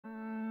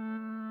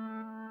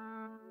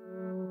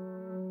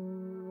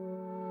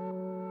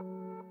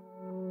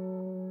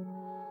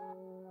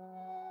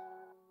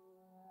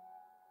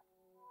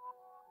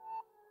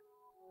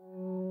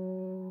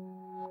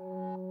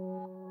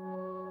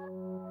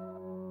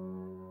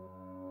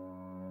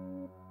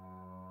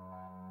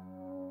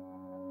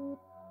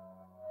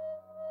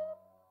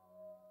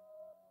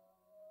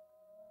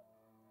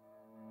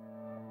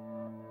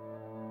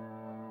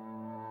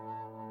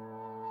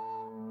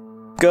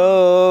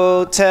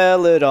Go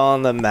tell it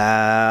on the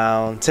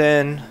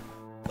mountain,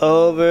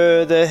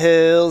 over the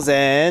hills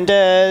and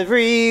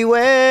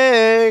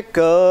everywhere.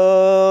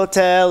 Go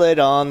tell it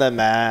on the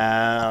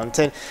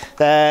mountain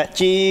that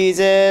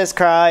Jesus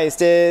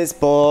Christ is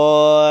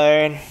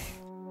born.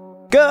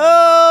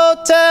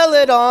 Go tell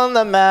it on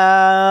the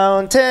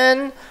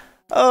mountain,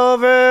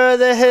 over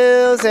the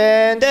hills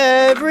and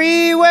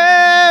everywhere.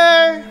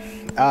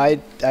 I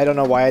don't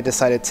know why I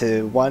decided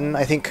to,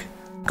 I think,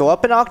 go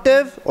up an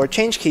octave or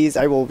change keys.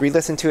 I will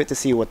re-listen to it to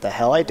see what the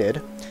hell I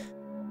did.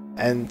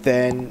 And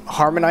then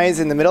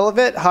harmonize in the middle of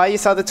it. Hi, you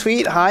saw the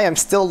tweet? Hi, I'm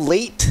still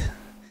late.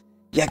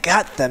 You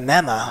got the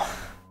memo.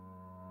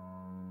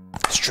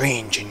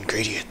 Strange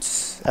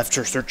ingredients.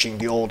 After searching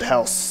the old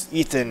house,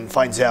 Ethan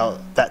finds out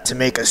that to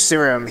make a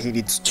serum, he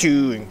needs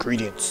 2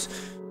 ingredients.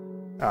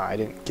 I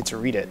didn't get to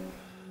read it.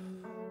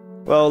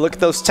 Well, look at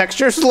those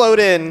textures load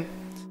in.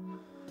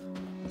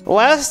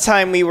 Last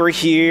time we were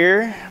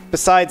here,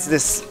 besides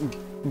this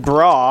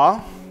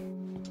bra,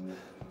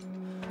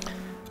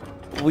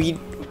 we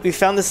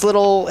found this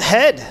little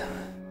head.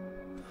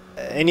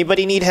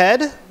 Anybody need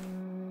head?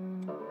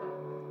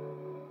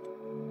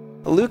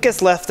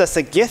 Lucas left us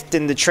a gift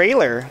in the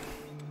trailer.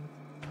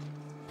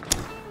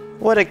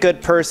 What a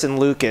good person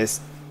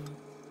Lucas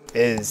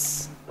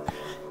is.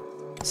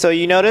 So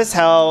you notice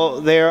how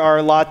there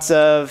are lots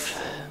of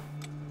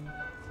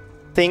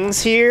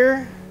things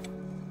here?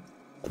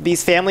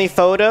 These family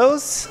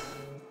photos.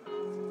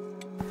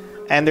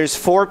 And there's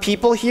 4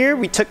 people here.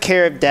 We took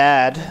care of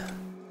Dad.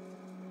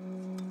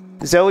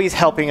 Zoe's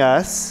helping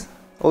us.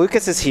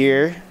 Lucas is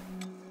here.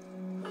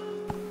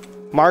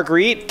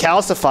 Marguerite,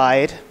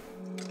 calcified.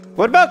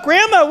 What about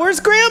Grandma? Where's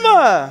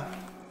Grandma?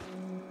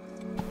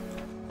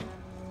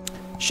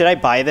 Should I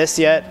buy this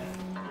yet?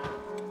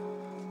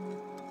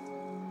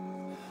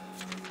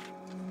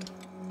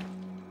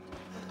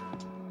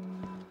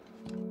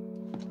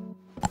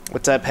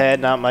 What's up,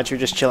 head? Not much, you're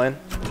just chilling.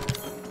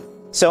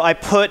 So I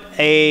put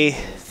a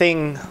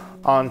thing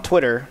on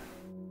Twitter,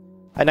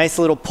 a nice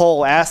little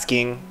poll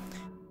asking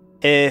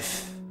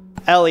if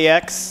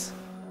LEX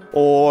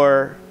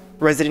or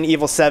Resident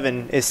Evil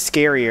 7 is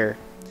scarier.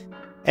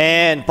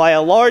 And by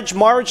a large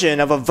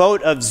margin of a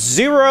vote of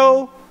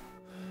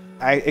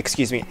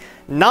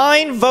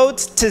 9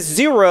 votes to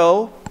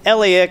 0,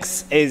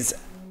 LEX is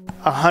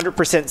 100%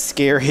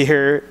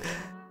 scarier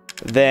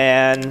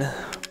than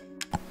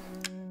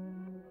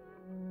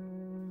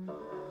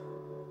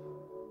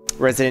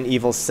Resident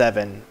Evil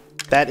 7.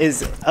 That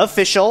is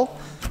official,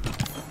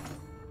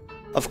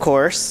 of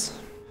course.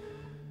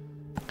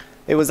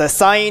 It was a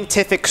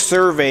scientific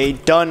survey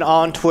done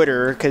on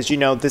Twitter, because, you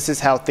know, this is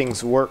how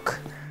things work.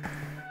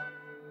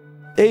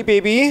 Hey,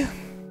 baby.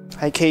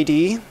 Hi,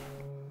 KD.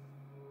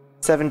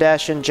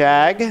 7- and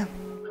Jag.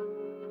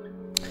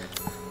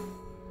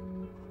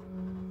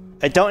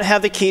 I don't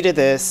have the key to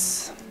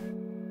this.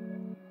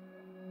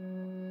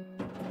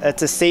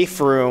 That's a safe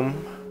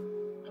room.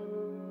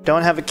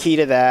 Don't have a key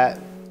to that,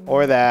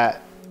 or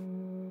that.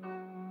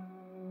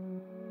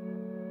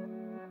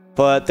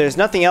 But there's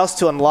nothing else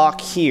to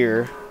unlock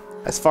here,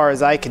 as far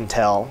as I can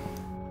tell.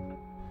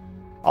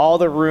 All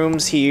the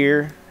rooms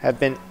here have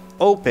been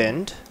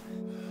opened.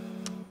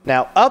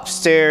 Now,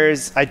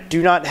 upstairs, I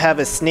do not have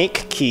a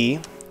snake key.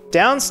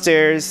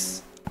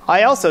 Downstairs,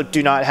 I also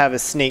do not have a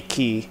snake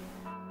key.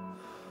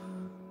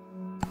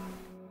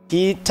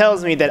 He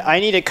tells me that I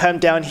need to come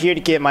down here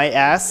to get my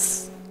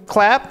ass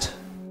clapped.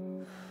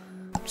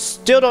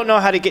 Still don't know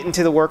how to get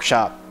into the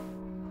workshop.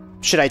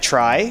 Should I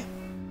try?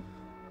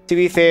 To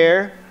be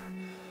fair,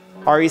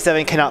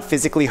 RE7 cannot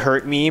physically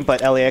hurt me,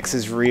 but LAX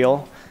is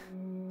real.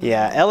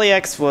 Yeah,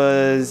 LAX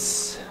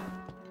was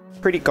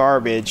pretty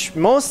garbage.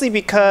 Mostly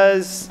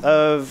because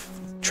of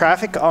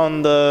traffic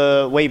on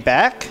the way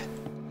back.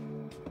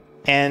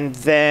 And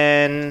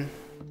then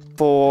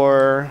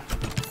for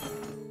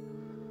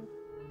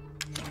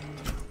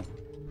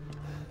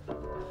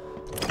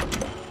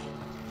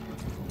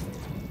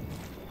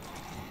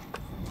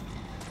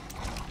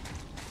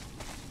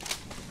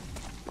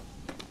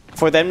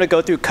them to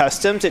go through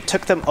customs, it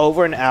took them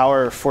over an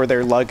hour for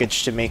their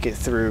luggage to make it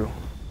through.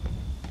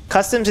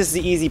 Customs is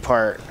the easy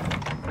part.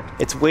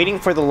 It's waiting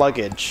for the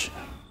luggage.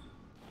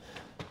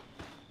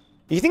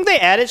 You think they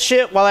added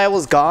shit while I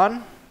was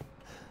gone?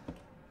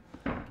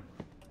 You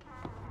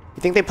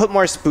think they put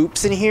more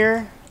spoops in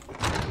here?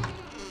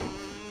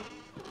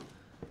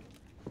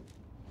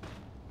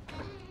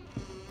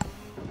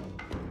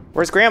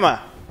 Where's Grandma?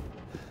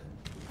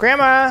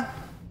 Grandma!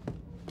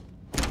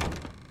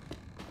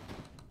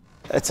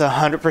 It's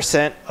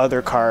 100%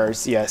 other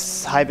cars,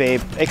 yes. Hi,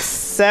 babe.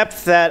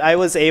 Except that I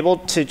was able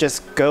to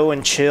just go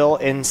and chill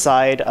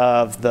inside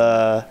of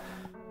the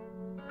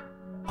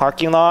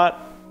parking lot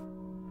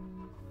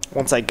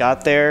once I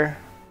got there.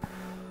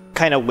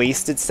 Kind of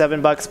wasted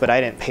 $7, but I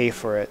didn't pay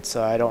for it,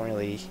 so I don't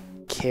really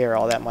care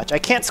all that much. I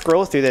can't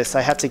scroll through this.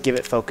 I have to give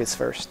it focus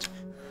first.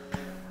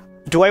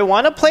 Do I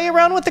want to play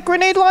around with the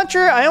grenade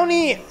launcher? I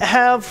only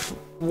have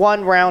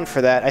 1 round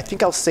for that. I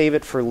think I'll save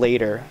it for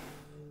later.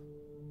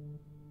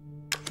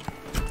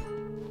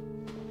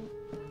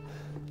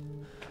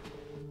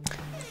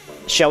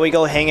 Shall we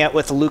go hang out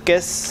with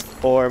Lucas,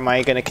 or am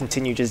I gonna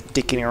continue just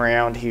dicking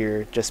around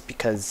here just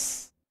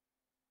because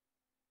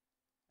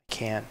I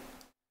can?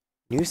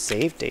 New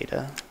save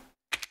data.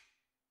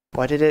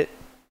 Why did it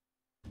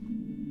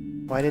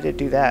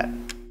do that?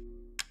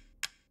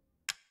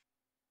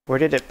 Where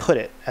did it put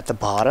it? At the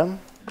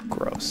bottom?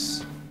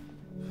 Gross.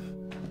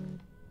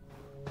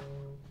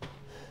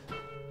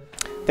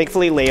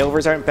 Thankfully,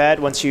 layovers aren't bad.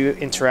 Once you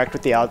interact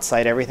with the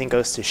outside, everything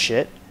goes to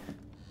shit.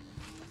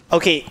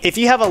 Okay, if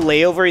you have a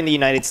layover in the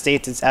United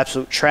States, it's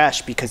absolute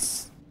trash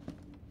because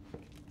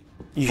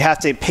you have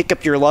to pick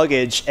up your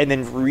luggage and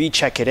then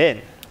recheck it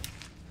in.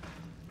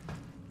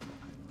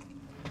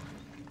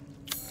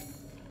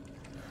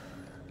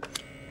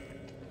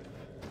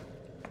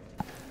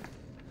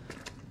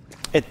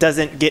 It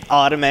doesn't get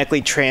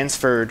automatically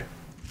transferred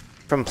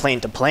from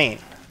plane to plane.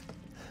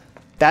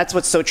 That's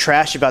what's so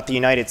trash about the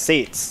United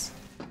States.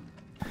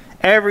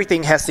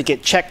 Everything has to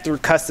get checked through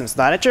customs,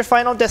 not at your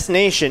final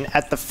destination,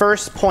 at the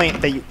first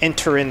point that you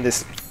enter in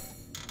this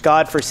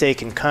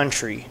godforsaken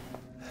country.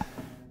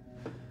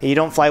 You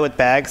don't fly with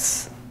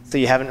bags, so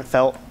you haven't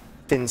felt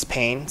Finn's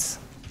pains.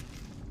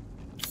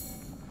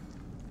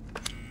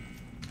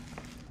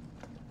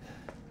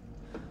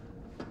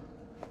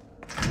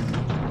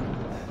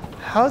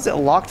 How is it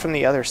locked from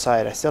the other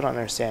side? I still don't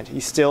understand.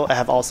 You still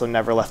have also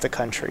never left the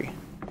country.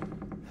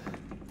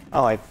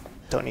 Oh, I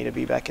don't need to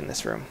be back in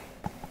this room.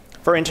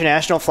 For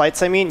international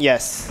flights, I mean?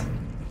 Yes.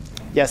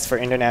 Yes, for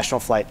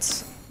international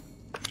flights.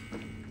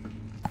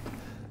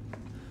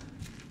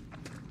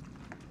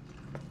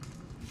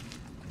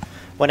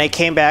 When I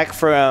came back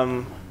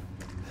from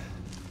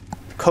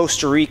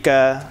Costa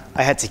Rica,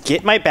 I had to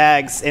get my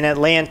bags in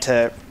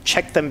Atlanta,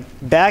 check them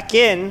back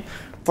in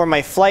for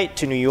my flight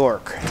to New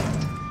York.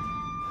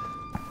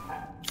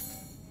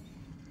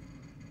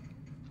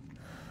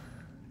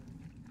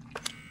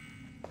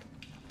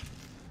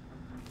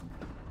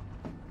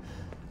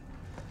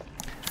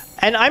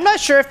 And I'm not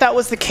sure if that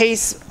was the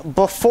case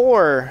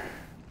before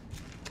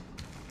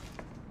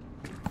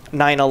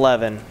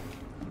 9/11.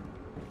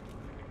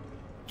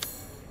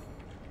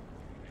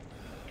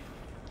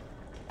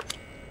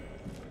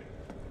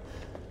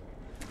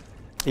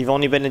 You've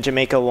only been to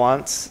Jamaica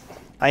once?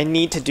 I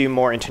need to do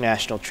more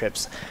international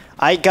trips.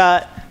 I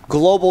got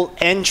global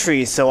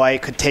entry so I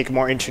could take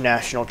more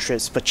international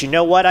trips, but you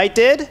know what I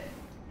did?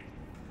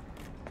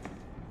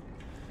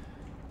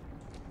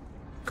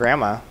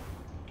 Grandma.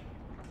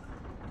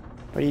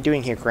 What are you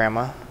doing here,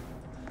 Grandma?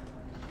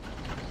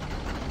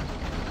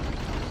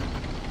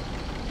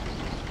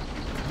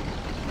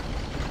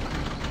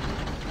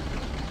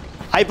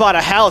 I bought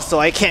a house,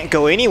 so I can't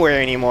go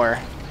anywhere anymore.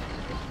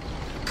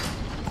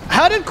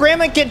 How did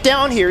Grandma get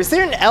down here? Is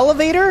there an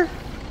elevator?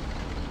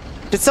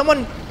 Did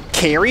someone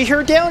carry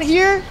her down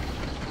here?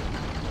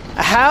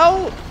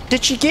 How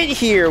did she get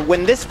here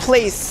when this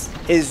place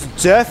is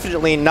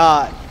definitely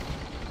not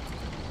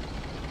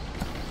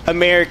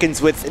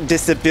Americans with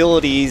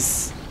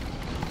disabilities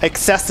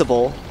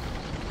accessible?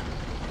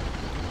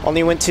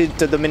 Only went to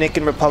the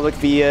Dominican Republic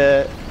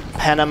via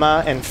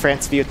Panama and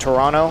France via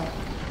Toronto.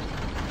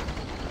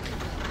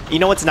 You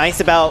know what's nice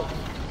about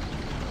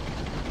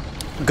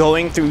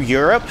going through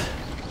Europe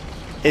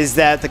is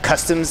that the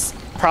customs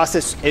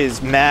process is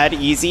mad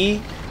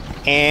easy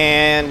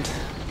and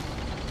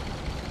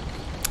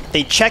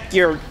they check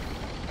your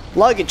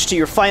luggage to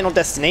your final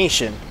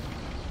destination.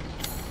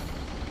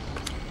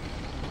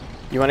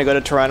 You want to go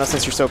to Toronto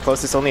since you're so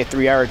close? It's only a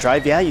 3-hour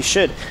drive? Yeah, you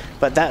should.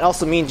 But that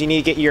also means you need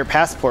to get your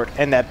passport,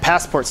 and that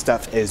passport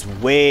stuff is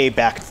way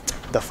back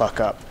the fuck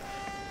up.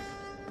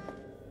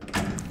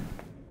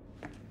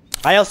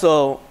 I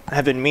also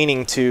have been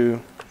meaning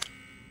to...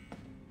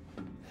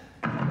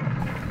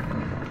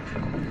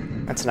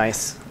 That's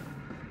nice.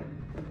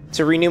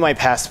 To renew my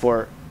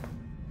passport.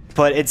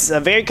 But it's a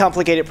very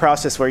complicated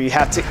process where you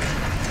have to...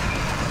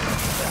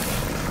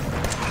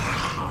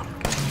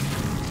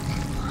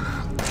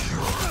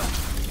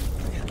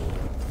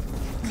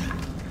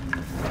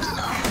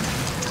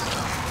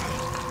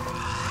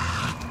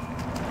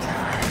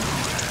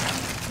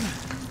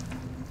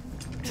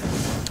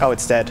 Oh,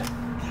 it's dead.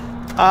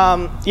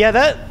 Yeah,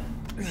 that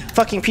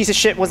fucking piece of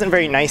shit wasn't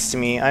very nice to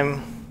me.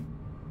 I'm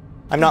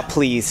not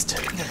pleased.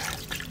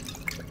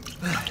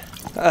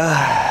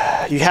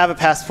 You have a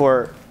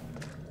passport.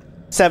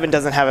 7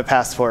 doesn't have a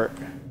passport.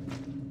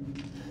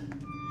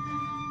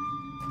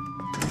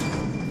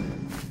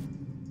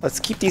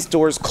 Let's keep these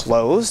doors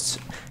closed.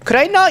 Could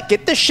I not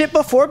get this shit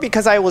before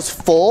because I was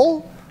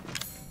full?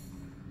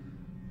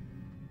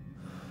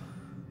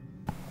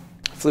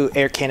 Flew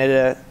Air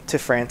Canada to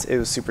France. It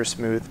was super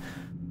smooth.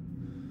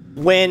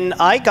 When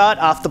I got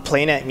off the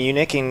plane at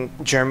Munich in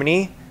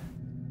Germany,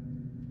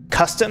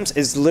 customs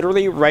is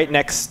literally right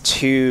next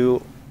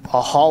to a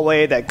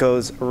hallway that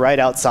goes right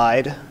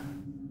outside.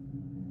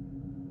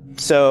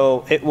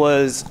 So it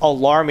was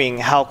alarming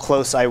how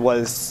close I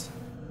was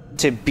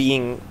to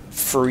being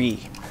free.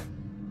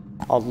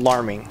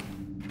 Alarming.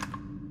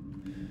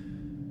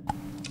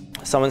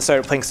 Someone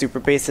started playing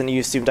Super Bass and you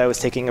assumed I was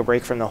taking a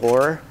break from the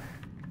horror.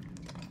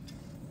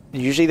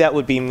 Usually that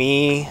would be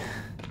me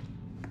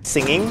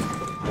singing.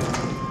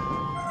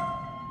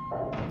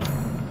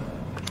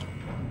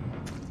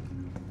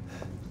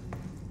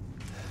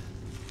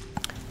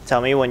 Tell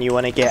me when you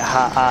want to get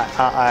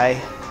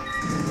high.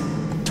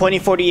 20,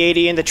 40,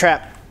 80 in the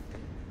trap.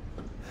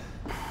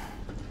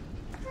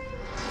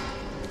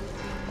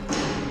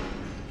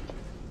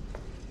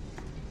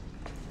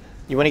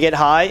 You want to get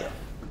high?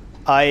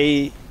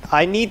 I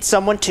need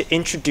someone to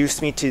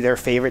introduce me to their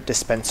favorite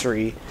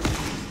dispensary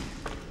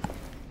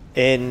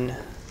in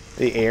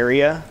the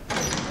area,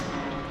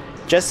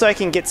 just so I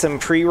can get some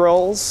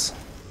pre-rolls.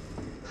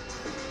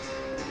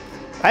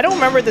 I don't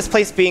remember this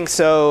place being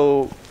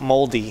so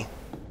moldy.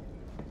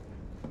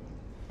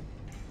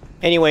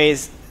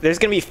 Anyways, there's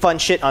gonna be fun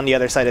shit on the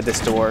other side of this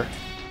door.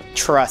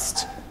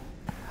 Trust.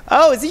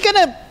 Oh, is he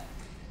gonna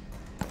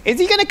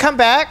come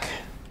back?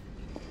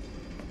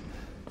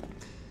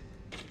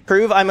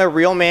 Prove I'm a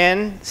real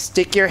man.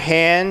 Stick your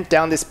hand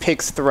down this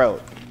pig's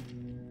throat.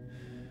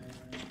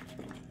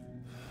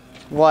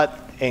 What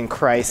in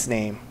Christ's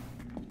name?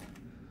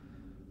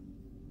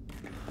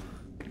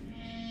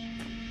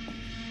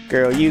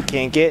 Girl, you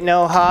can't get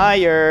no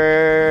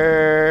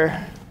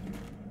higher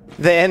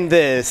than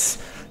this.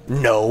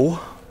 No.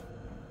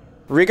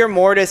 Rigor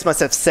mortis must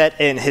have set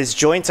in. His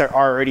joints are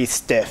already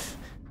stiff.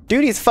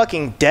 Dude, he's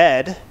fucking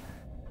dead.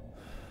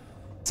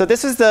 So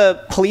this is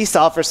the police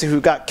officer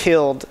who got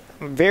killed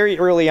very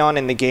early on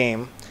in the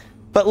game.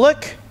 But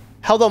look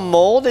how the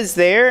mold is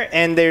there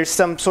and there's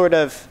some sort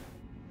of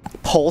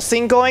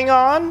pulsing going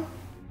on.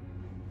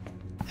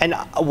 And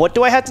what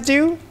do I have to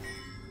do?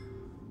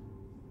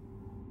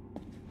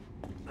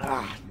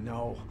 Ah,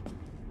 no.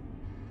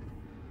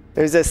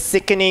 There's a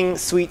sickening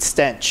sweet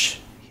stench.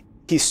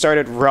 He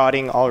started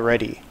rotting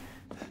already.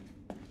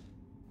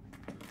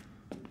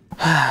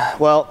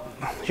 Well,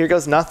 here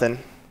goes nothing.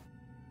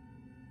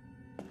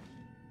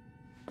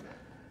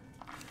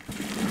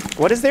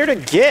 What is there to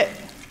get?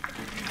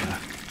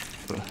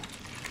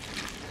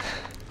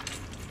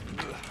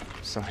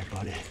 Sorry,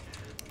 buddy.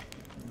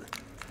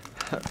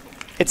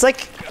 It's like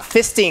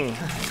fisting.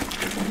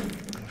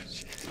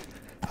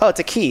 Oh, it's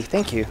a key.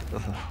 Thank you.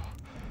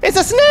 It's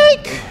a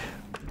snake!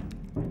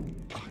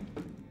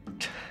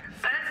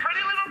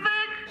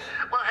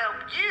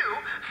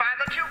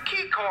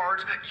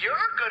 Cards you're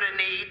gonna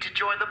need to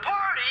join the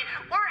party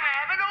we're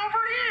having over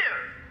here.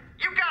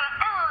 You gotta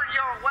earn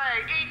your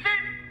way,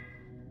 Ethan.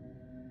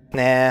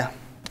 Nah.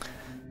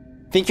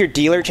 Think your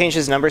dealer changed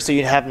his number so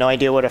you have no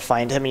idea where to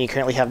find him and you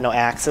currently have no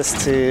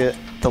access to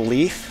the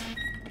leaf?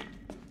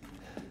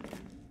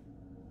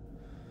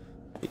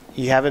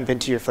 You haven't been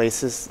to your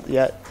places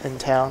yet in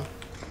town?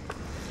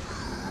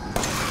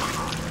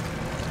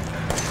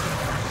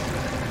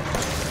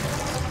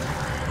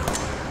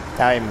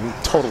 I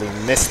totally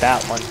missed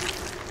that one.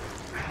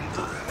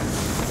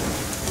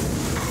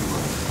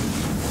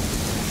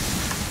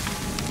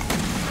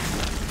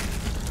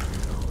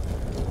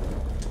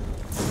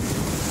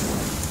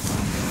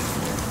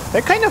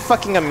 They're kind of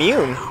fucking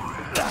immune.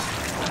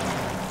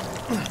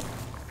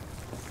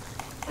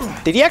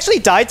 Did he actually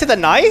die to the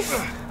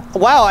knife?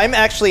 Wow, I'm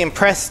actually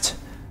impressed.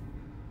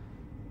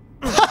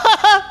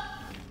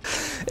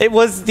 It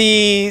was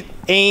the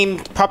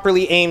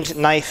properly aimed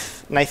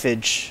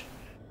knifage.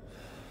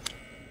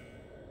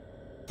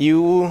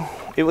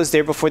 It was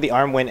there before the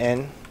arm went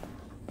in.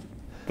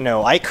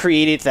 No, I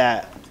created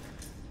that.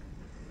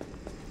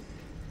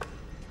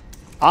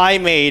 I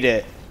made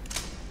it.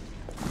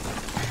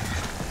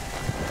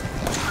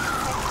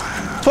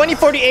 20,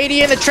 40,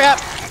 80 in the trap.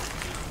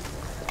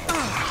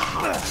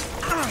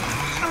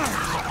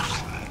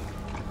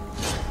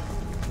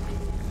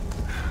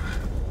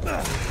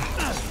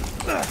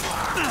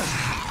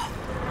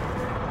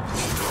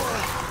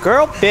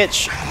 Girl,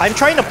 bitch. I'm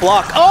trying to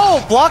block.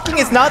 Oh, blocking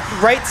is not the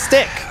right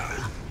stick.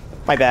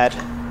 My bad.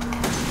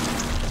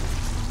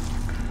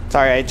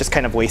 Sorry, I just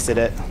kind of wasted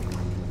it.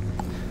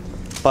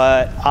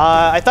 But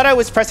I thought I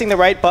was pressing the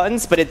right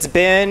buttons, but it's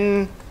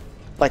been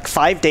like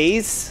 5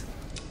 days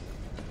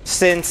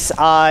since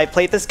I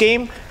played this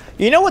game.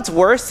 You know what's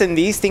worse than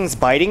these things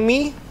biting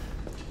me?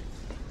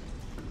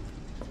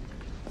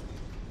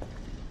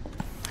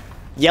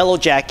 Yellow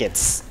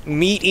jackets,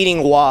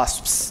 meat-eating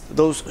wasps,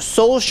 those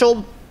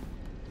social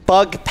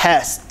bug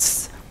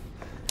pests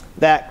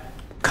that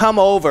come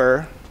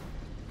over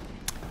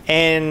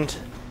and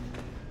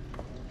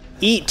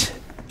eat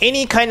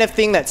any kind of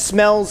thing that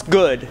smells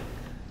good.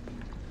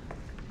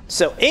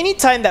 So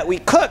anytime that we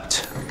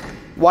cooked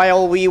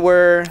while we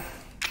were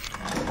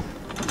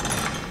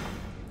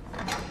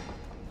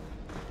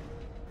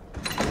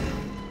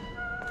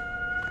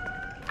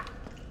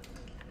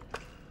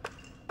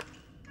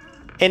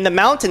in the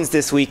mountains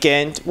this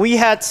weekend, we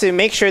had to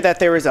make sure that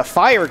there was a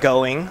fire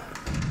going.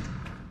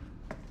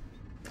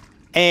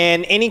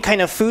 And any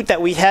kind of food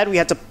that we had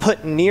to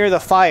put near the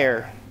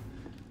fire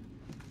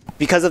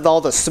because of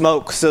all the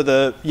smoke, so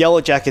the yellow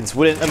jackets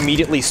wouldn't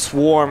immediately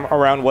swarm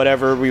around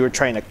whatever we were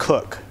trying to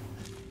cook.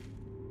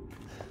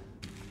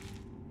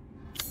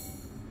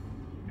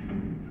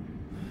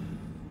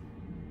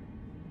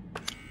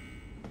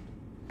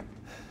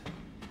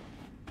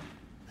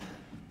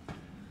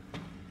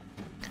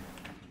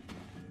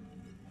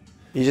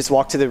 You just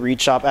walked to the read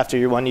shop after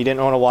you won. You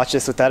didn't want to watch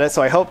this without it,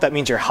 so I hope that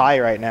means you're high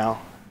right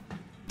now.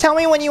 Tell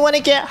me when you want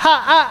to get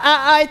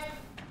high.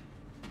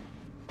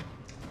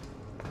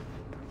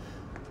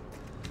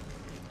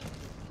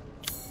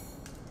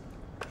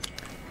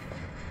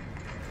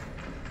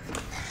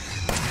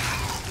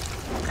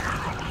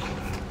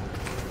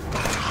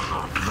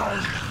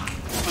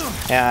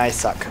 Yeah, I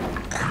suck.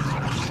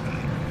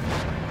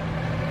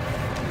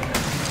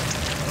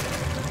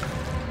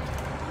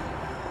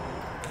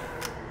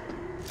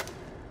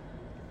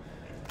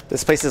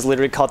 This place is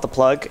literally called The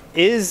Plug.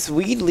 Is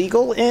weed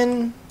legal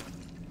in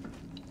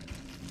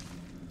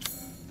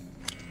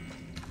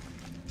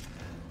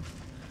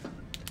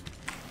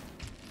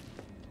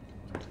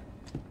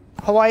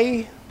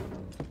Hawaii?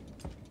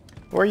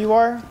 Where you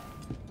are?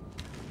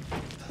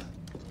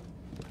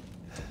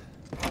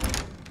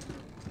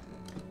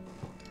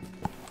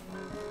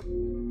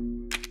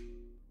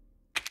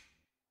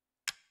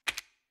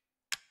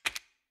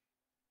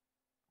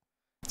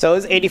 So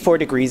it's 84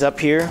 degrees up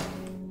here,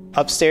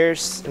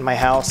 upstairs in my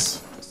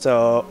house.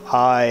 So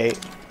I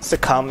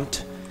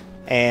succumbed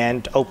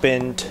and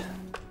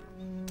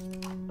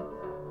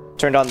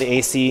turned on the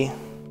AC.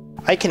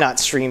 I cannot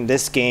stream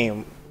this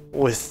game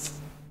without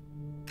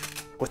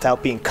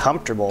being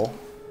comfortable.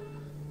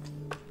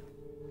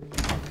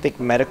 I think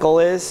medical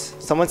is.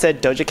 Someone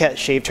said Doja Cat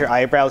shaved her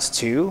eyebrows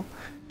too.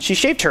 She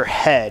shaved her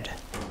head.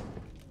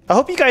 I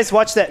hope you guys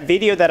watched that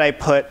video that I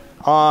put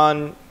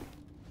on...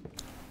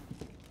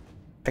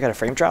 I got a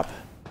frame drop?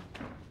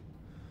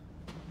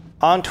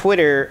 On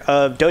Twitter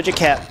of Doja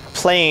Cat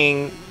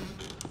playing...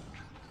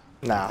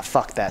 Nah,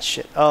 fuck that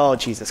shit. Oh,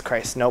 Jesus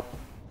Christ, nope.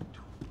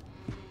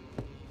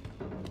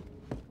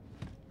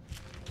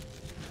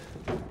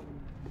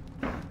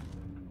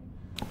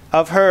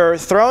 Of her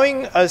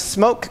throwing a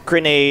smoke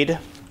grenade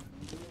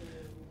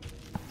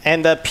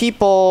and the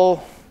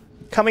people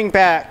coming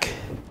back,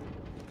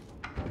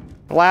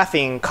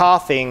 laughing,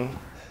 coughing,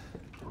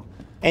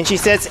 and she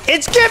says,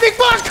 "It's giving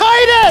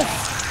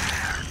bronchitis!"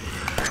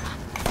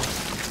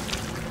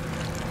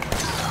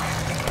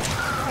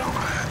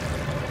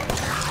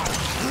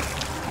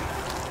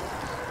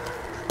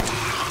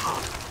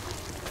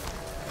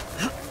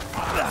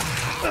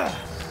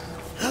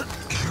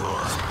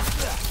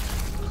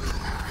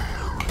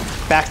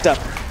 Backed up.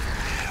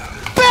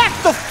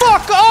 Back the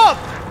fuck up!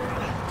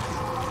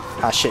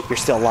 Ah shit, you're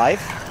still alive?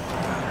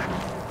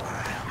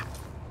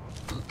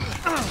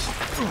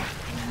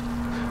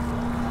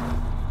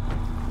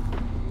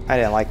 I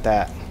didn't like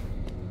that.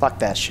 Fuck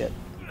that shit.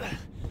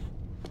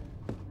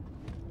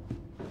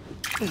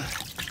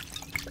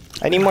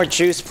 I need more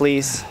juice,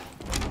 please.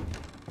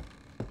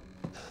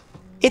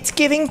 It's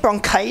giving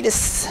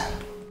bronchitis.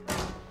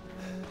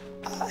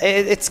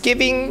 It's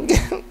giving...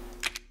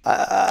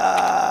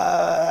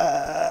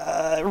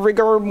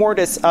 rigor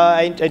mortis.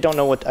 I don't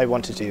know what I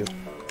want to do.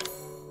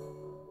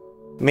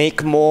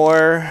 Make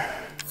more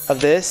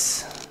of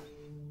this.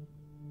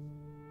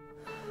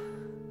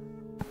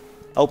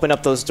 Open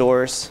up those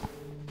doors.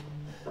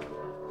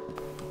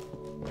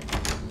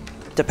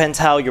 Depends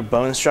how your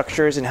bone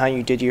structure is and how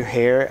you did your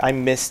hair. I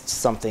missed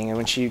something. And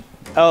when she...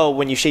 Oh,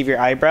 when you shave your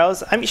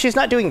eyebrows? I mean, she's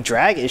not doing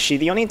drag, is she?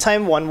 The only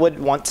time one would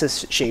want to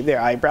shave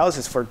their eyebrows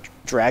is for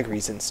drag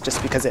reasons,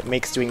 just because it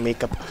makes doing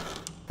makeup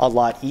a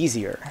lot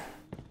easier.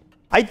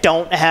 I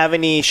don't have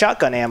any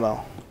shotgun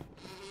ammo.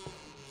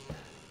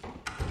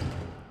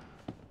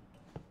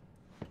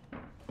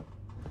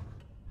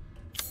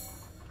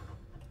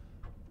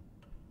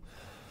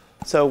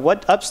 So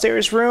what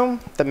upstairs room?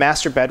 The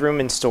master bedroom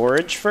and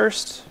storage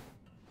first?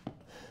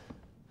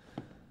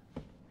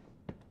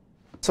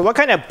 So what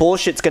kind of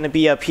bullshit's gonna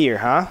be up here,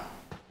 huh?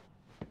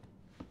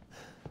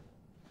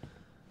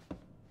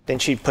 Then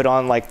she'd put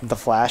on like the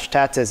flash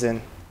tats as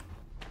in...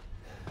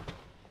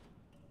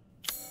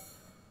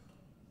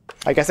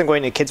 I guess I'm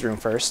going to the kids' room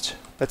first.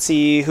 Let's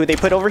see who they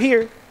put over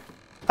here.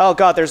 Oh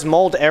god, there's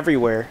mold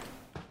everywhere.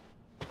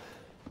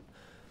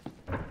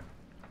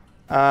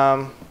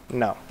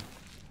 No.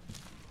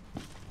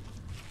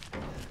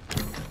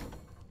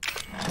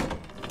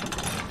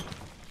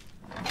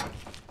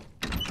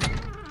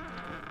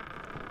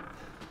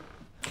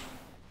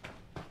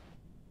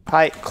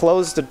 Hi,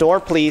 close the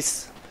door,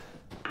 please.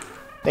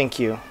 Thank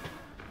you.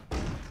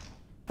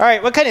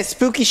 Alright, what kind of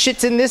spooky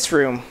shit's in this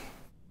room?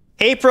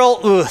 April,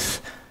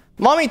 oof.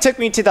 Mommy took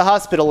me to the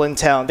hospital in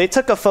town. They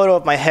took a photo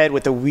of my head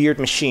with a weird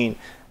machine.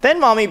 Then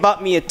Mommy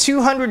bought me a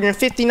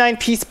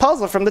 259-piece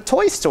puzzle from the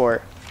toy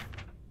store.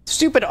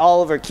 Stupid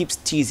Oliver keeps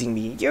teasing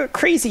me. You're a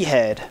crazy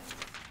head.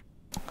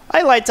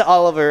 I lied to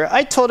Oliver.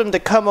 I told him to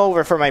come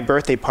over for my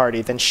birthday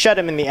party, then shut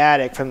him in the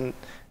attic from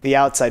the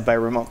outside by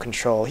remote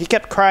control. He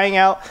kept crying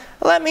out,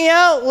 "Let me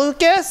out,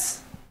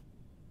 Lucas!"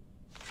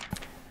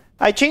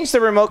 I changed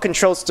the remote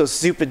controls so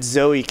stupid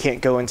Zoe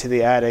can't go into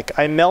the attic.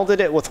 I melded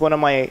it with one of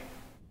my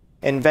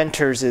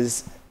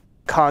inventors'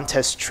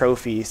 contest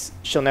trophies.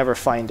 She'll never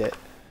find it.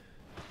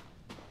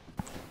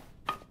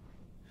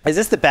 Is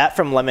this the bat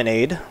from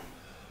Lemonade?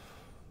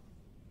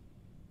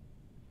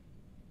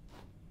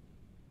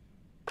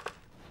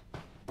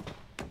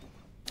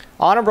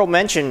 Honorable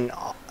mention,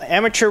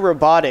 Amateur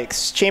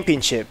Robotics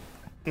Championship,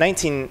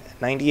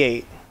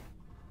 1998.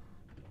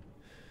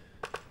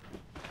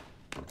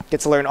 Get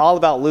to learn all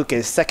about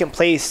Lucas. Second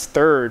place,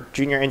 third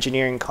junior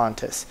engineering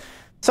contest.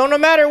 So no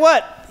matter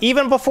what,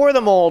 even before the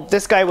mold,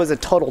 this guy was a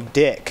total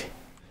dick.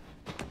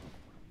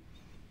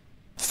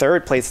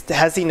 Third place.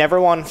 Has he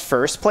never won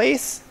first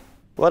place?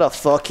 What a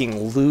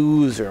fucking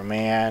loser,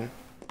 man.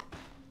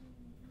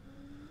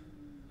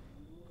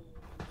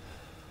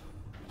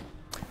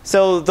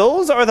 So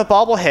those are the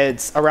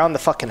bobbleheads around the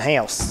fucking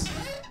house.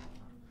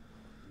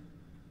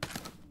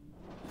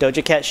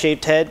 Doja Cat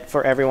shaved head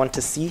for everyone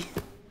to see.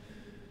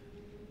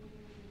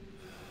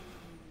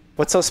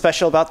 What's so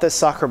special about this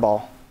soccer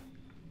ball?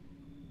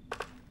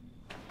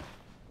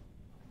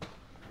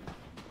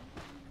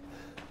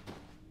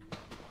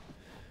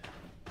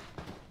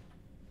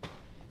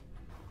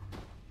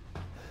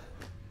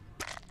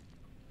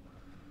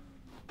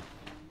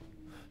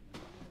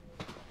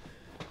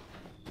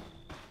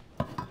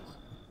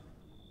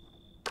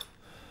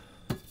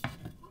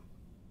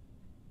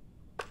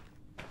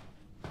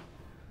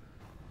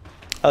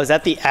 Oh, is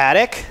that the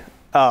attic?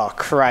 Oh,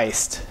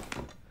 Christ.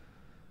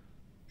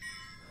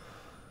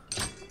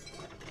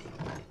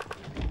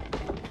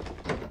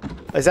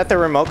 Is that the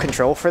remote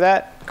control for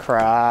that?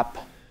 Crap.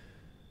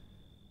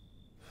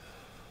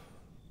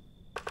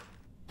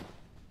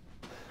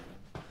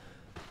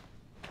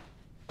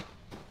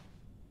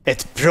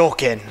 It's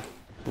broken.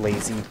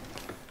 Lazy.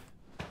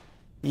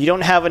 You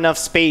don't have enough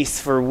space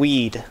for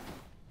weed.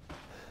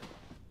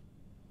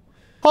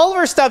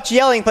 Oliver stopped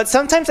yelling, but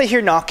sometimes I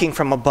hear knocking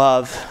from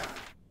above.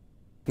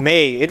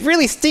 May, it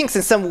really stinks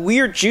and some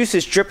weird juice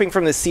is dripping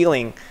from the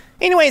ceiling.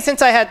 Anyway,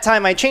 since I had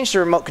time, I changed the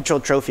remote control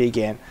trophy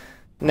again.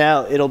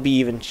 Now it'll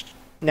be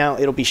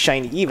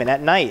shiny even at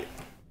night.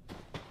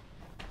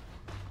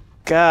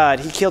 God,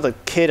 he killed a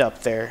kid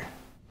up there.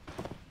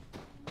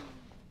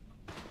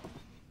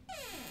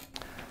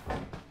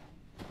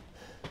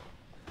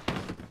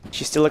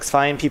 She still looks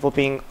fine, people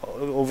being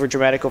over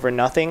dramatic over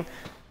nothing.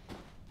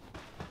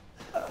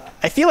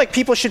 I feel like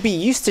people should be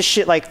used to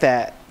shit like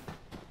that.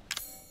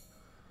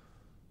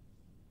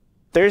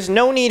 There's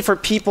no need for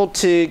people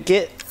to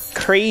get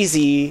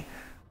crazy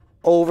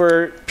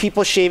over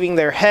people shaving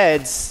their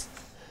heads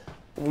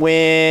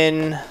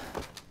when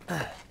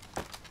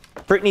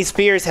Britney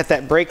Spears had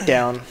that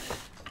breakdown.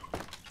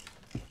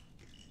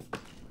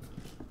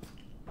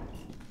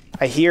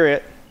 I hear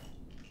it.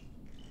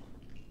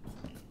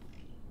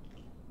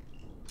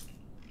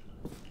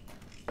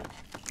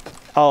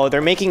 Oh, they're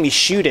making me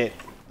shoot it.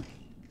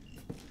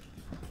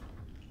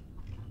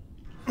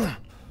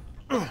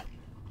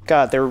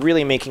 God, they're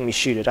really making me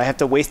shoot it. I have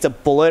to waste a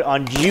bullet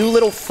on you,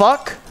 little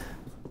fuck?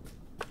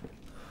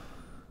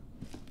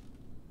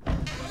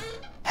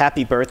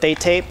 Happy birthday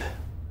tape?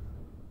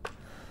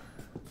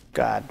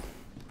 God.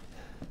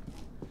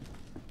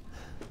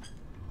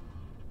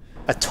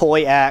 A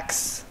toy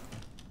axe.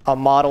 A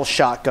model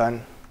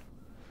shotgun.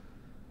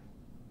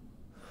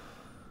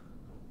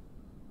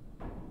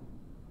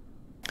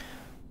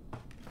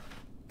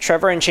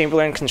 Trevor and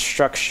Chamberlain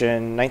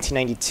construction,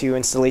 1992,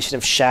 installation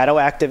of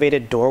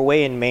shadow-activated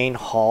doorway in main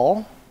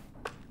hall?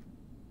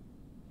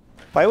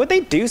 Why would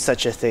they do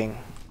such a thing?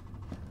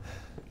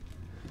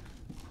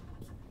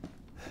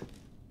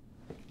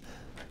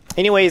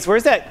 Anyways,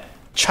 where's that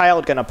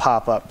child gonna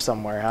pop up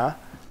somewhere, huh?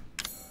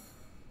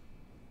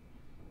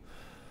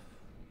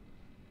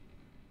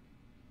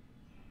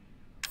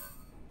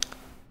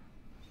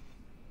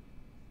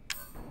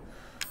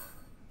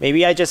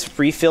 Maybe I just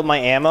refilled my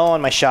ammo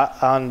on my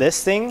shot on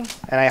this thing,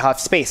 and I have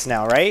space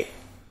now, right?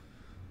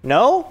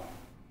 No?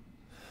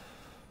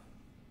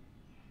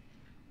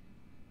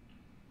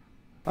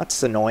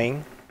 That's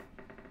annoying.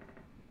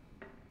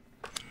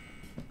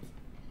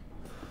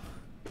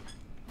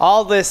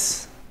 All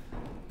this,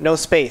 no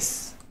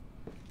space.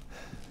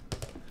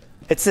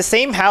 It's the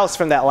same house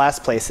from that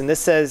last place, and this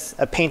says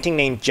a painting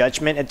named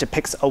Judgment. It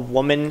depicts a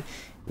woman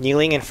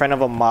kneeling in front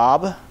of a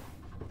mob.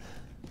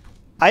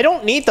 I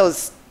don't need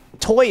those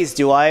toys,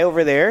 do I,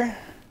 over there?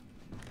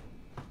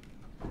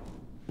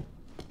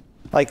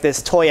 Like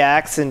this toy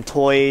axe and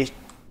toy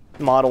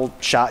model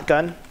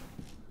shotgun.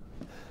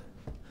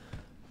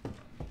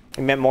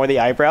 You meant more the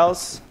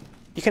eyebrows?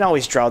 You can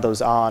always draw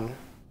those on.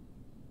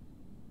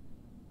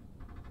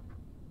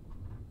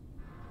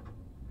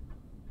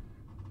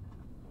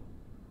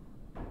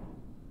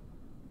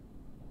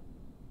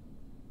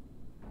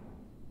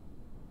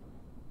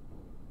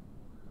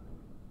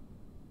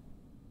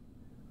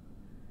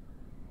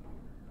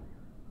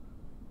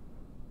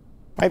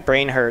 My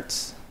brain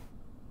hurts.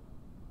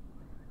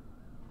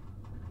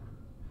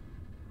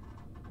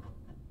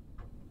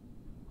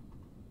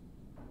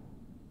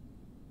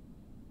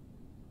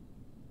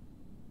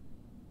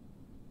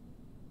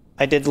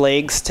 I did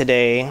legs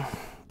today.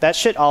 That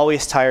shit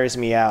always tires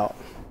me out.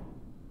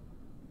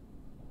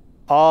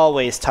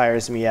 Always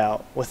tires me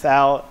out,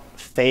 without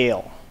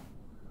fail.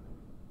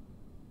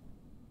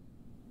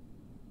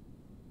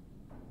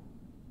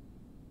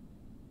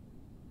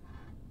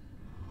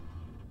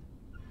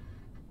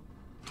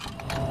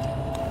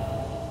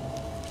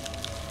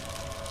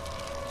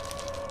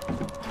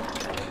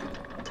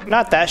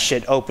 Not that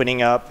shit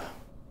opening up.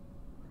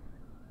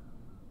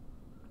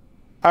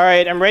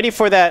 Alright, I'm ready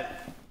for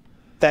that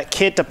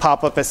kid to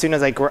pop up as soon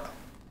as I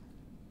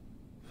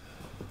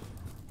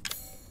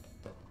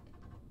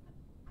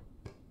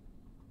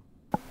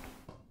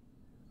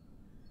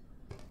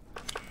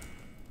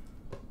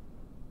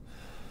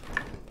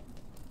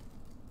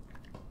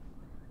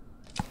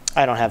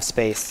I don't have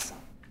space.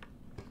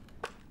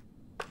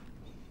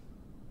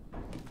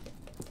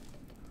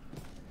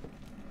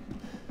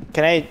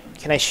 Can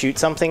I shoot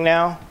something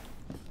now?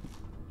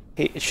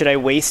 Should I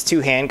waste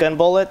 2 handgun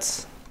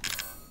bullets?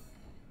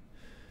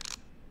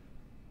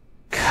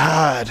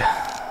 God.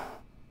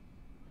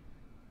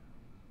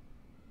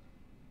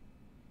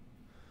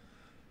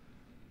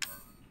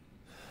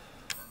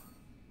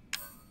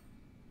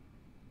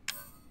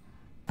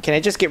 Can I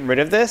just get rid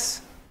of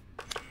this?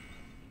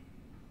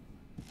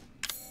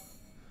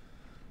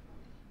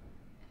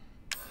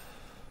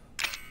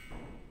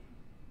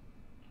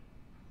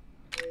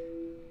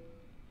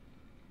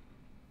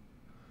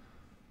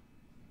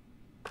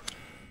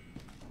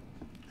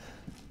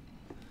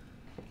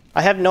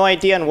 I have no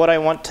idea on what I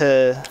want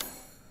to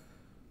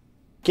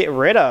get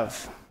rid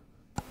of.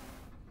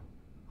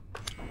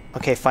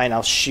 Okay, fine,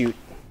 I'll shoot.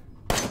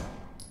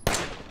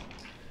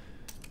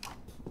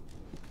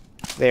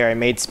 There, I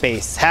made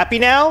space. Happy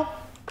now?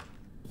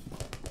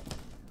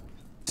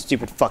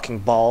 Stupid fucking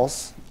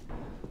balls.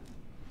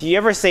 Do you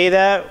ever say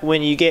that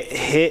when you get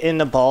hit in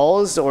the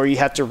balls or you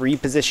have to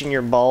reposition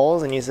your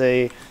balls and you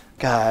say,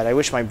 God, I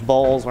wish my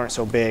balls weren't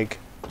so big?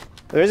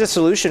 There's a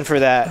solution for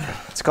that.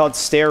 It's called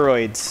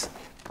steroids.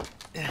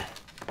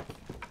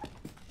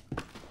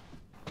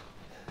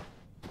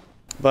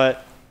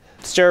 But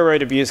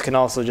steroid abuse can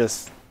also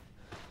just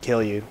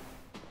kill you.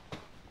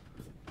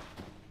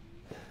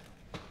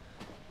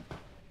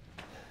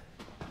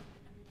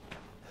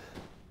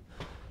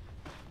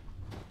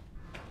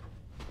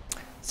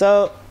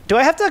 So, do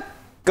I have to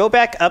go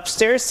back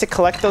upstairs to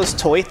collect those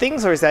toy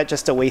things, or is that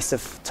just a waste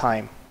of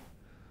time?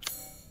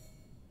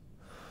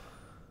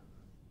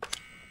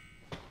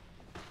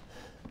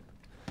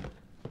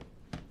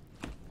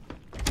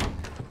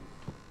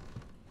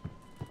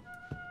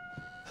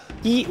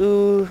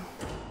 Ew.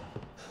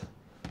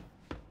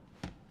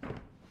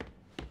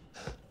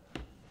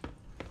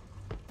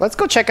 Let's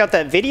go check out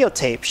that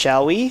videotape,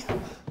 shall we?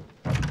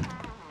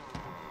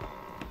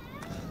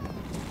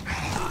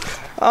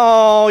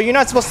 Oh, you're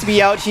not supposed to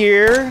be out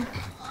here.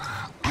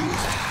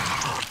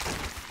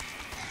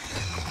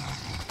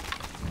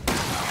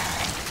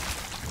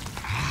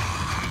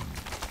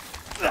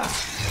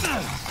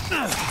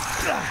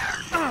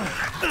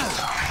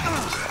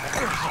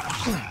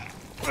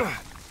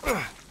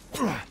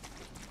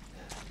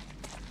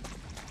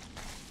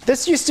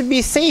 This used to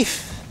be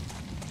safe.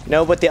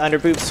 No, but the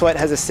underboob sweat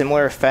has a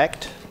similar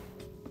effect.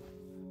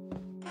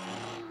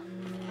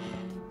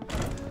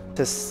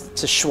 To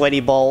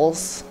sweaty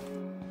balls.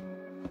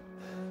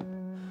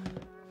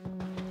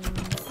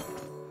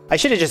 I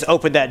should have just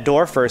opened that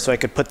door first so I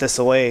could put this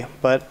away,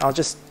 but I'll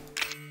just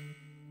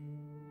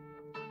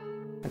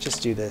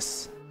do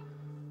this.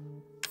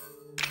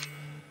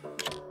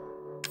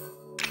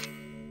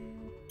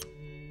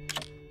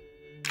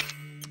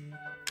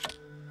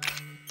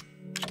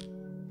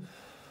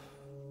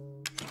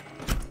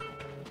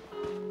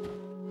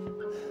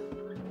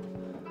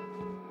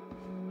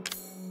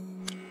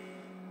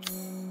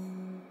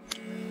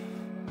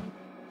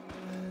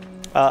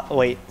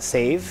 Wait,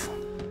 save?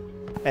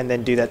 And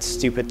then do that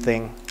stupid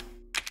thing.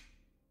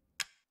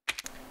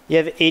 You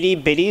have itty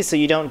bitty so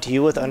you don't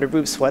deal with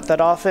underboob sweat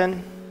that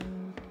often?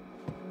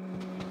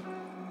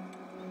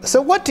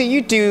 So what do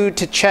you do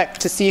to check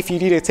to see if you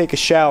need to take a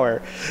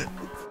shower?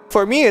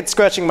 For me, it's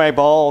scratching my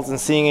balls and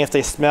seeing if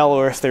they smell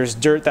or if there's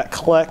dirt that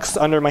collects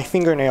under my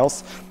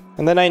fingernails.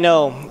 And then I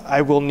know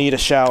I will need a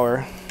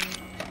shower.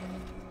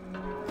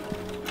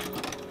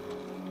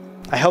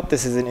 I hope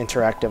this isn't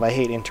interactive. I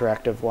hate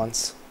interactive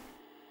ones.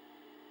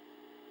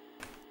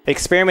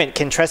 Experiment.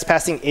 Can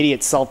trespassing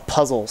idiots solve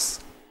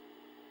puzzles?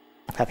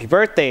 Happy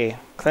birthday.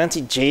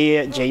 Clancy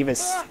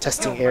Javis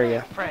testing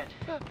area. Friend,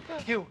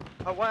 you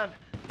are one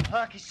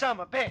lucky son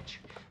of a bitch.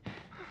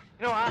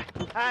 You know, I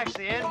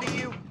actually envy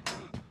you.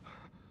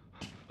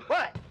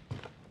 What?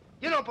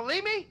 You don't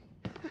believe me?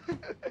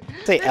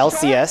 Say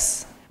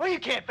LCS. Well, you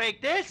can't fake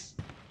this.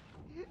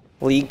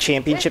 League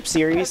Championship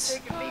Series. It's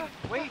taken me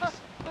weeks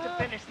to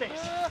finish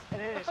this,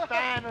 and it is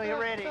finally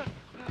ready.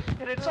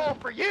 And it's all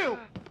for you.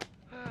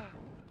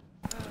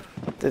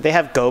 Did they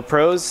have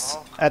GoPros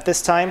at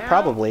this time?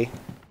 Probably.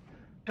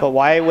 But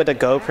why would a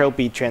GoPro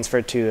be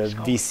transferred to a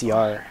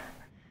VCR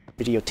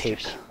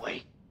videotape?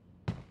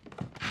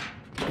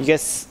 You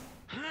guys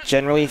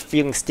generally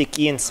feeling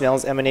sticky and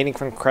smells emanating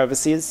from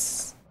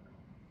crevices?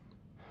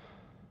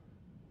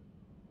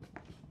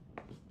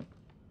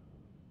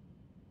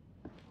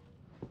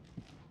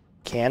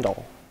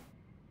 Candle.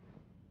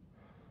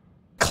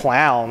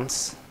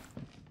 Clowns.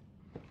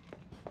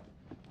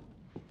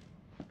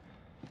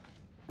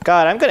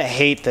 God, I'm gonna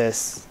hate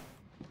this.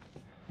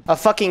 A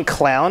fucking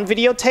clown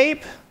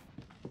videotape?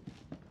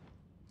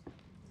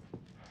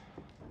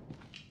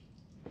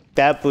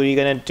 that booty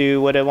gonna do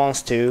what it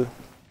wants to.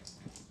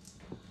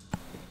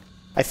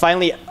 I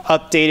finally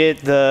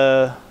updated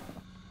the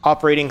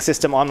operating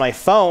system on my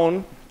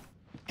phone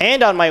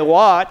and on my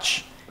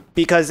watch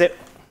because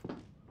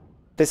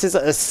this is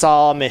a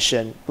Saw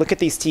mission. Look at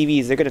these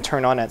TVs, they're gonna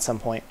turn on at some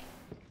point.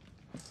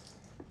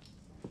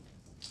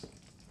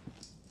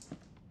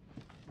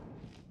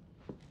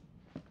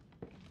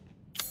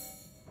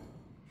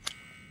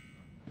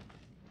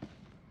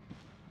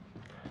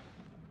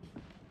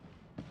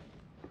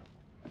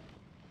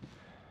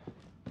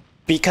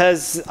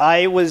 Because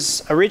I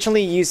was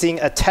originally using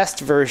a test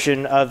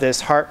version of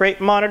this heart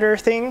rate monitor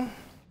thing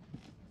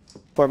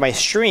for my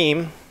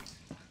stream,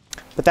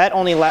 but that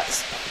only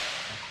lasted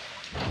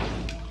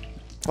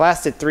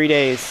 3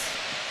 days.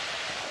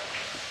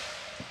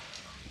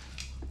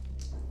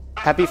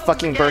 Happy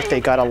fucking birthday,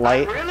 got a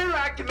light. I'd really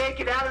like to make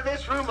it out of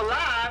this room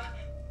alive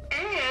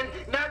and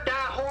not die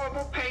a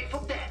horrible,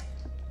 painful death.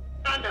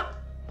 I know,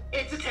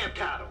 it's a temp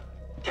title.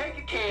 Take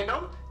a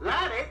candle,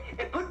 light it,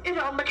 and put it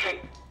on the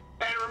cake.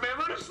 And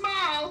remember to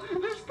smile.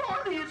 This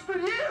party is for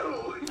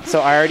you.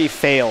 So I already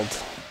failed.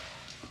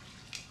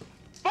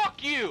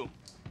 Fuck you.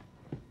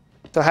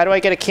 So how do I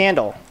get a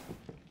candle?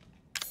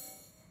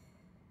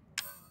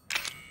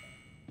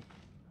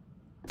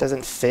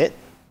 Doesn't fit.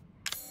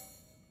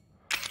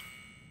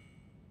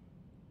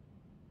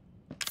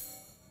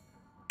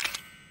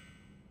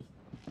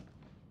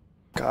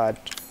 God.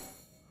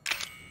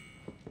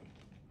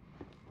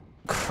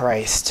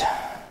 Christ.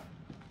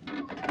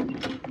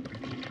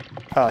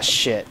 Oh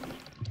shit.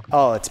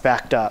 Oh, it's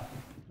backed up.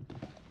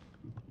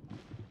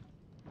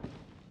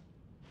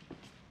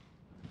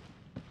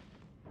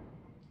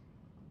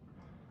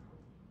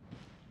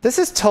 This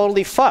is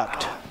totally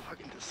fucked. Oh,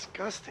 fucking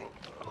disgusting.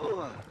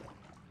 Ugh.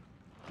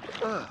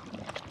 Ugh.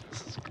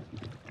 This is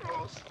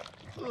gross.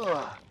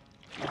 Ugh.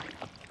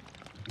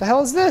 The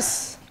hell is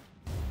this?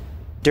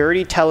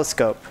 Dirty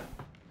telescope.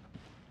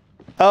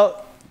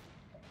 Oh.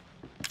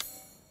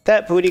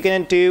 That booty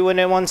gonna do what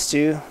it wants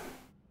to.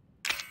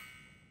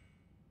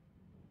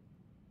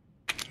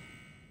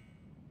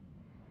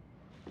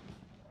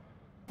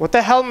 What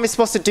the hell am I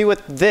supposed to do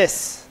with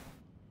this?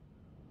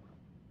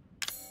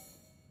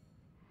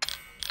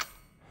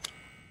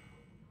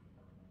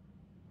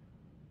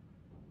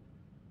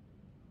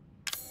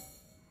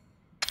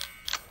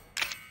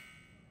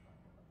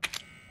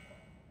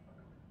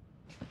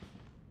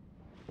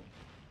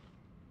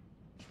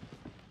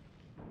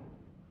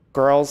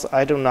 Girls,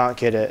 I do not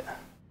get it.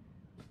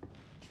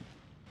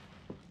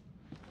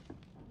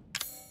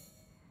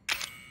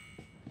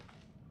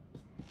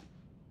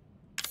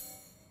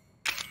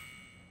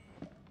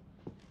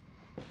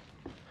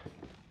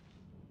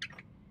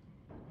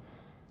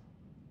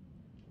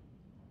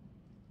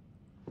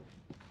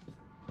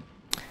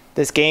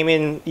 This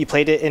game you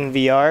played it in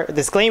VR.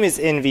 This game is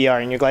in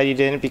VR, and you're glad you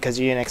didn't because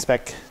you didn't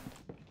expect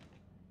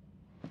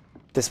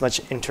this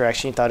much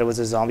interaction. You thought it was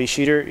a zombie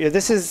shooter. Yeah,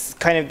 this is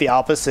kind of the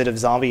opposite of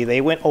zombie.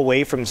 They went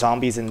away from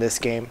zombies in this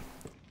game.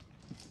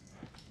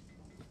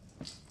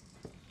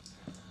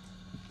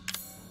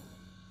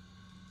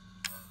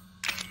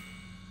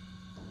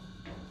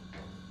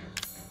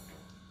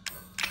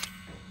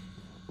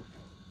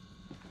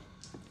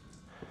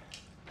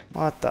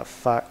 What the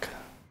fuck?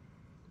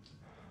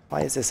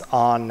 Why is this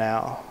on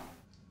now?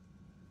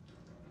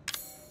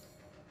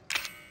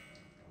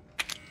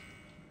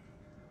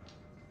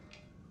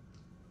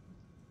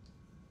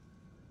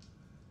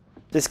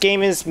 This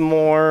game is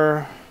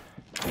more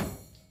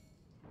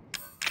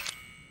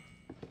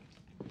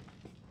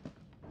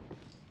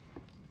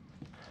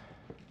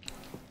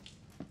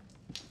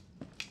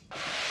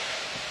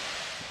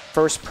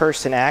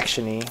first-person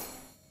action-y.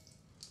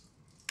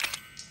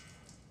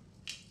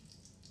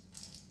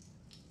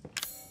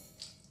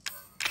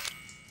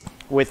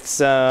 With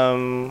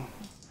some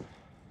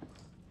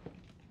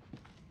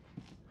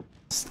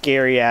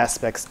scary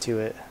aspects to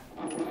it.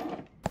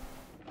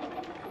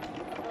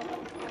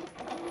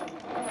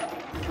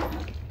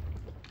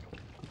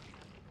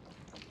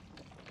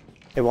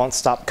 It won't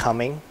stop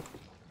coming.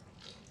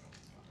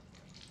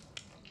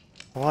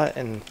 What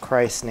in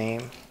Christ's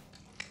name?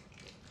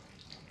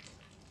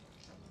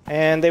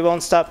 And they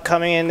won't stop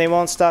coming, and they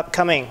won't stop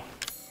coming.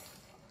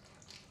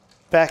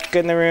 Back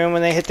in the room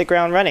when they hit the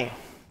ground running.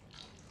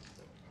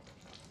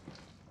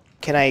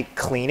 Can I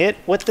clean it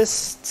with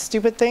this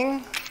stupid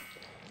thing?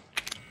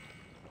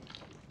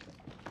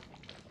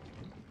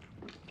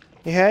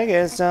 Your hair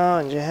gets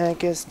done, your hair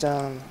gets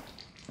done.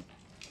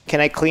 Can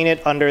I clean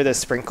it under the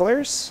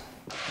sprinklers?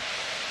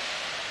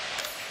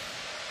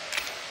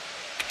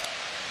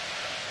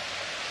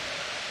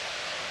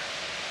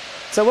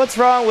 So what's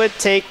wrong with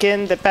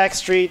taking the back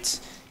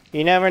streets?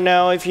 You never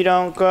know if you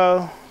don't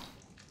go.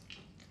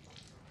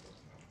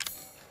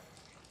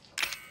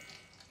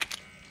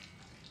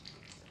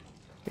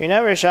 You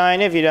never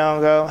shine if you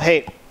don't go.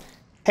 Hey,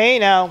 hey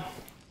now.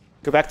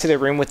 Go back to the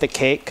room with the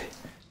cake.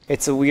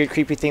 It's a weird,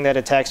 creepy thing that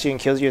attacks you and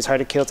kills you. It's hard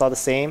to kill. It's all the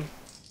same.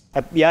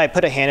 Yeah, I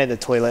put a hand in the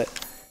toilet.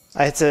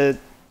 I had to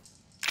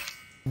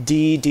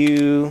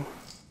do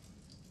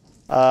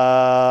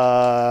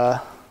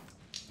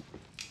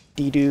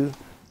Dee-doo.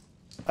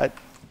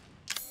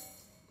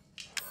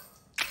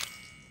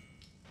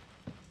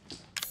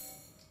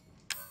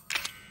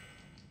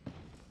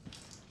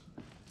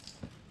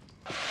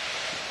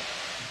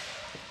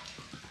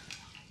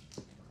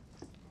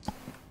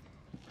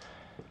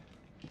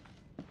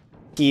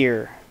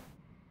 Gear.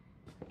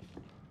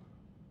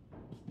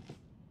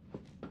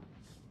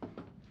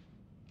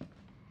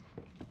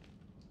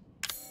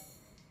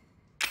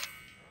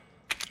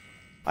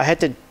 I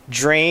had to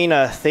drain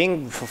a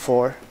thing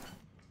before.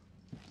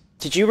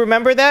 Did you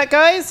remember that,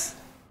 guys?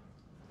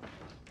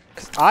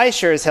 'Cause I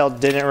sure as hell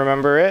didn't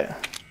remember it.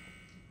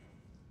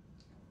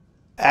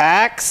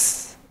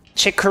 Axe,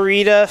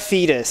 Chikorita,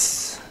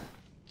 fetus.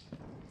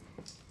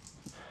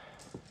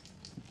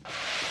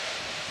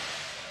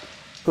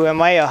 Who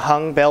am I, a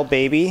hung bell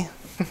baby?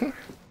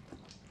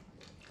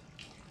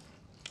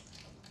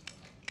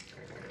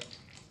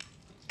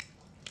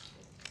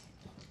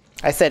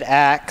 I said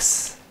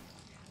axe,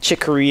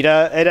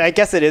 Chikorita, and I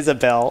guess it is a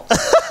bell.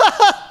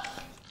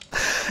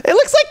 It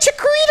looks like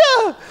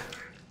Chikorita!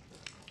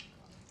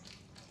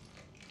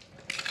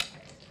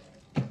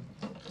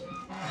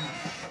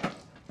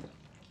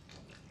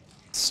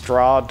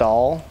 Straw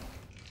doll.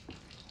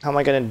 How am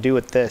I gonna do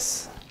with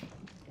this?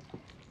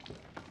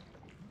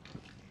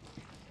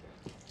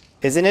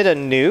 Isn't it a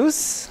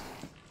noose?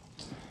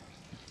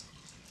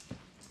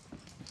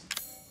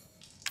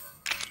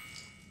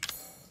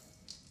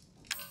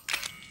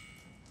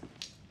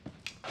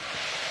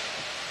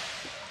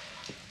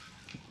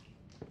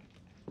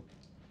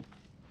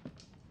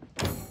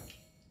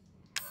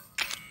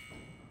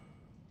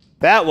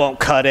 That won't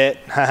cut it.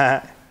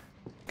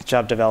 Good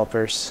job,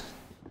 developers.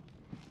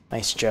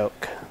 Nice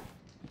joke.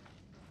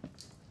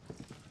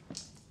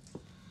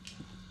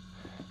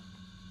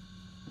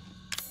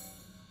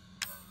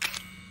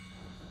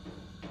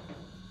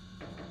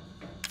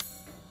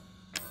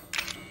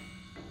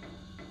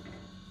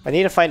 I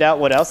need to find out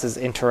what else is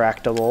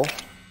interactable.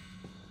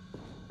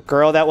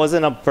 Girl, that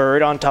wasn't a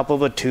bird on top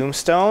of a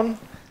tombstone.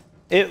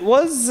 It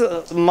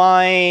was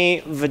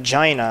my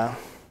vagina.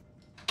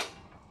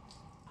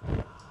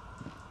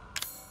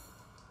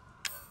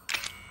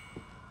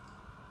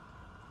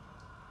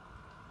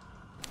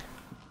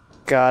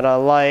 Got a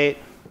light.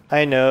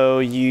 I know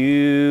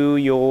you,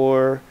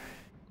 you're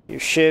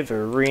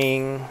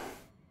shivering.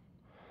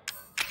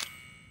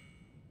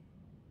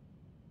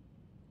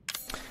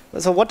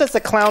 So what does the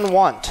clown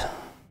want?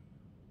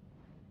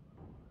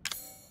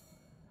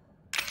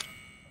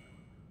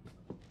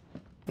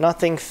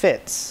 Nothing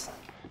fits.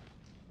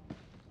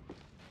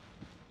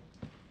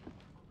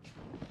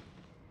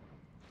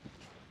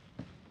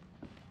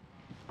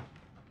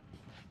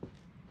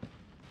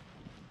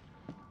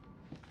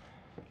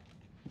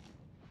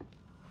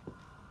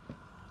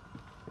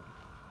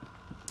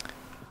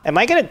 Am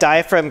I gonna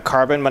die from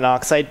carbon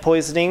monoxide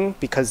poisoning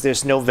because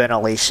there's no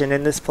ventilation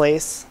in this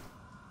place?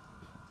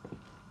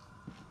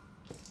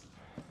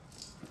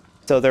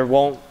 So there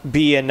won't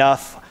be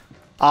enough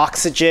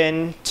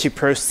oxygen to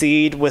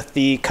proceed with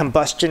the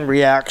combustion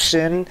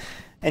reaction,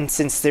 and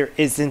since there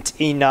isn't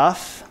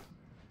enough,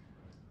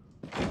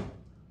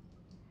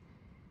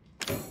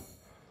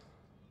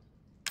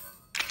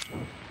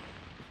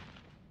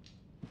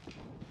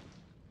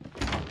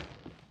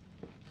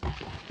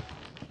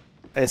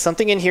 is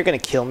something in here gonna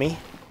kill me?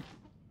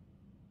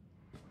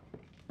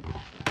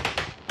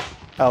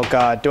 Oh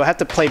god, do I have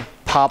to play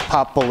Pop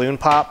Pop Balloon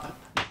Pop?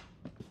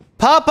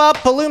 Pop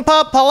Pop Balloon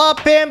Pop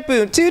Pop Bam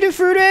Boom Tutti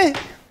Frutti!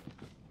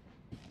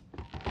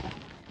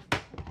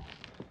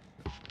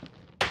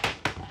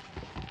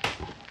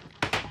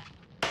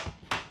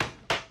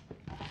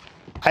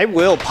 I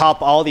will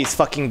pop all these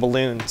fucking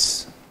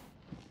balloons.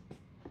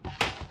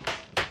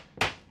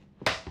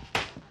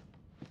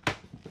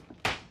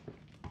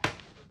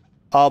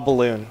 All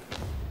balloon.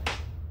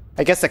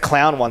 I guess the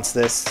clown wants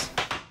this.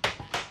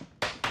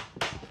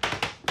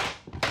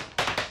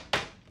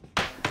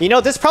 You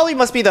know, this probably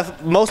must be the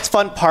most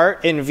fun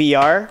part in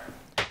VR.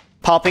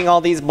 Popping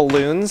all these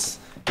balloons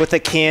with a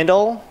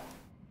candle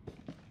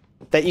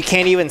that you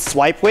can't even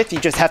swipe with. You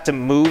just have to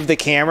move the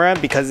camera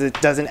because it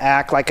doesn't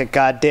act like a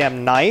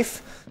goddamn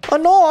knife. A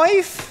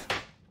knife!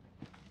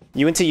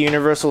 You went to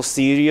Universal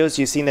Studios,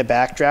 you've seen the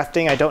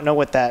backdrafting? I don't know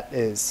what that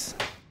is.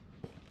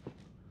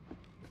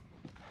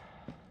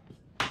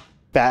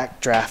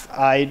 Backdraft.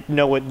 I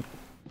know what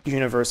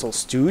Universal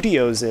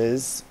Studios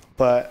is,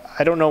 but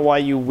I don't know why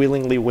you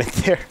willingly went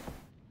there.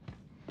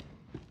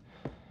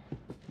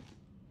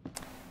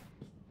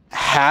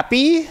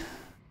 Happy?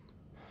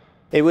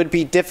 It would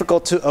be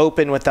difficult to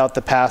open without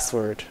the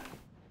password.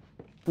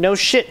 No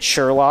shit,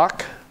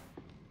 Sherlock.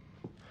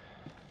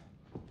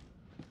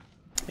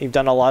 You've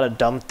done a lot of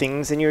dumb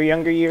things in your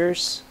younger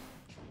years.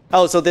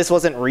 Oh, so this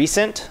wasn't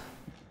recent?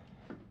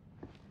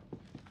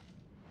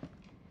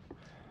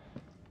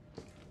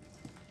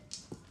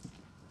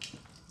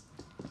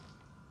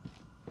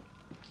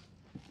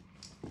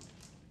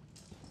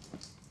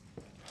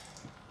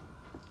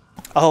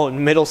 Oh,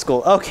 in middle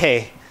school.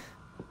 Okay.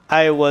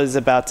 I was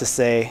about to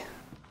say.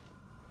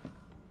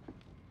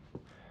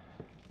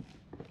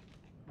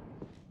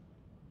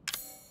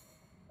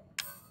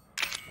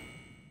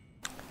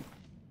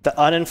 The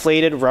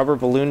uninflated rubber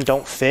balloon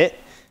don't fit.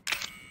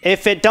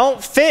 If it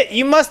don't fit,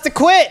 you must have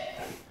quit.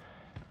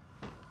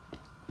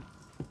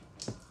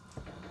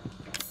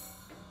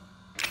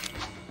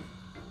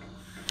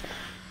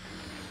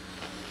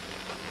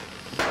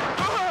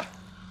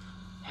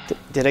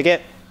 Did I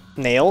get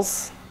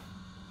nails?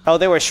 Oh,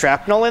 there was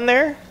shrapnel in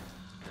there?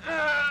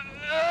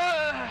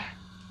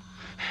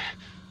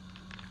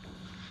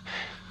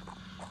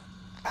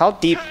 How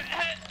deep?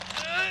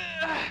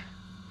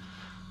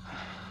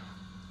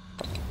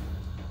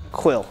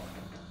 Quill.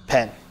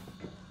 Pen.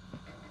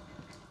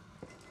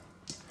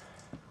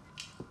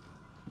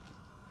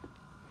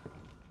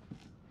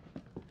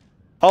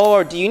 Oh,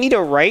 or do you need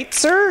a right,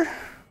 sir?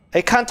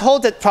 I can't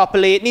hold it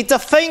properly. It needs a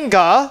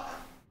finger.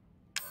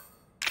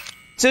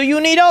 Do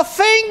you need a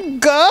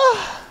finger?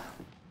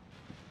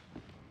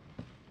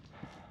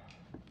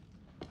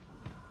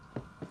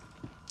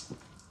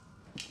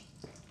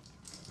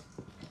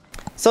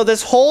 So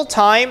this whole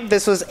time,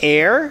 this was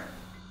air?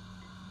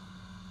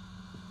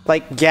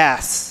 Like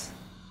gas.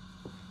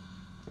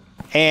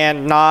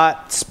 And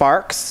not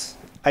sparks?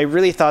 I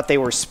really thought they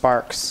were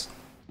sparks.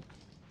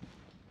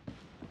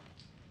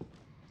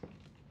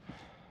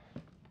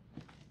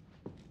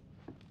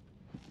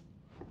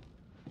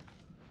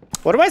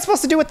 What am I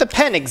supposed to do with the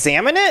pen?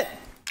 Examine it?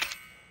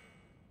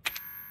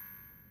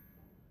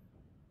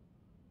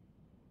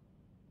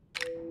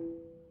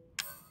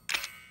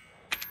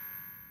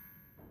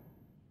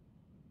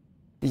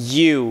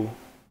 You.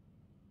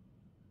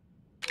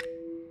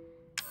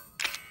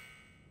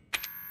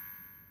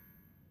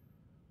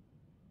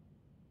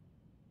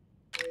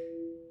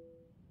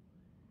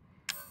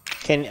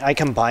 Can I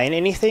combine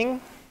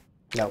anything?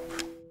 Nope.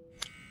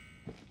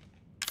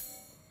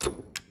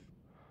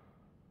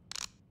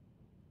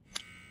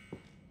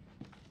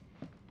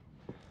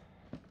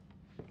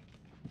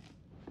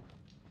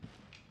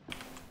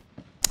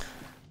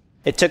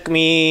 It took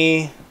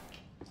me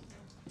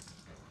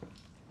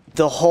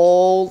the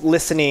whole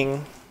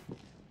listening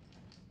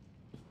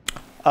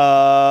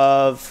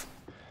of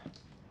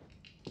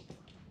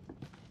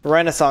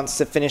Renaissance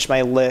to finish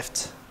my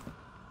lift.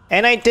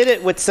 And I did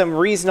it with some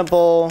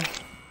reasonable...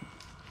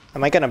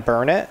 Am I gonna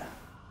burn it?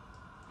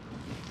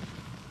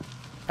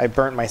 I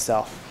burnt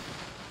myself.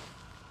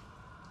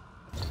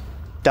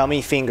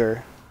 Dummy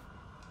finger.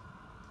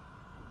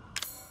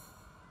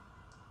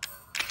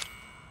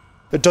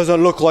 It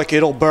doesn't look like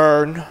it'll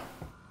burn.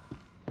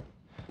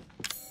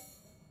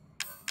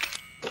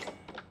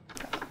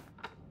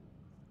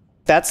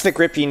 That's the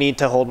grip you need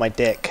to hold my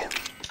dick.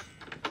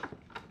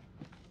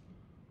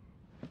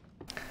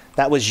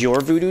 That was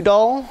your voodoo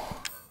doll?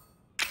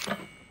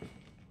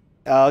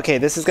 Okay,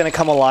 this is gonna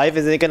come alive.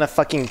 Is it gonna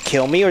fucking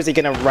kill me, or is it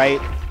gonna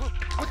write...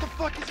 What the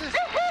fuck is this?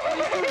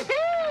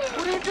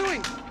 What are you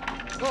doing?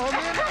 Oh,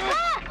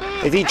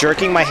 man. Is he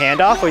jerking my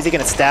hand off, or is he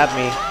gonna stab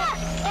me?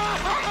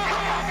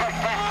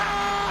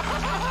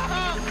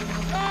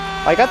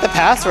 I got the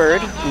password,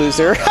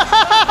 loser.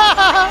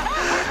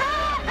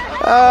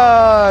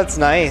 Oh, that's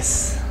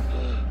nice.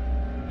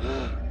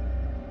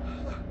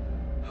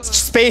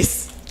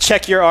 Space,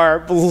 check your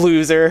arm,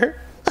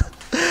 loser.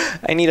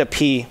 I need a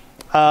pee.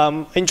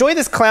 Enjoy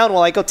this clown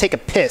while I go take a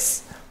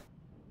piss.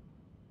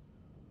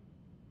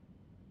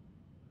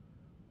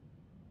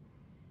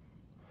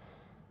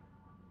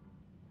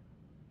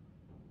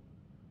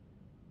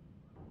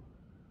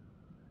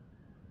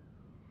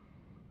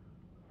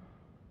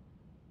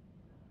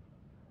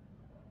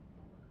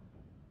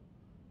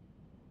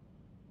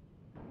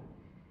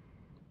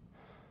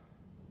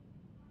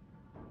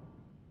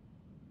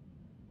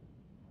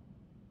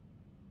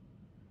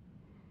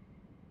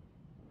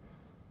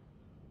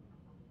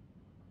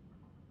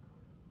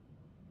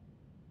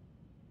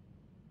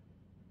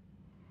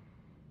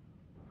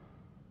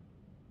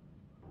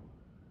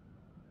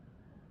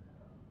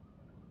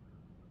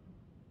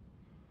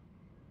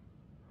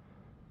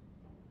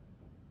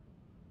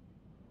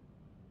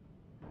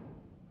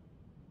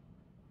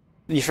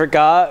 You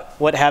forgot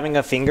what having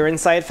a finger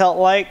inside felt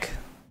like?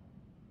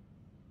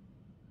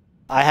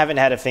 I haven't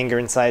had a finger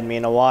inside me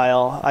in a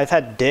while. I've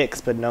had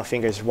dicks, but no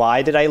fingers.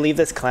 Why did I leave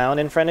this clown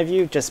in front of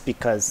you? Just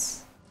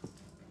because.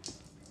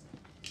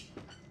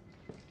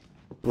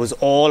 It was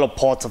all a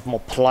part of my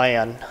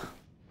plan.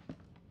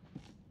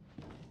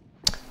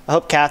 I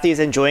hope Kathy's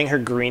enjoying her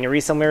greenery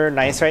somewhere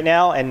nice right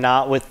now and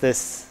not with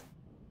this.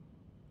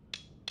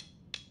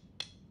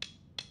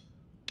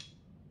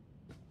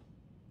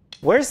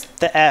 Where's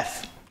the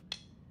F?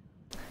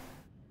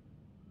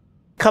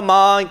 Come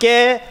on,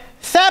 get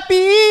fappy!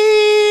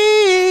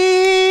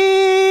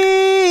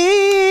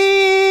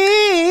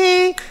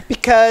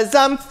 Because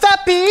I'm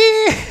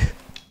fappy!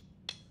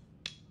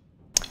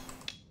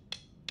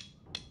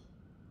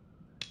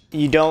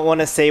 You don't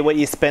want to say what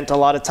you spent a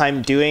lot of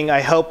time doing.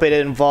 I hope it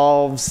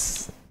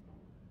involves...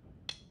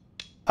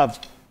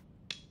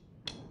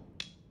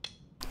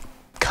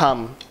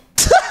 cum.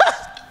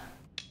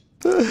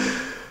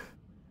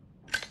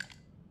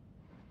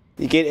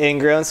 You get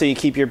ingrown, so you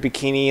keep your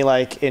bikini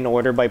like in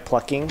order by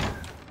plucking.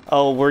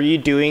 Oh, were you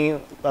doing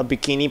a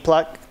bikini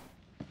pluck?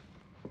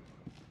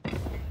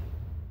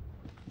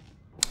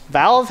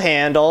 Valve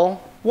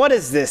handle. What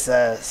is this?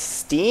 A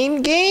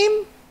Steam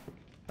game?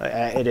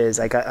 It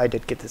is. I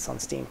did get this on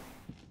Steam.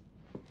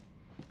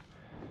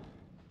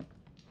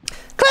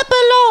 Clap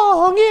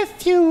along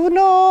if you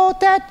know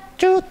that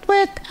truth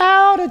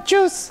without a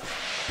juice,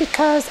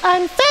 because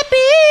I'm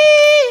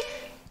Fappy.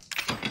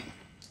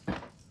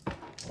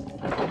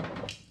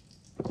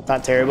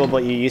 Not terrible,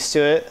 but you're used to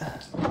it.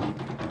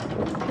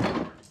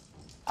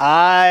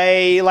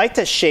 I like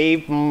to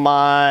shave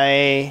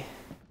my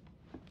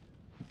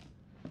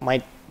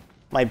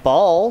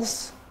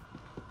balls.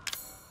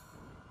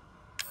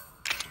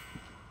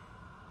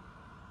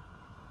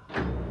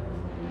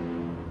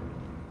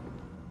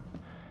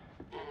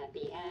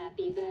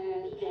 Happy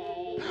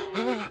birthday.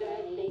 Happy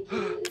birthday to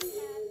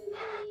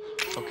you.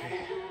 Okay.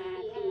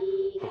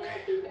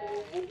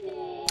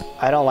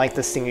 I don't like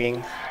the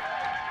singing.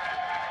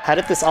 How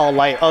did this all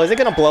light? Oh, is it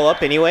gonna blow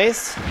up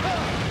anyways?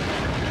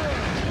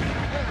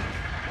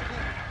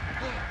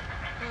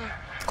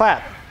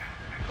 Clap.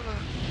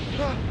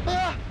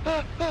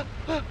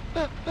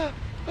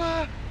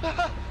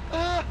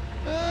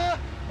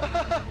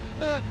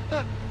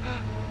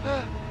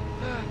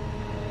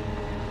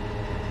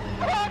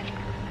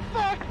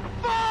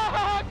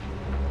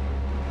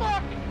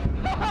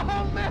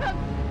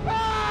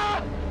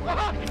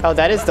 Oh,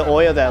 that is the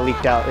oil that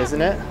leaked out,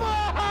 isn't it?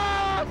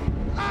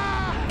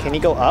 Can you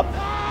go up?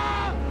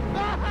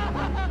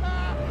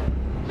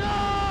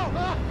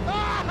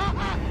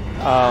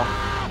 Oh.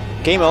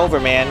 Game over,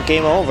 man.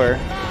 Game over.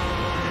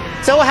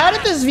 So how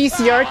did this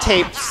VCR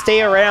tape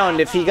stay around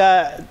if he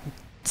got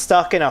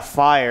stuck in a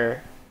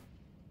fire?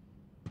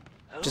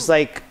 Just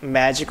like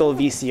magical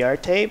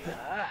VCR tape?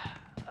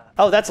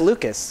 Oh, that's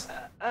Lucas.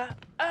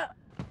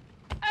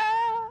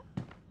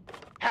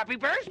 Happy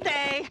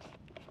birthday!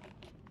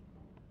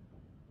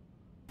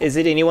 Is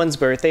it anyone's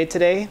birthday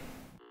today?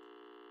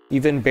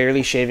 You've been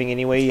barely shaving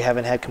anyway, you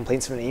haven't had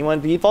complaints from anyone,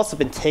 but you've also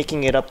been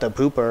taking it up the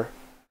pooper.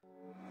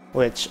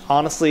 Which,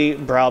 honestly,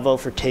 bravo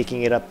for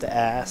taking it up the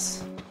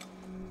ass.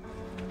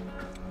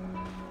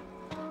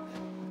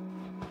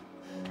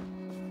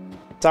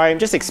 Sorry, I'm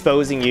just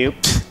exposing you.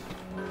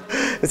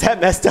 Is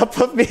that messed up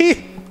of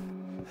me?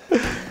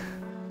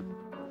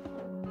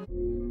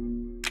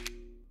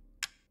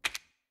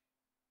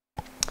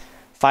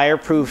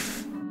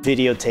 Fireproof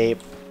videotape.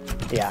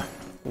 Yeah,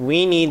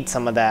 we need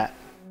some of that.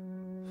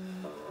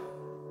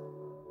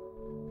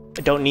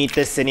 I don't need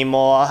this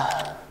anymore.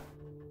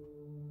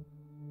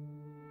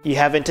 You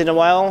haven't in a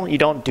while? You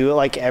don't do it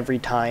like every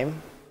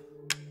time?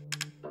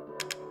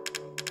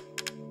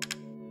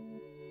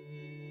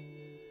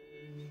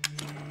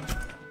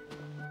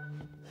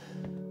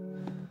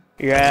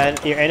 You're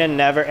in a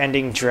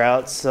never-ending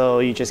drought, so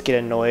you just get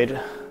annoyed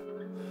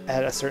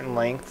at a certain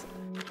length.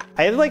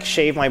 I like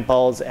shave my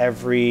balls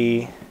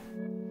every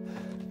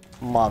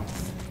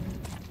month.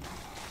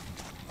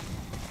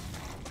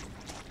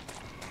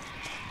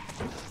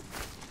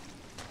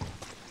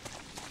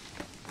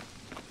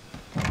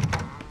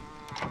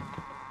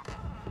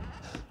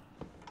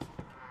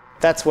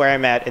 That's where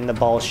I'm at in the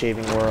ball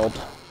shaving world.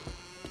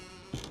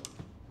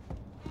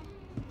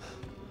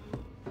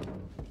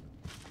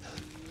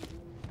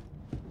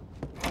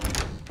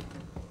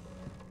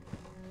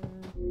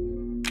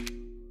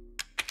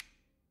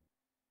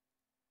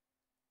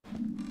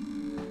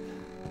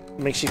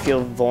 Makes you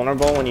feel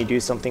vulnerable when you do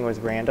something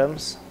with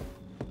randoms.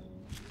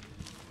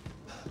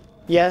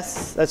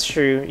 Yes, that's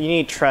true. You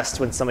need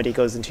trust when somebody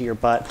goes into your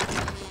butt.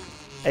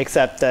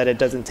 Except that it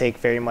doesn't take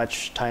very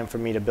much time for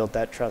me to build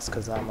that trust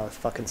because I'm a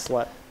fucking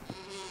slut.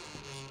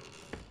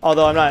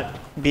 Although I'm not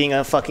being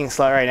a fucking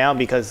slut right now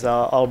because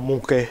I'm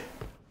okay.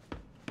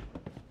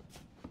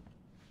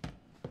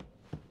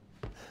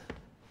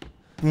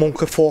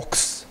 Monkey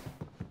Fox.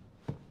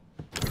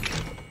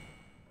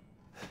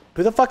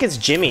 Who the fuck is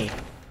Jimmy?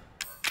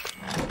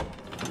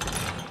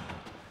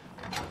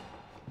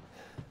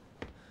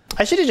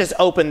 I should have just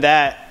opened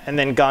that and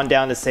then gone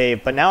down to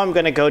save, but now I'm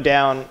gonna go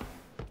down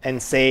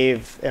and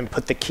save and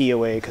put the key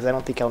away because I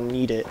don't think I'll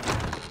need it.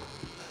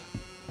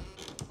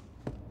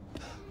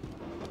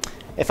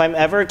 If I'm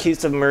ever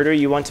accused of murder,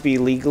 you want to be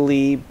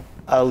legally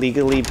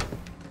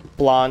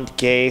blonde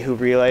gay who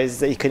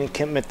realized that he couldn't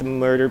commit the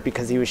murder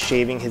because he was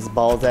shaving his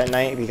balls that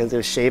night because it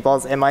was shave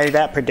balls. Am I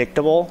that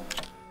predictable?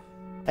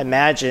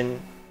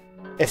 Imagine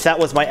if that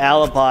was my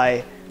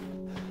alibi.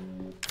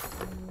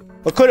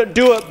 I couldn't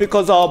do it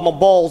because of my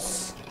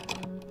balls.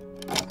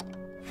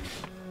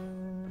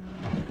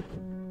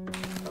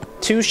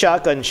 2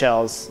 shotgun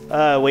shells.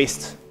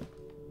 Waste.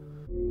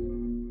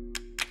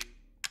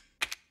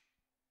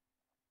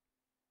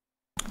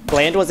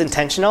 Bland was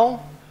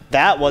intentional?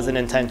 That wasn't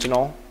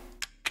intentional.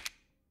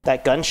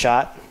 That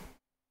gunshot.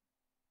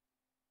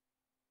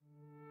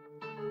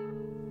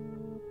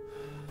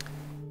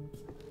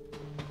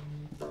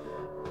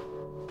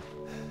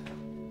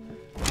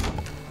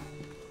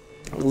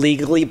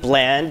 Legally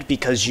bland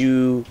because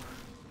you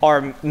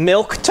are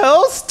milk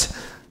toast?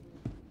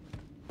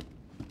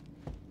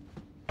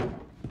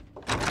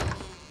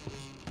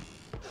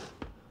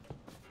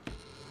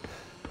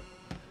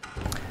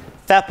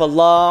 Fap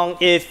along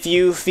if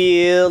you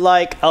feel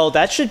like... Oh,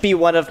 that should be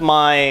one of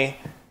my...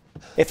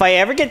 If I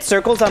ever get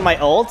circles on my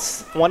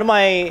ults, one of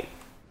my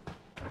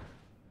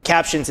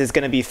captions is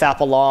going to be Fap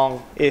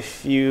along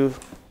if you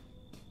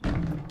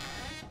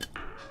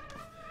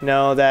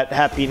know that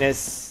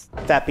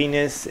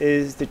fappiness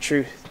is the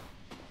truth.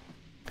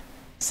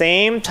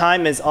 Same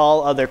time as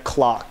all other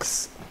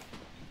clocks.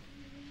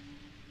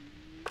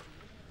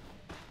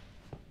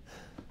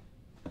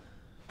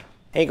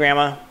 Hey,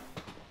 Grandma.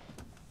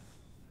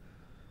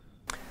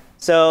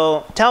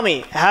 So, tell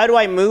me, how do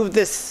I move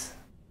this?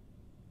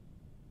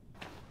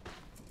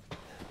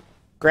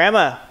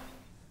 Grandma,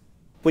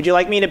 would you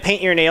like me to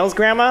paint your nails,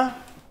 Grandma?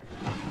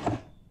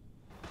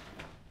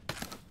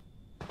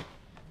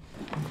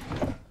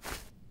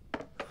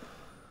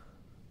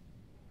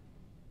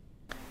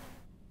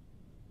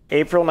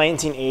 April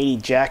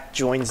 1980, Jack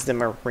joins the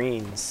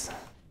Marines.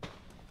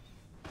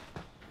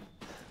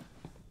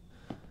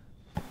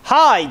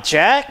 Hi,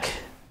 Jack.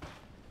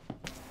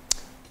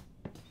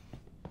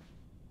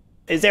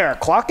 Is there a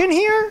clock in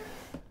here?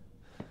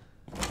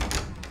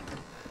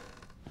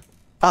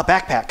 Ah,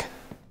 backpack.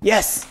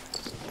 Yes.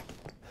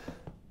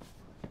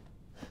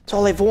 That's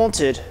all I've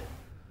wanted.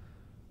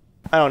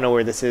 I don't know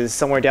where this is.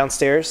 Somewhere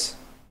downstairs.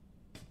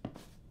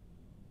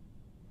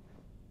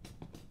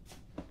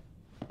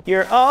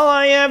 You're all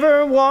I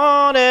ever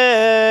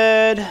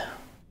wanted.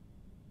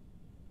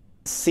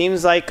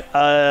 Seems like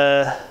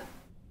a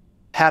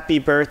happy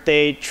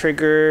birthday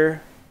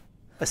trigger,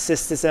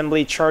 assist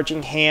assembly,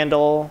 charging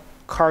handle,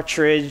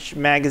 cartridge,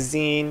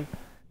 magazine,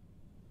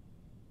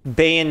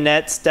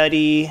 bayonet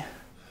study,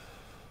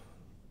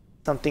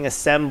 something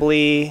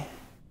assembly,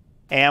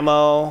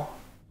 ammo.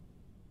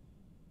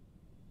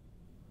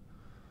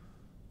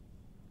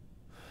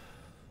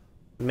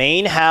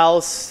 Main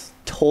house,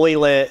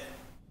 toilet,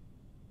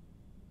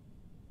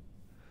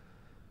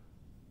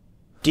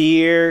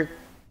 deer,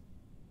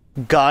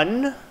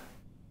 gun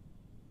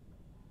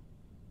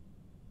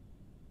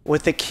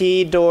with the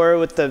key door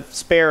with the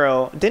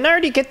sparrow. Didn't I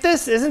already get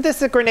this? Isn't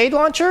this a grenade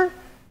launcher?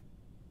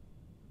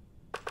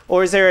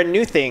 Or is there a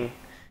new thing?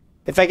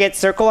 If I get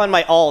circle on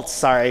my alt,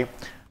 sorry,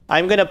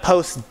 I'm gonna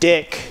post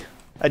a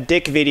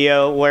dick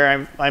video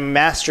where I'm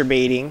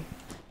masturbating,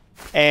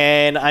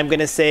 and I'm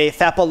gonna say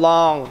 "fap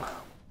along"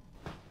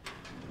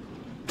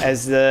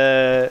 as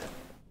the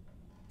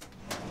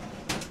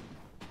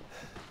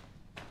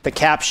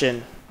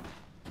caption.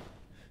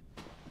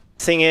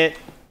 Sing it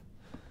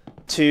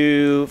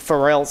to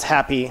Pharrell's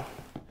Happy.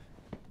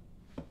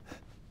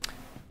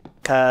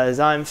 'Cause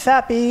I'm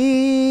fappy.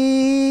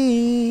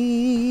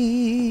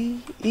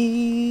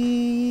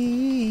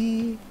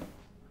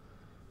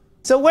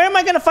 So where am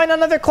I gonna find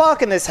another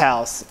clock in this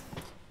house?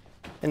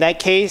 In that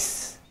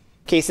case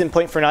in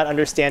point for not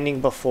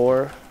understanding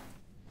before.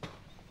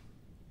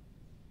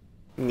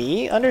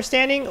 Me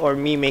understanding or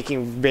me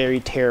making very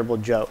terrible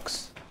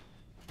jokes?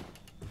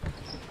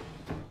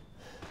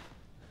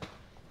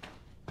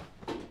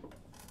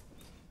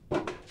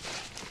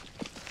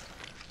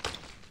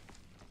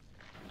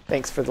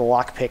 Thanks for the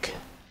lockpick,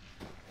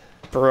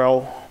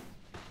 bro.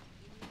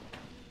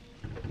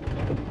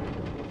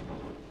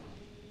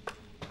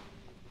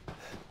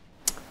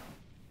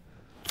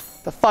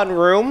 The fun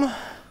room.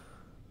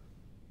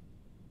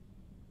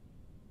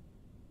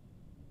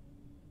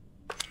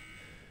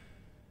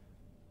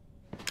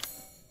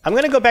 I'm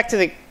gonna go back to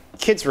the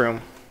kids'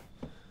 room.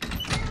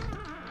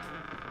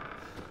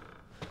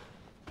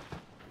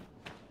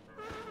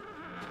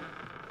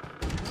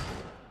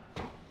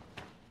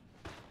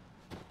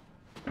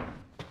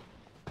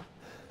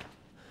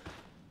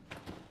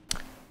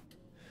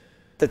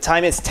 The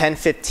time is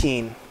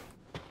 10:15.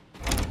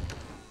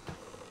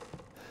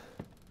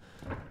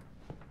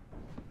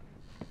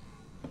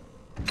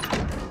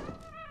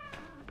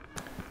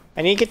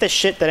 I need to get the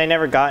shit that I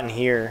never got in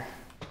here.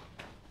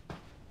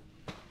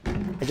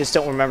 I just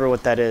don't remember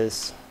what that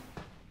is.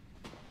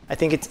 I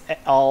think it's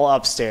all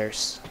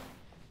upstairs.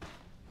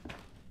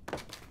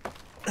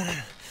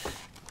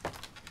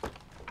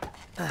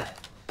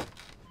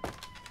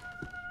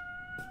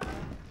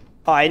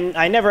 Oh,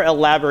 I never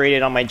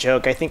elaborated on my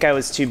joke. I think I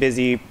was too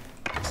busy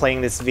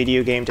playing this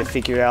video game to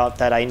figure out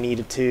that I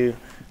needed to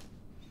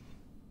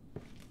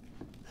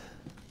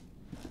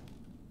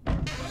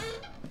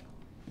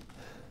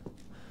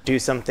do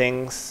some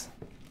things.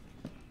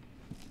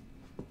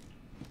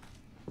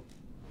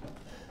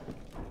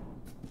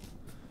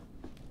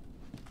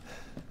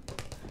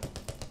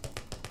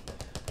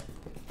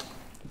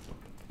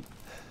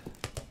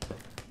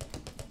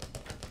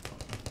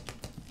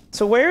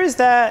 So where is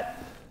that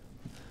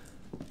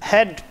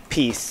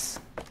headpiece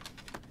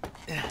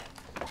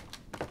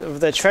of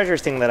the treasure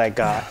thing that I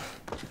got?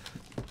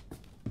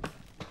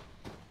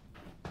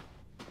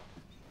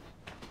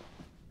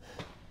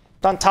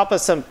 It's on top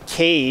of some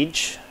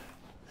cage.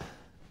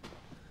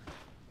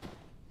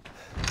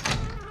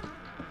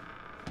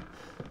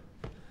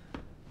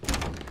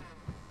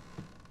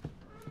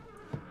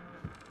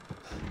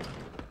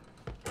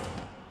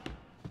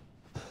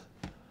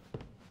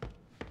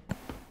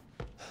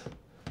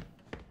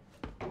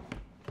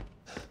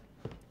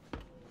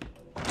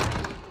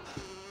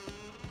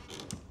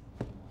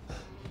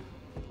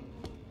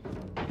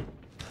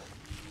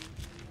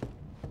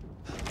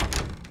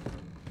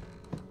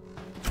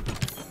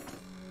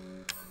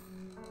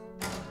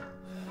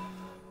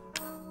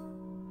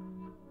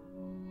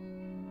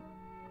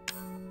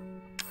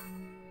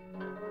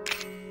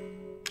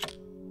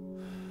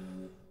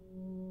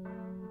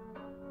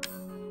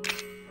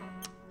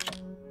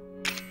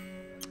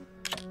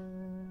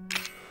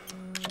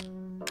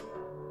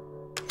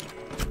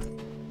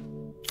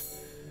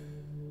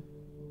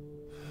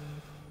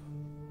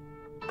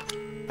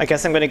 I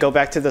guess I'm gonna go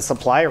back to the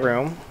supply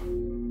room.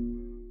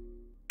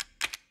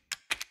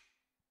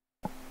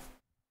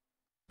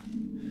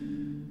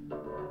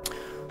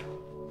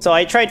 So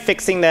I tried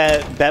fixing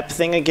that BEP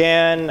thing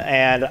again,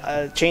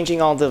 and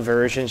changing all the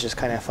versions just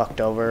kind of fucked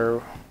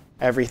over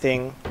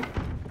everything.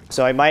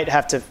 So I might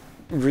have to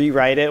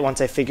rewrite it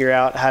once I figure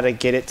out how to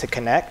get it to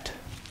connect.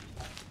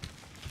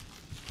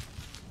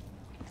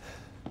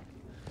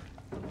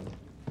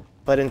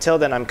 But until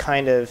then, I'm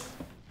kind of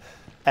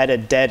at a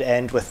dead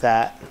end with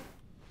that.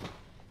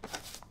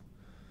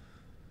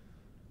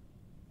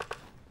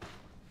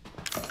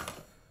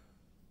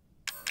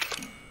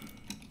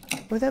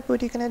 With that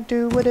booty gonna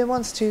do what it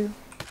wants to.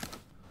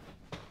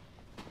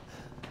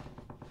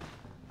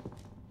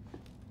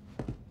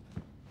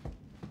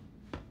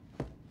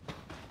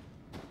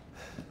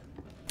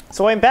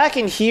 So I'm back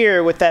in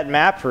here with that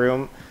map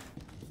room.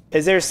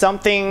 Is there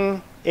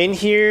something in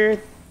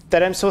here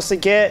that I'm supposed to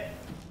get?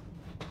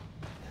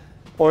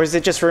 Or is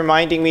it just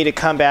reminding me to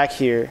come back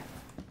here?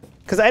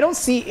 Because I don't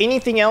see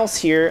anything else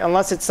here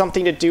unless it's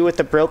something to do with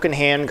the broken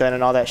handgun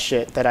and all that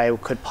shit that I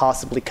could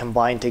possibly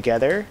combine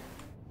together.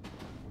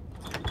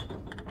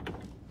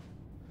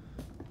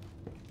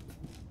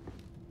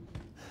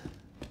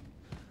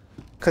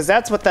 Because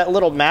that's what that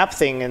little map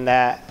thing in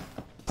that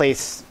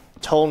place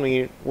told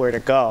me where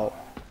to go.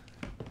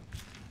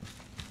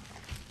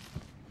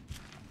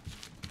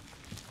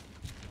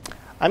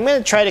 I'm going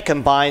to try to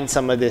combine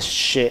some of this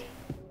shit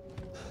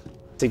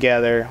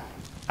together.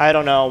 I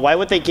don't know. Why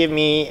would they give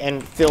me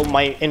and fill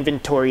my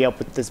inventory up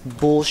with this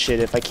bullshit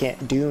if I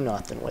can't do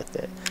nothing with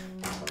it?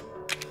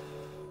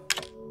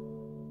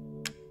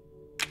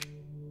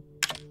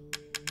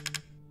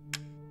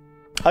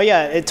 Oh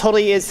yeah, it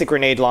totally is the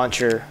grenade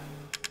launcher.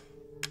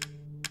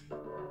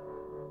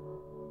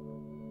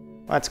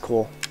 That's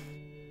cool.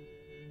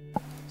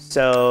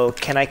 So,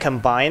 can I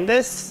combine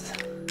this?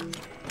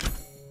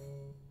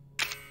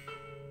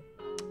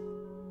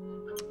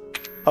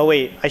 Oh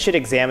wait, I should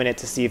examine it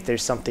to see if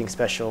there's something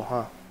special,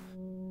 huh?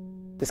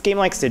 This game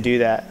likes to do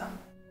that.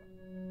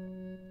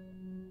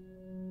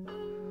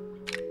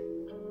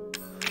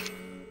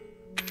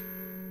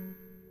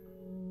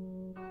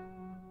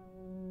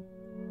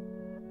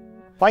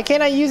 Why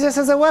can't I use this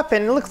as a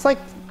weapon? It looks like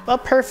a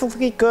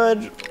perfectly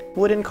good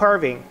wooden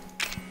carving.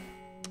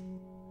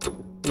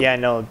 Yeah,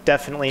 no,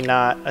 definitely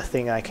not a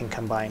thing I can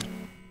combine.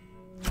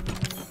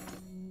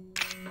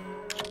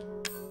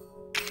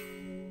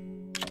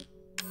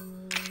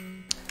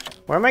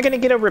 Where am I gonna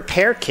get a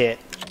repair kit?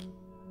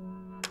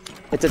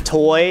 It's a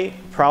toy,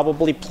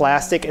 probably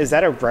plastic. Is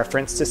that a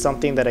reference to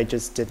something that I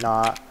just did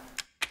not...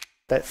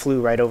 that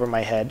flew right over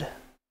my head?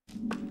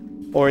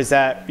 Or is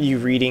that you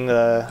reading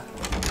the...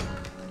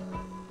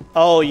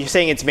 Oh, you're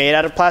saying it's made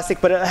out of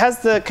plastic, but it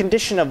has the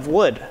condition of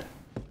wood.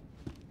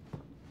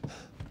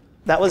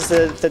 That was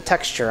the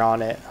texture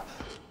on it.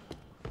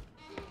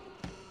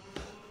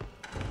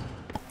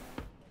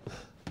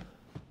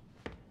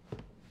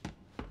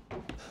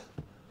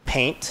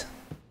 Paint.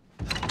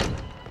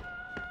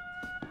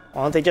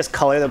 Why don't they just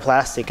color the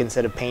plastic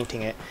instead of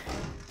painting it?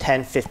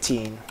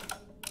 10-15.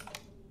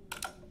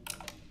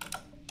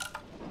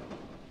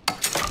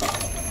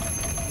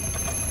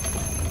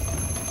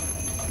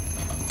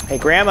 Hey,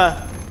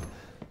 Grandma.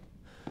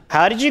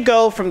 How did you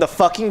go from the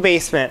fucking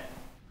basement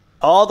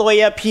all the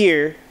way up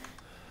here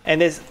and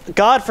this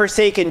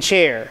godforsaken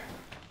chair?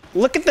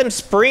 Look at them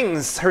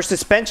springs. Her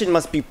suspension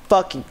must be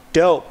fucking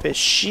dope as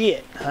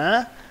shit,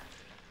 huh?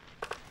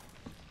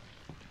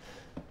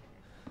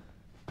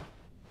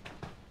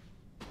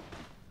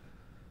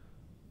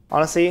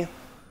 Honestly,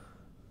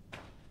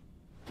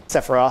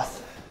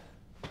 Sephiroth.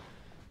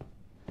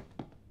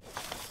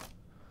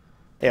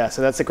 Yeah,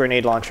 so that's a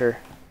grenade launcher.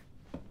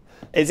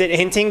 Is it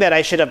hinting that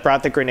I should have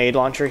brought the grenade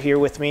launcher here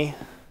with me?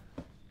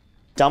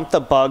 Dump the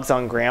bugs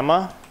on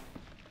Grandma?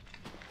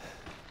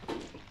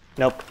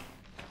 Nope.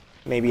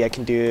 Maybe I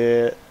can do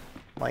it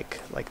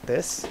like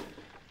this.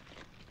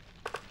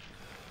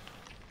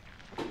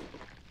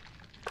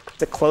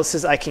 The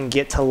closest I can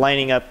get to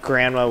lining up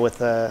Grandma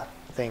with a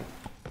thing.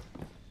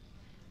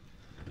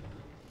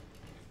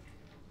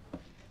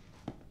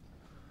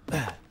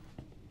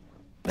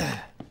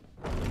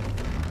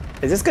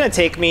 Is this gonna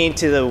take me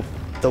to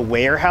the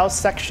warehouse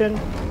section?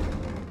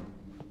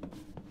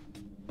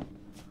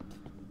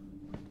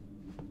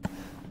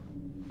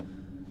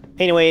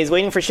 Anyways,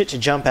 waiting for shit to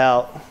jump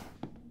out.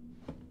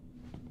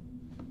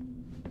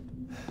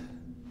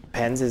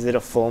 Depends, is it a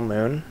full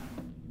moon?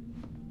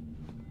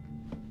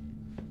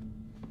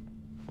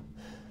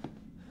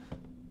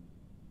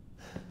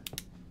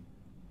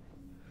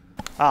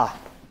 Ah,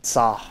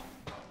 saw.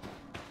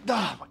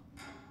 Oh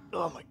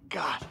my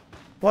god.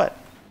 What?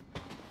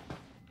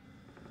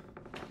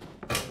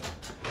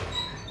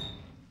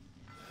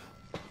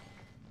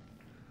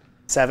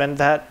 Seven,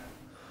 that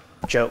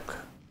joke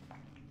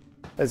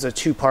is a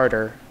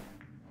two-parter.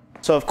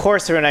 So of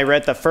course when I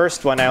read the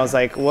first one, I was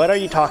like, what are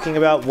you talking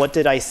about? What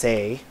did I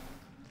say?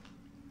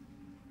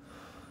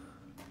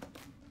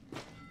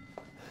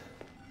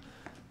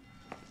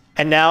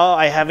 And now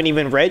I haven't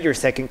even read your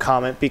second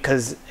comment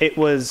because it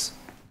was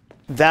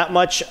that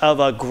much of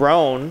a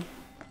groan.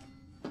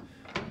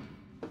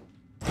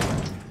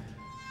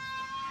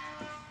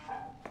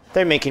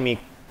 They're making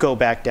me go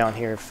back down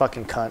here,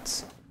 fucking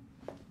cunts.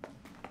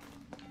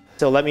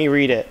 So let me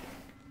read it.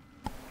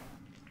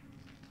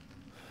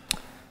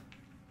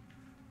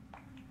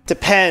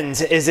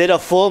 Depends. Is it a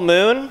full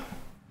moon?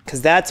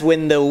 Because that's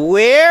when the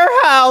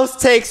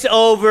warehouse takes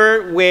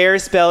over. Where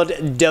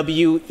spelled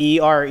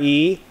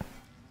W-E-R-E.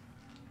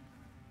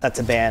 That's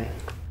a ban.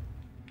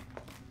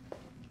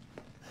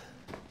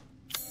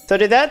 So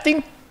did that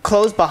thing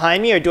close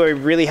behind me, or do I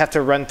really have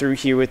to run through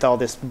here with all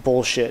this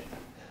bullshit?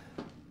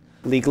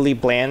 Legally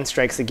bland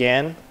strikes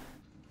again.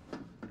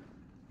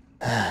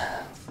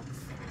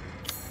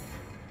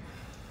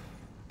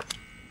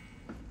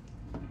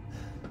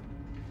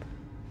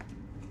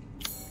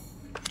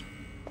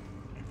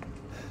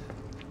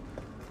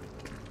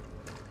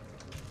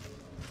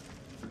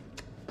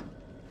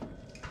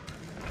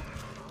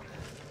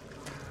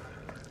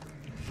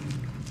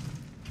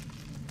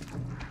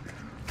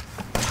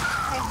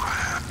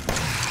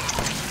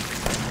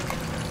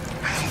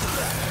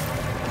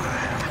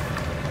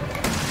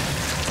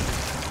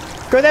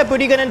 Girl, that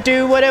booty gonna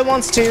do what it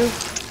wants to.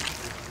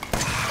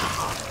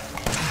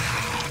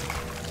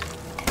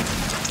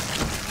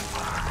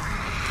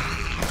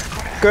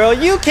 Girl,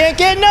 you can't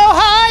get no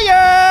higher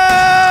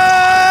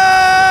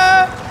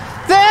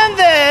than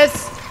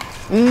this.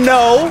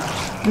 No,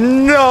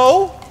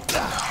 no.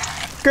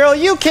 Girl,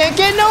 you can't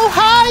get no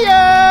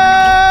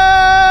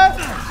higher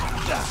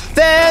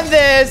than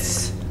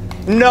this.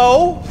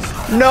 No,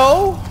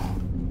 no.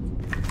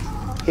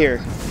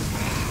 Here.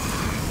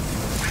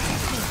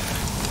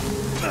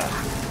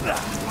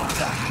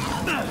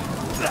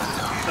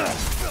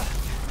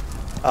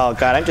 Oh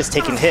god, I'm just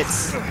taking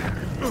hits.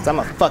 'Cause I'm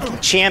a fucking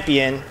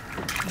champion.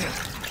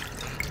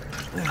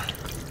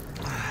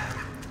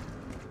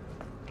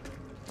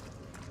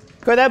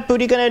 Girl, that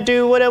booty gonna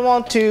do what I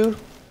want to.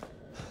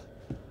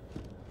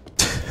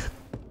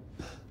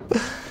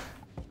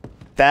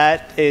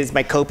 That is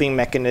my coping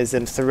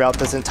mechanism throughout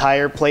this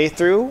entire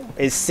playthrough,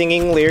 is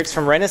singing lyrics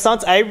from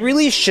Renaissance. I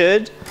really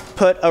should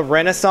put a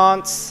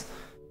Renaissance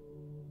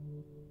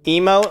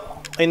emote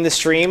in the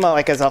stream,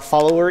 like as a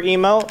follower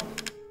emote.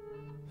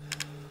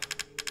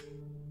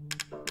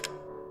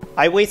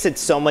 I wasted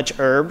so much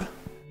herb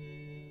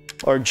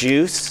or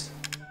juice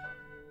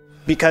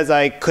because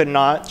I could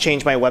not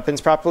change my weapons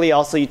properly.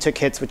 Also, you took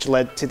hits which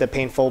led to the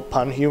painful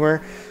pun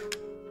humor.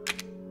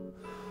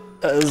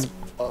 It was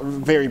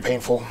very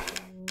painful.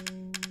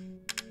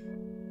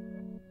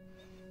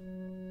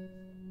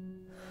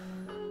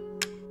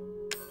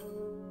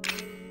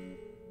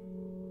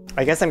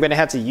 I guess I'm gonna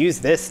have to use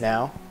this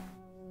now.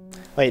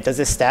 Wait, does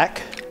this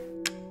stack?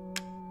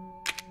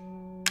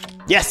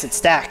 Yes, it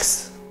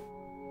stacks.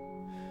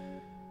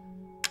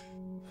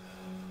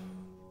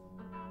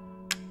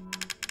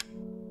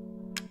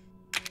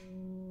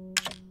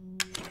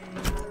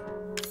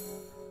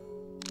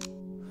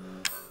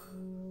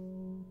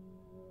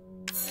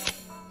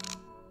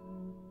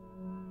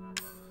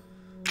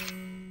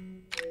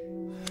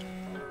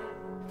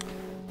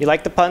 You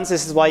like the puns?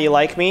 This is why you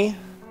like me?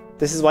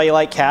 This is why you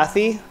like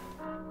Kathy?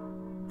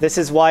 This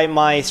is why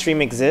my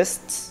stream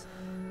exists?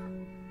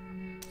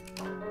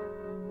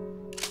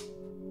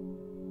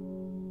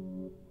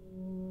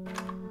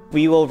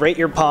 We will rate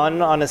your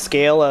pun on a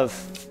scale of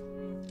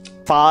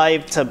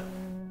 5 to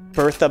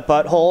Bertha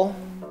Butthole.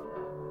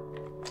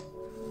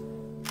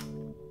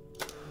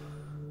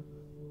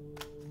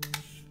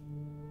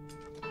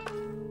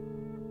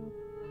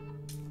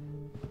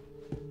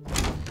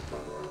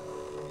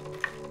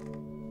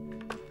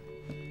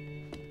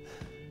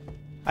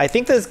 I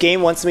think this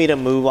game wants me to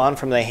move on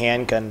from the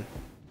handgun,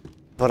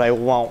 but I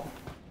won't.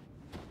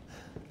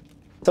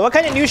 So what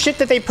kind of new shit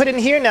did they put in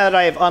here now that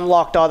I have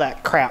unlocked all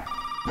that crap?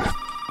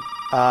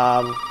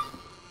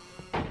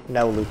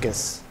 No,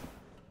 Lucas.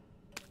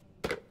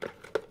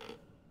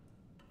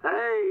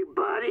 Hey,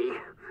 buddy.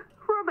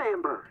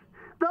 Remember,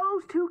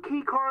 those 2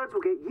 key cards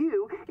will get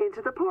you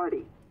into the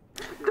party.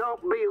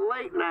 Don't be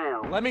late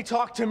now. Let me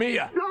talk to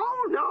Mia. No,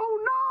 no,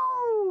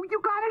 no!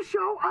 You gotta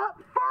show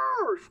up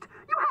first!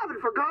 You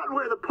haven't forgotten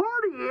where the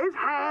party is,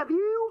 have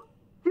you?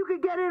 You can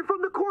get in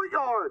from the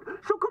courtyard.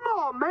 So come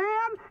on,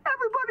 man!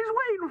 Everybody's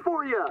waiting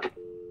for you!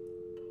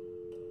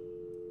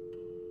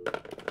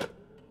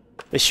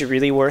 Is she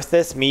really worth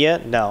this? Mia?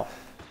 No.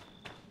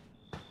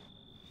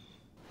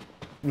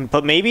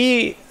 But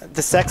maybe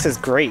the sex is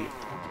great.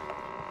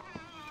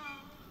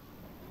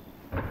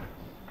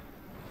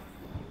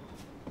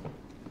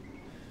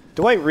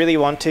 Do I really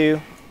want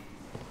to?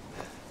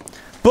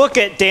 Book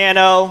it,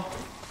 Dano!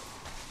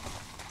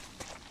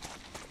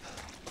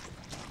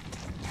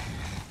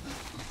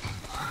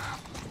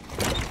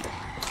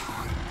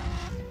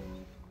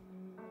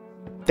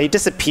 They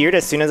disappeared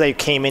as soon as I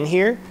came in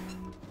here?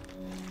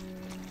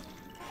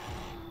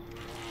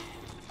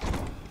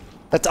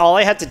 That's all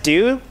I had to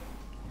do?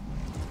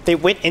 They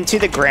went into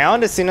the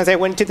ground as soon as I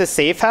went into the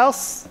safe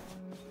house?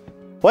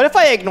 What if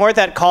I ignored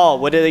that call?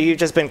 Would have you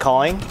just been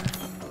calling?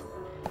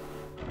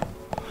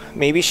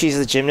 Maybe she's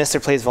a gymnast or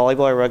plays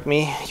volleyball or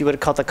rugby. You would have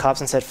called the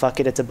cops and said,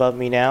 fuck it, it's above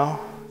me now.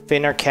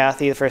 Finn or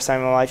Kathy, the first time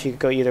in my life, you could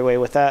go either way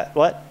with that.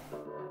 What?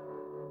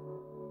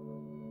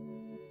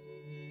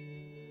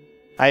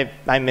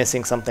 I'm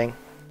missing something.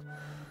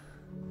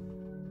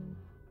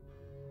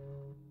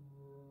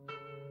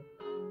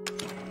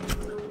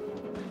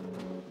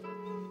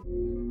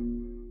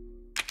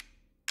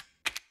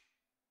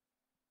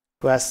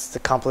 Who asked the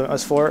compliment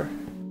was for?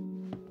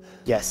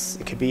 Yes,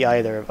 it could be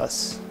either of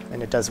us,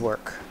 and it does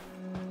work.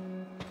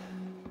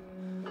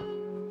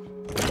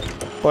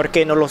 ¿Por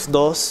qué no los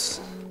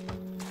dos?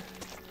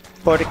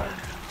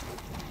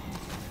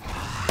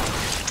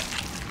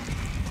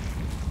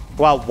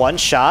 Wow, one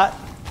shot?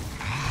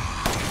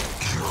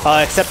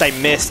 Except I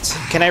missed.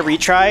 Can I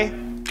retry?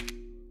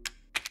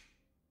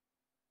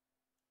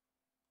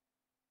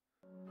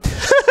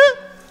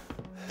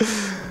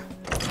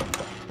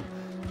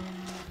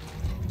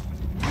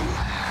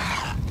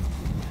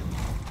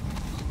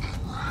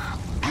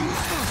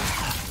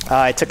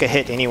 I took a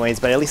hit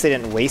anyways, but at least I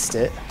didn't waste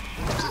it.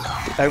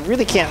 I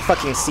really can't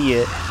fucking see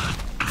it.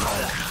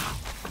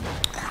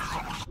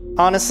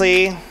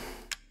 Honestly.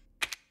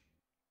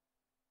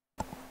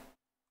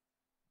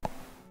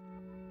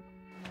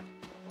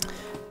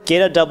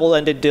 Get a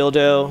double-ended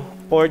dildo,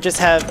 or just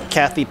have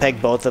Kathy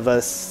peg both of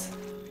us.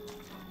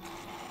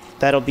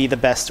 That'll be the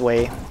best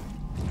way.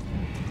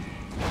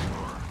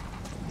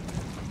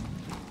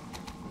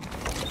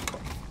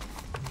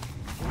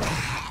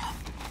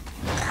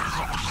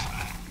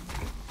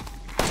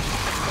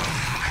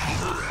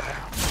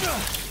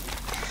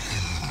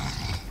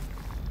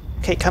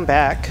 Okay, come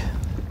back.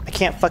 I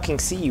can't fucking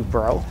see you,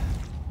 bro.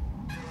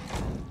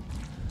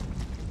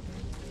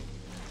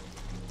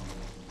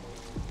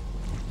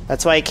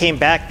 That's why I came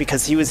back,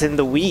 because he was in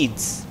the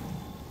weeds.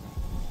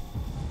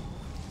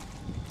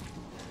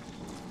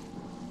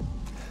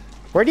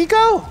 Where'd he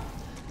go?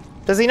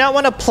 Does he not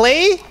want to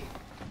play?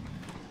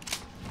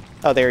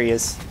 Oh, there he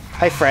is.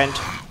 Hi, friend.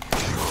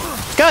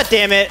 God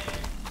damn it!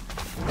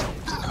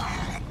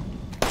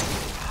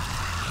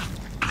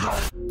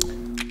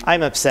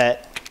 I'm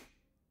upset.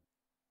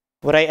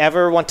 Would I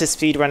ever want to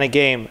speedrun a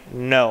game?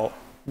 No.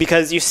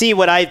 Because you see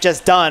what I've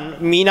just done,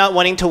 me not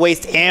wanting to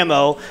waste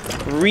ammo,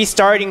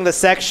 restarting the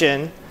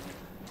section,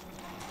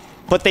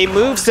 but they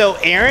move so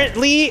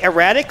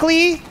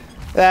erratically,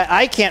 that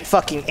I can't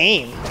fucking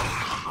aim.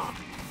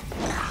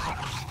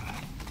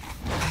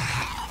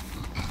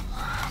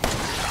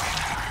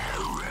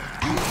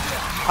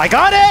 I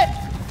got it!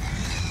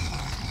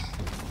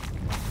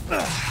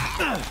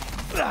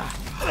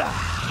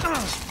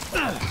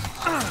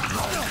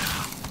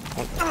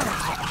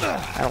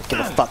 I don't give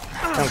a fuck.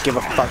 I don't give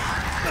a fuck.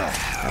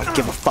 I don't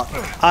give a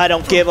fuck. I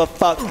don't give a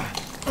fuck.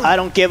 I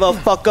don't give a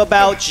fuck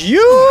about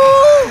you!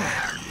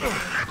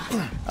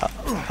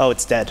 Oh,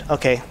 it's dead.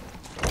 Okay.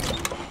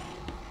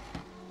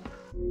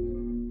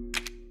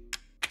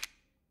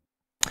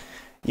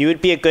 You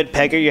would be a good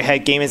pegger. Your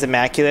head game is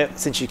immaculate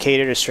since you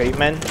cater to straight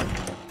men.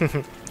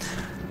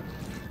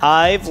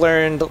 I've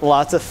learned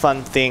lots of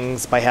fun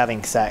things by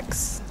having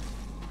sex.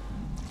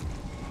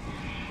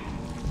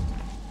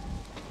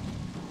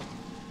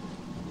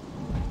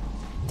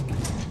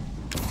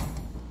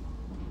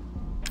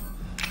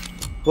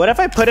 What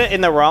if I put it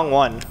in the wrong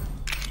one?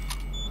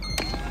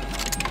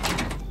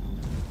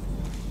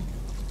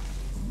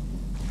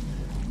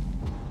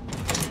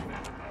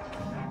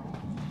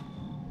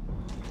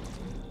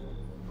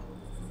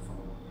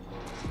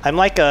 I'm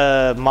like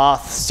a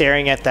moth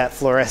staring at that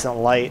fluorescent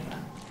light.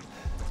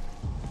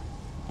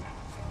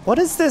 What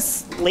is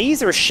this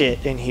laser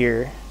shit in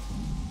here?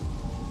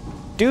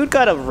 Dude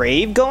got a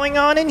rave going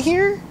on in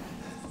here?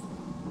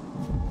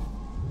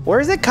 Where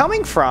is it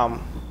coming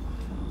from?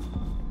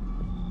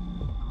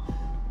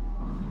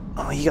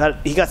 Oh, he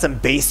got some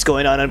bass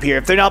going on up here.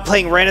 If they're not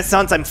playing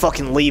Renaissance, I'm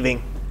fucking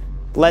leaving.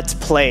 Let's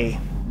play.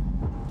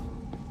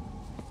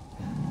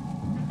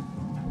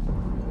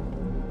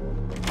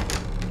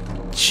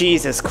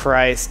 Jesus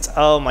Christ.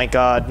 Oh my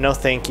god. No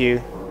thank you.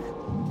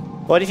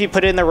 What if you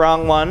put it in the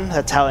wrong one?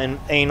 That's how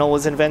anal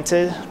was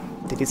invented.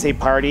 Did he say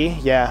party?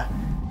 Yeah.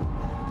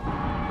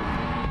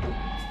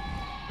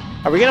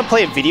 Are we gonna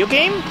play a video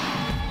game?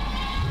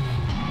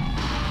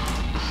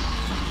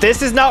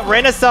 This is not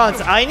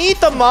Renaissance. I need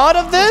the mod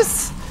of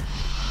this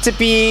to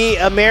be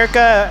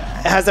America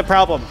has a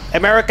problem.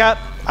 America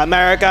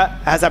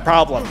has a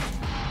problem.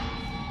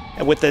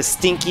 And with the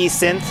stinky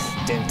synth.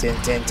 Din, din,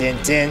 din, din,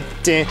 din,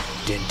 din,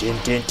 din,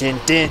 din, din, din,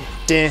 din,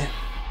 din.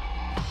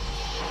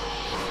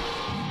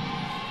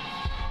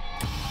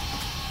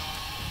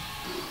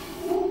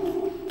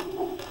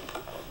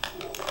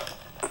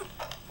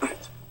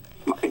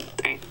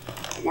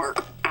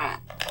 Work.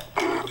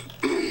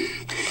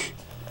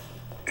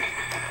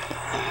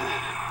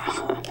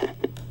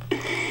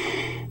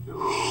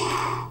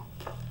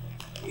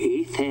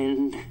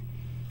 Ethan.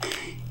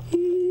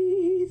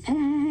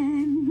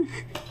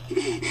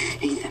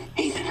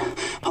 Ethan,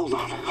 hold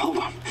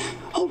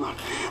on.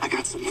 I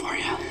got some for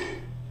you.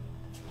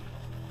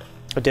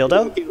 A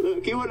dildo?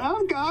 Look at what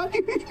I've got.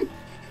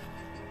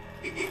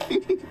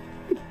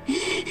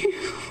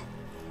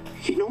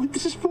 You know what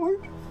this is for?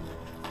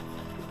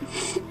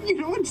 You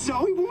know what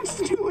Zoe wants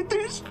to do with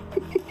this?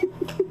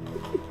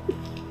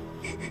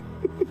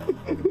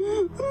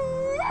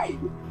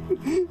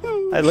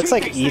 It looks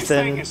like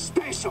Ethan.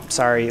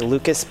 Sorry,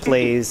 Lucas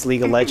plays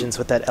League of Legends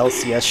with that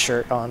LCS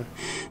shirt on.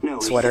 No,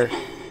 Sweater.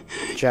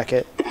 Ethan,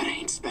 Jacket. that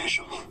ain't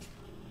special.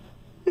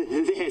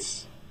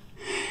 This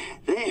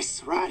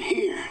right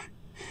here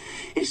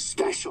is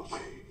special.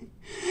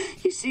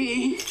 You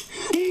see,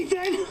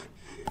 Ethan,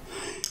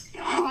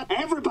 not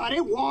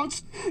everybody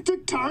wants to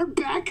turn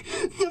back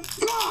the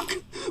clock.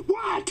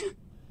 What?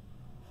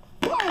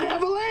 What,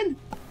 Evelyn?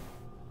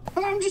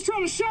 I'm just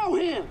trying to show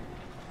him.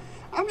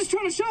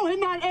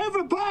 Not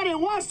everybody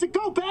wants to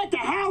go back to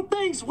how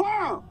things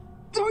were.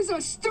 Zoe's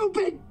a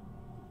stupid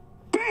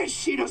bitch.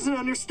 She doesn't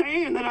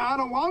understand that I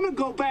don't want to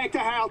go back to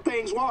how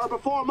things were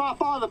before my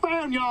father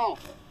found y'all.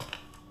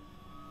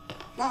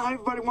 Not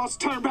everybody wants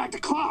to turn back the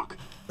clock.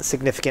 A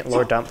significant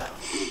lore dump.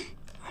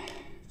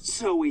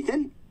 So,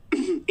 Ethan,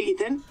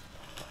 Ethan,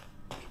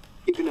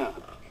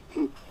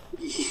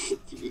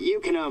 you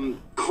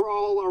can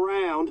crawl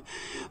around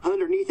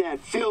underneath that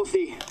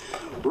filthy,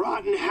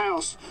 rotten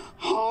house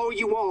all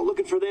you want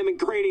looking for them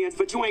ingredients,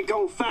 but you ain't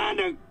gonna find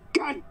a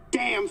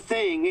goddamn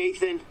thing,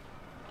 Ethan.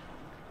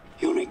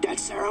 You'll need that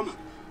serum?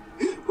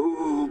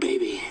 Ooh,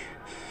 baby.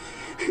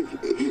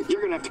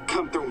 You're gonna have to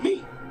come through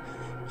me.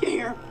 You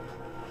hear?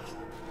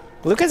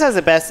 Lucas has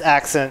the best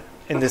accent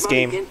in this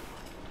game. Ethan.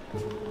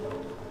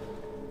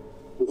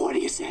 What do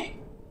you say?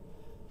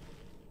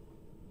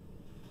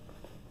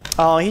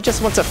 Oh, he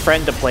just wants a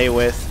friend to play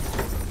with.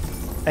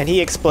 And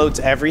he explodes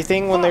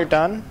everything when they're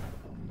done.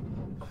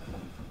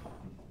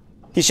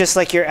 He's just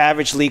like your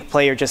average League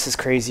player, just as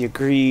crazy.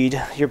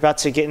 Agreed. You're about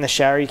to get in the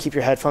shower, you keep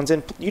your headphones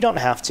in. You don't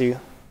have to.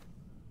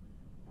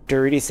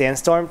 Dirty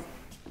Sandstorm?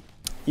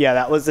 Yeah,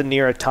 that was the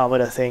Nier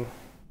Automata thing.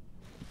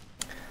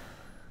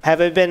 Have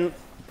I been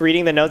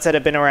reading the notes that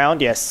have been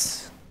around?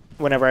 Yes.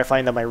 Whenever I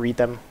find them, I read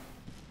them.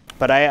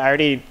 But I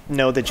already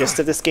know the gist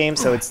of this game,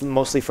 so it's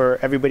mostly for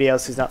everybody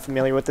else who's not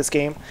familiar with this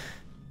game.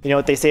 You know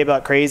what they say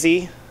about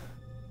crazy?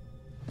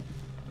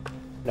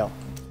 No.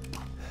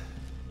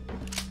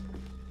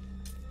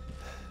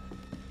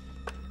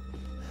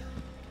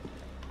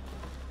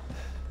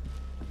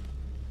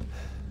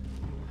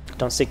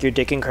 Don't stick your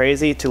dick in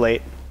crazy. Too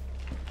late.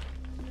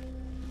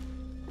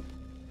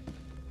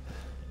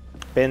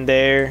 Been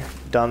there,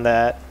 done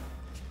that.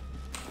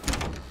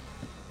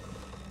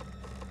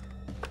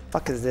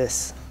 Fuck is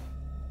this?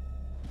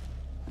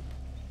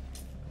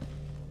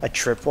 A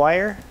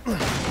tripwire?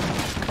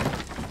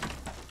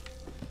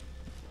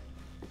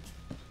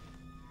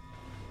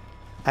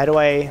 How do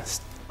I...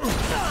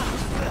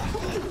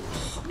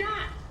 Nah,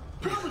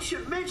 probably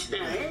should mention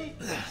that, eh?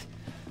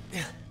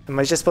 Am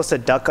I just supposed to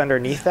duck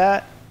underneath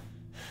that?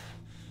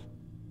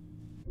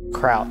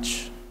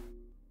 Crouch.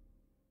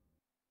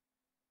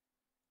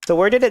 So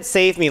where did it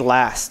save me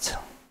last?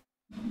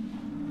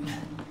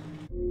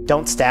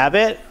 Don't stab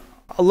it?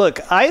 Oh, look,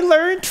 I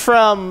learned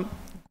from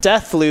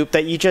Deathloop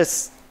that you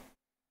just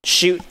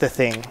shoot the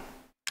thing.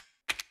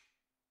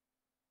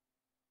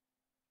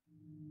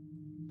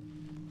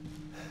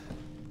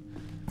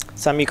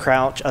 Some you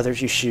crouch,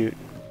 others you shoot.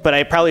 But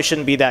I probably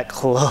shouldn't be that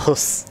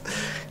close.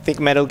 I think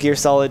Metal Gear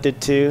Solid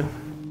did too.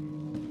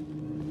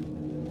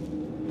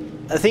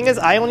 The thing is,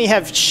 I only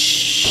have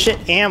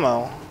shit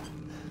ammo.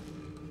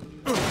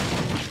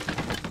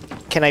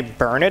 Can I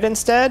burn it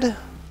instead?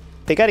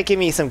 They gotta give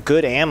me some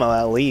good ammo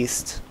at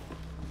least.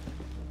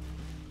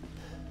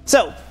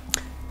 So,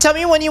 tell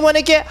me when you want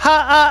to get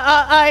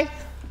high.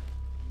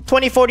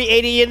 20, 40,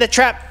 80 in the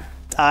trap.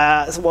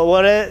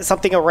 What is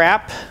something a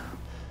wrap?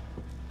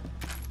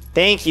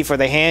 Thank you for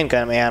the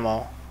handgun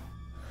ammo.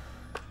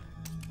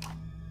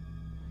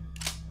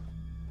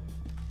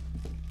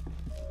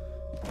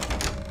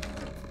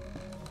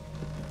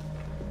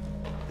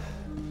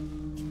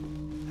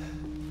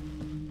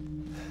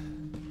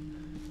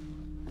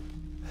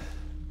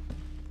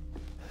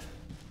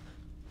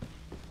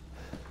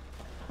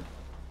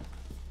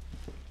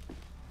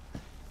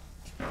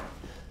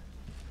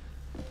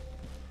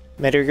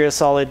 Metal Gear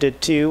Solid did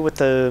too with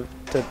the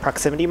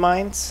proximity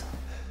mines.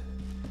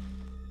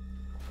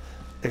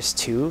 There's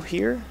two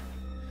here.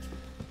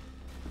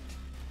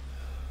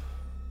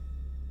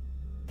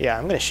 Yeah,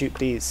 I'm gonna shoot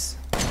these.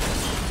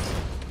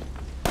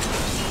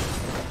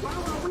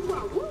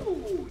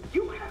 Woo!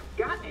 You have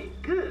got a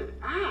good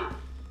eye.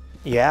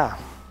 Yeah.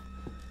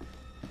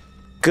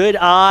 Good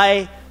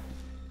eye,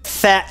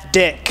 fat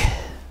dick.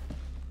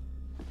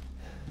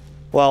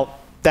 Well,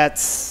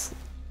 that's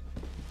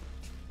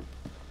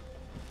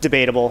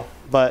debatable,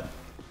 but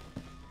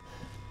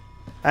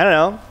I don't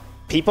know.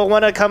 People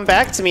want to come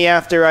back to me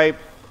after I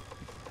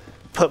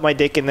put my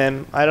dick in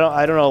them. I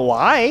don't know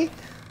why.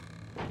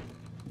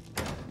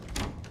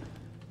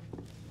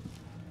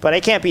 But I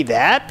can't be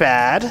that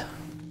bad.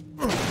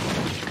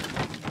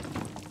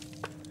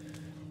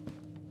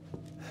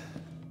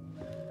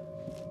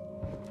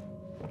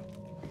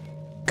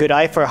 Good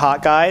eye for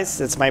hot guys.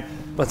 That's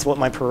what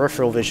my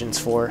peripheral vision's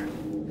for.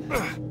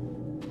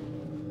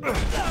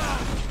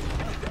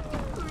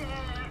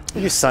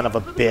 You son of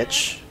a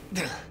bitch.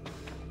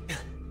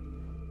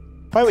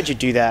 Why would you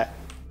do that?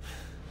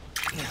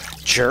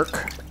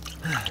 Jerk.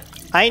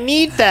 I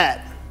need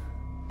that!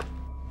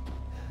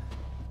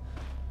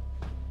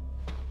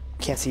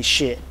 Can't see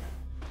shit.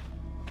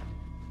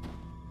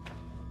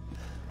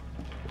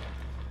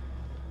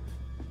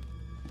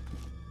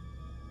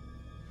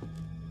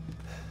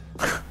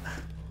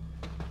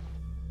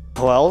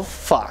 Well,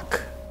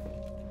 fuck.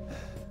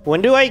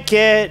 When do I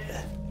get...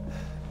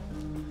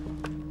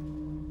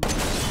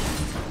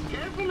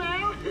 Careful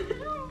now.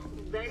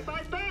 They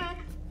fight back.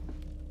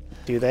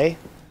 Do they?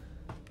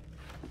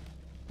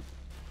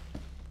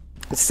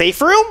 The safe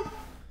room?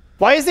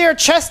 Why is there a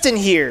chest in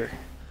here?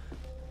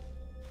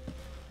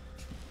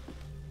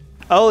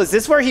 Oh, is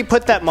this where he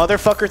put that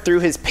motherfucker through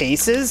his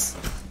paces?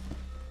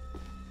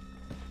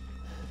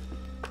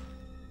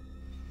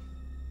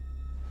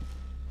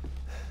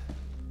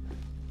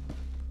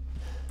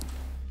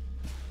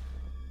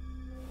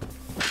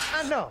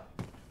 I know.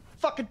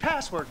 Fucking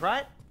password,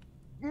 right?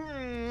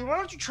 Why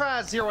don't you try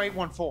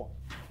 0814?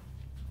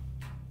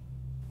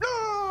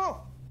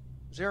 No!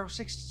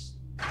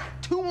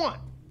 0621.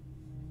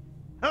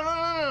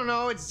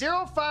 No, it's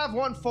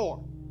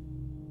 0514.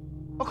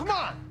 Oh, come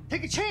on.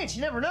 Take a chance.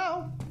 You never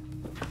know.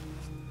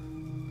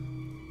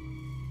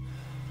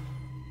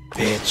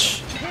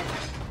 Bitch. Tick,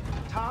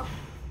 tock,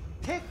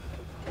 tick,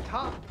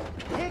 tock,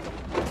 tick,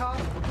 tock,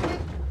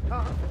 tick,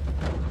 tock.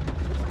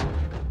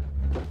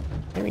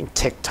 I mean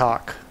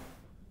TikTok.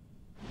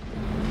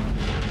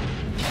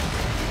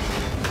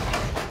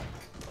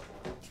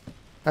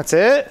 That's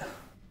it?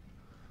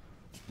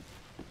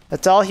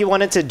 That's all he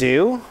wanted to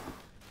do?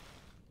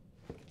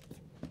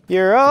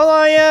 You're all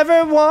I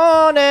ever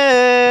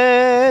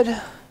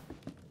wanted.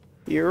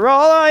 You're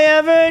all I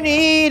ever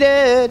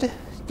needed.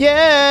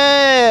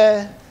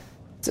 Yeah.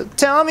 So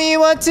tell me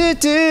what to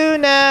do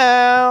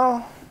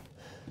now.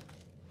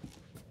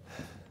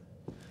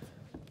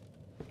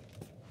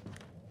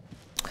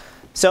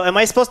 So am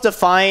I supposed to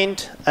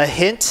find a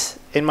hint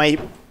in my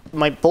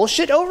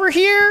bullshit over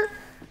here?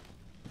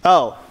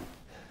 Oh.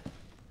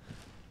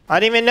 I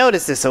didn't even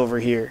notice this over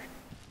here.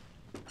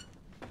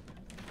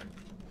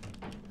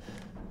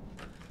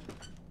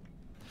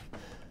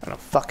 What kind of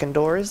fucking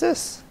door is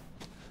this?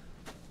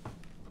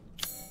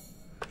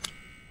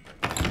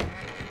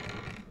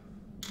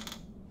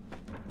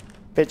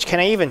 Bitch, can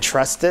I even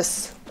trust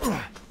this?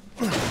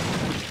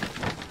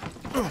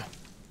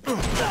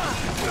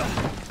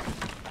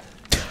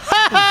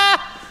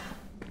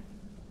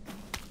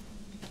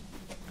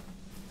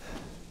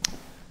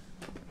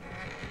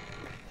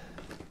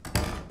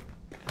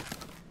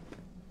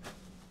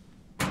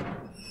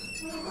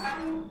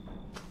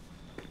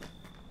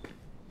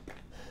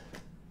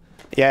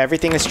 Yeah,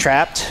 everything is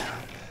trapped.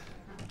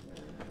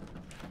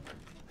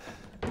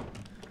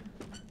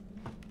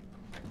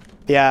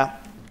 Yeah,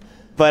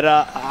 but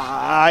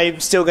I'm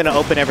still gonna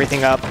open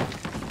everything up.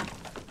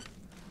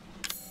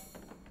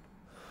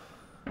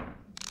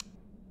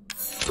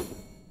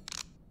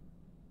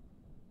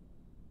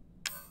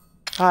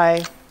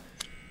 Hi.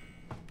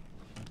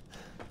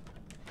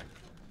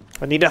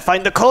 I need to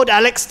find the code,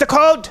 Alex, the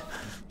code!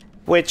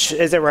 Which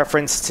is a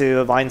reference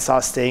to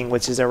Vinesauce Sting,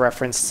 which is a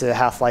reference to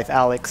Half-Life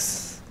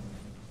Alex.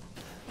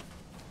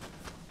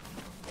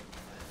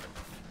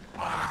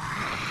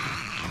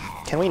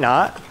 Can we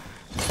not?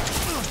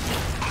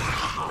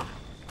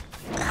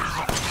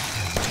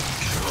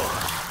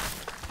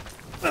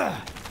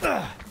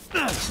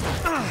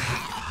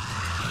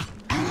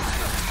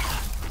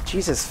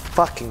 Jesus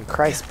fucking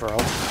Christ, bro.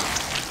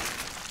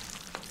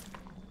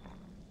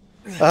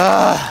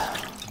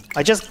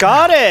 I just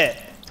got it!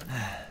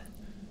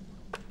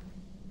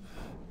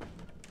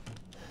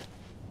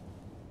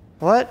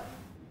 What?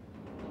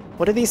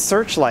 What are these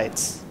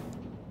searchlights?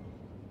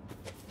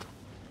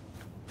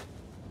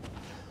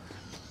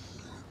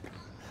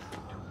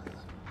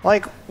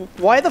 Like,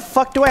 why the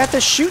fuck do I have to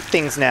shoot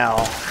things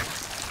now?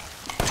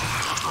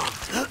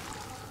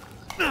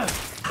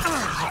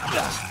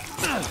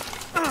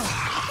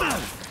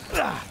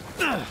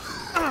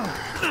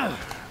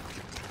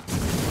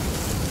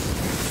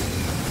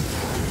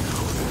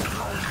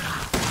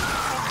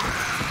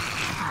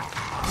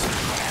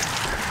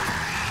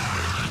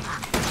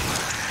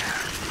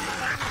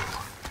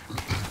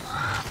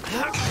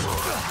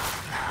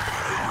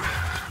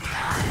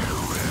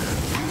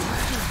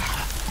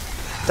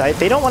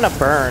 They don't want to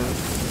burn.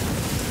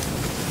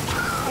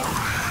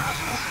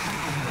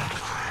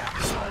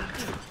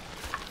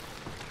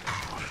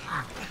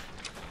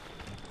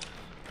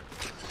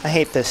 I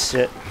hate this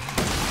shit.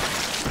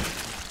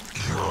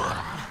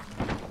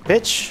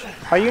 Bitch,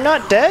 are you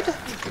not dead?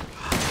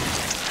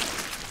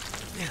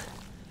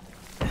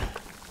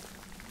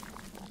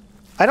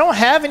 I don't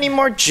have any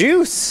more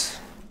juice.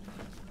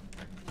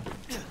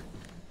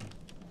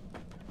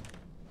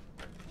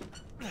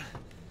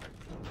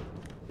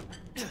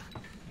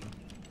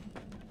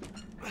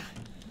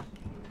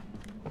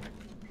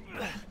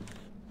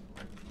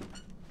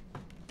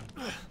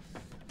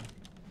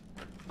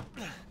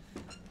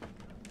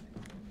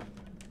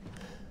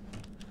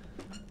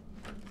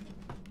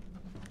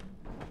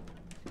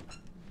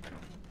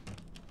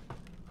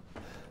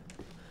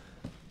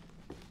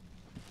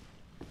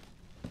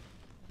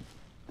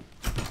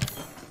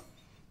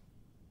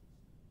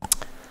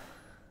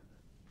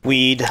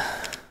 weed.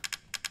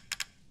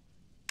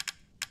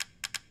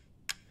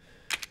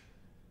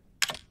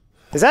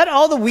 Is that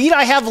all the weed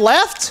I have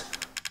left?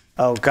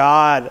 Oh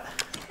god.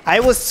 I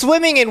was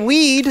swimming in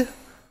weed.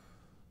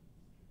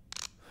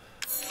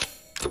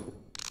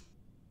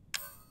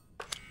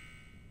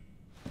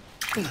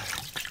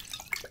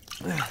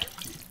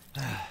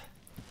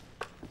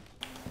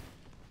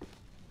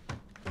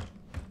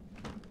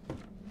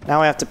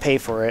 Now I have to pay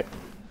for it.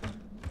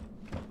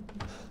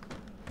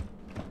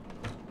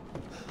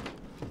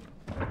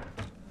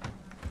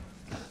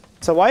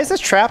 So why is this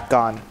trap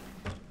gone?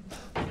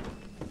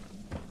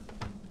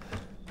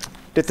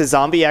 Did the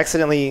zombie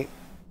accidentally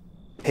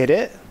hit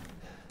it?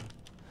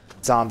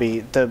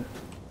 Zombie, the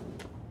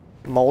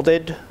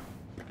molded.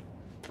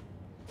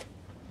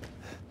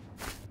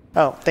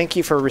 Oh, thank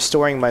you for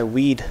restoring my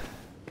weed.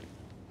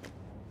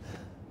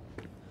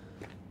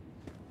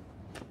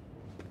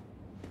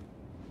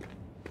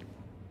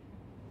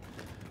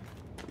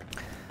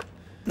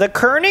 The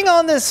kerning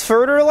on this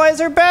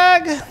fertilizer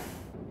bag,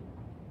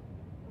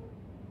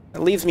 it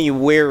leaves me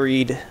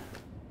worried.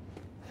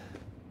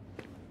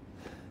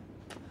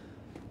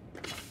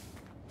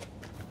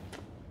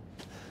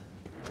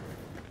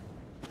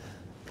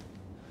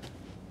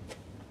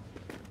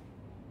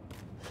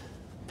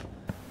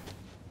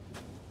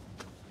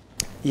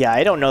 Yeah,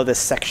 I don't know this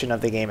section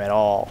of the game at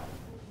all.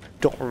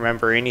 Don't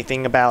remember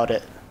anything about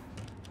it.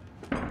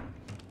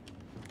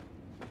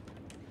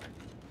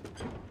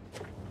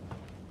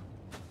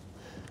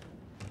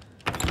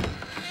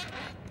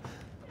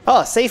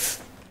 Oh,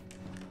 safe.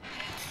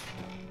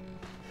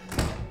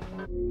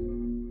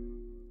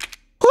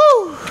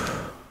 Woo!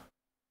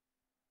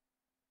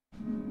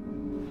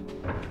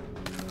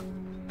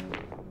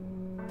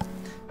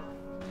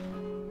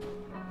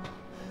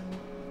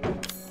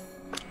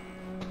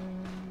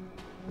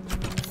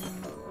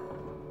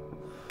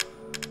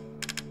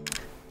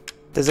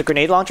 Does a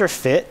grenade launcher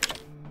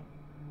fit?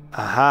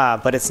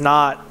 Aha, but it's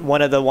not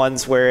one of the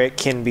ones where it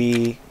can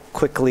be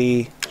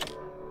quickly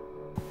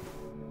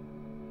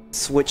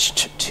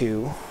switched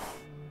to.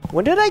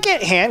 When did I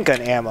get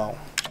handgun ammo?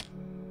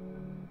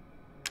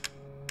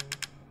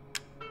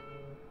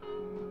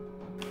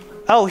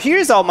 Oh,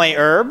 here's all my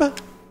herb.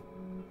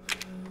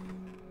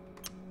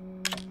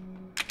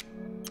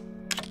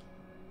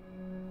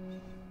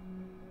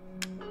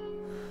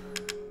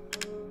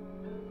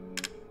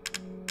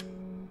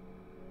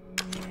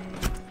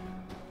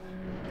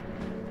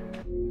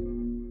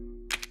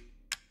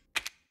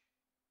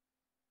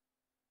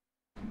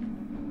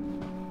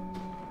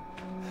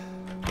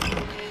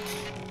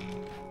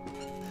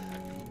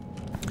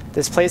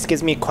 This place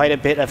gives me quite a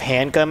bit of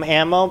handgun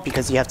ammo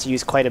because you have to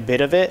use quite a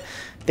bit of it.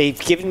 They've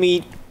given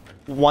me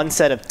one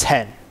set of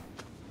 10.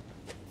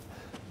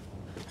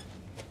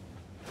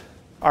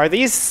 Do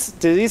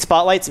these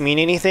spotlights mean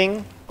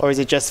anything, or is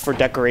it just for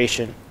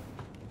decoration?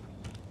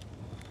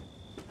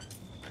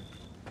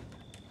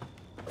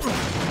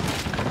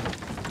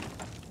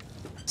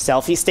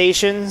 Selfie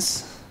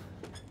stations?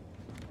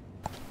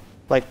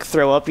 Like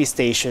throw-uppy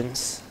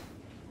stations.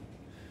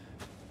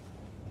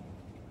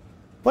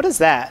 What is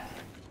that?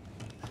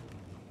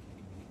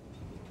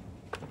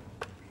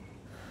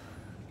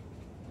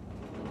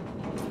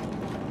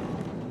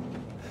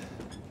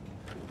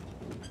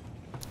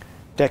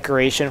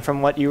 Decoration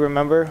from what you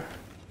remember?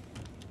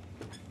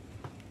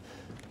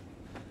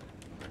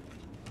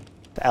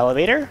 The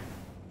elevator?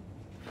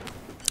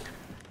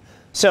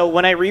 So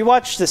when I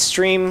rewatched the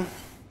stream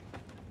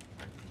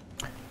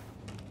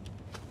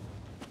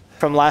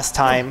from last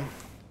time,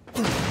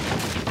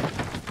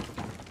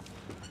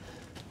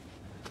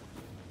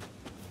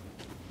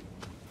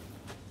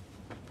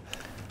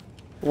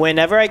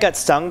 whenever I got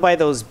stung by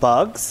those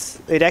bugs,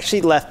 it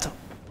actually left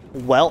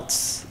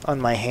welts on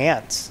my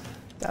hands.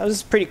 That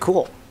was pretty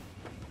cool.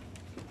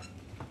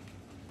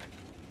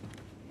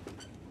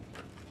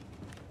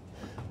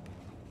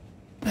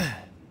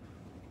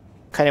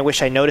 Kind of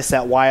wish I noticed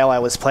that while I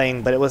was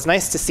playing, but it was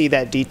nice to see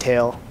that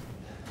detail.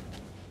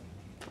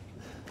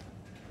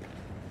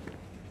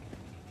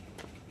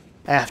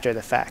 After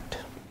the fact.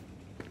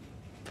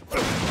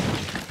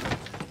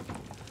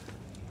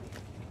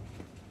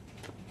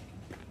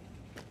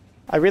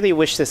 I really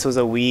wish this was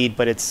a weed,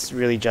 but it's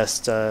really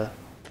just a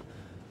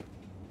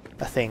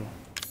thing.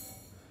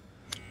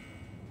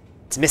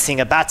 It's missing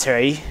a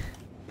battery.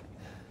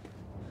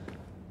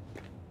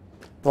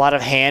 A lot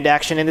of hand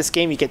action in this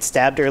game. You get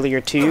stabbed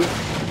earlier too,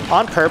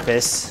 on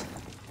purpose,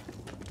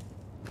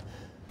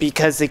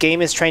 because the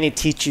game is trying to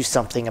teach you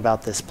something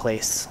about this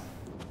place.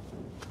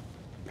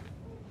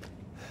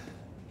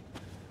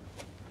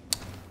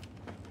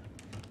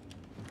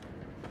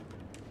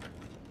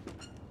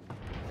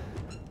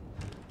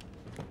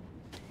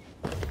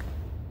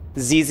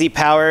 ZZ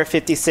Power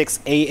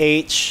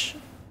 56AH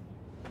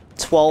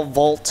 12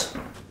 volt.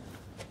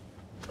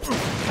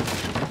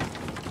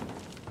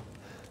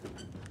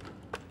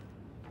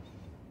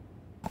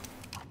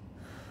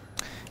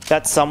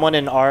 That someone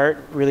in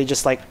art really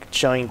just like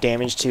showing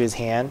damage to his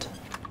hand.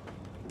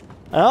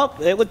 Oh,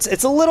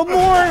 it's a little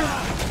more.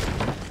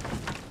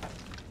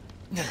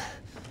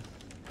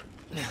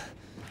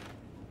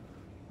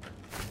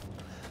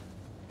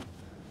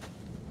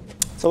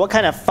 So what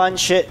kind of fun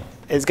shit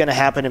is gonna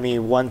happen to me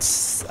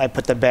once I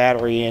put the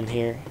battery in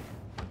here?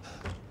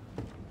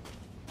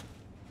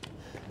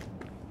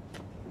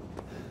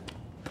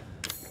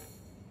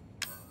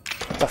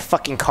 The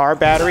fucking car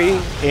battery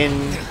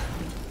in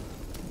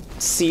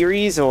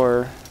series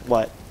or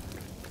what?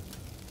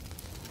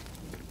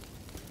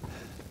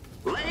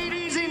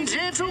 Ladies and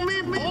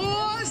gentlemen,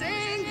 boys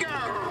and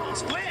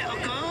girls,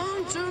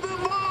 welcome to the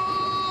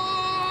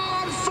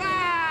bar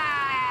fight.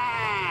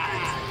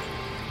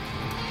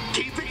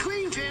 Keep it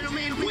clean,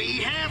 gentlemen. We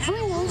have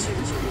rules.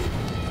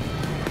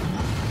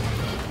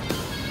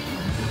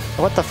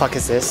 What the fuck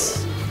is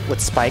this?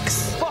 With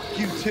spikes? Fuck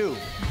you too.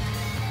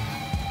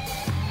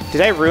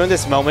 Did I ruin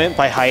this moment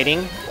by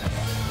hiding?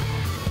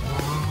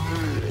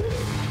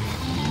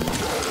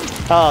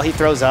 Oh, he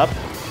throws up.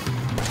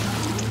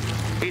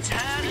 It's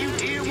how you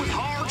deal with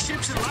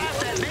hardships in life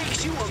that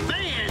makes you a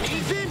man,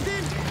 Ethan.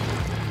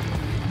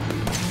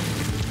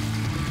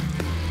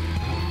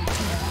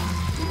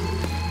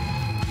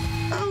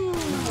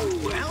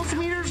 Oh, health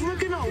meter's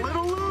looking a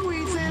little low,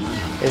 Ethan.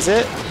 Is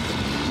it?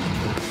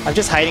 I'm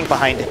just hiding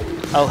behind it.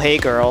 Oh, hey,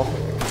 girl.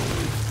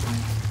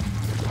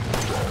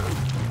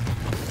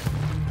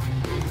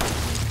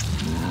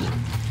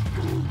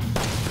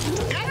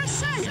 Gotta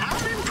say,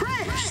 I'm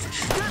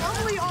impressed. Not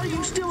only are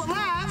you still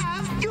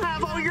alive, you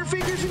have all your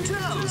fingers and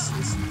toes.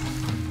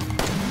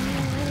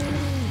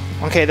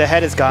 Okay, the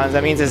head is gone.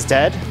 That means it's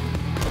dead.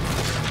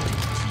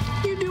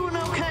 You doing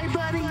okay,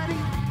 buddy?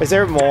 Is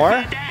there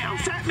more?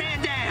 Fat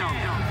man down.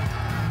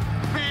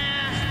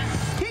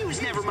 He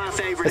was never my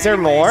favorite. Is there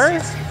anyways.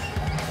 more?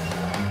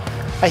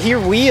 I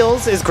hear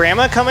wheels. Is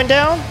Grandma coming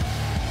down?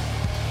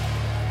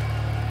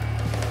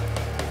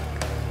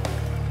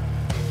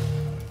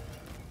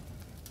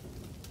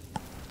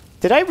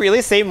 Did I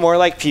really say more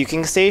like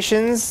puking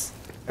stations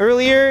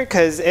earlier?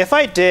 Because if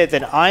I did,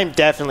 then I'm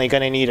definitely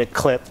going to need a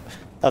clip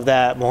of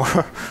that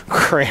more.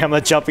 Grandma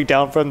jumping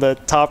down from the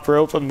top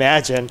rope.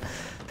 Imagine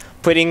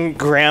putting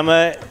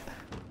Grandma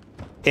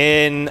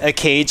in a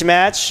cage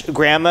match.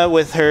 Grandma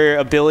with her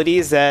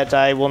abilities that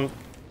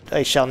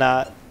I shall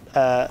not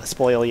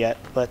spoil yet.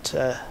 But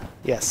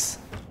yes.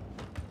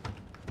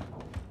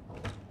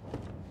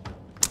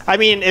 I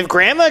mean, if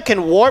Grandma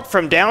can warp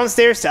from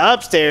downstairs to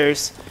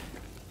upstairs,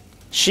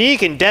 she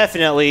can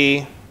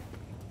definitely...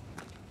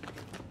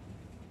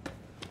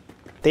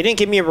 They didn't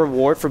give me a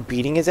reward for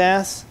beating his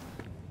ass?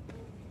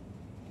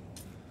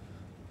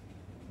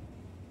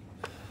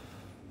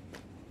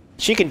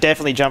 She can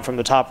definitely jump from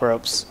the top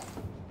ropes.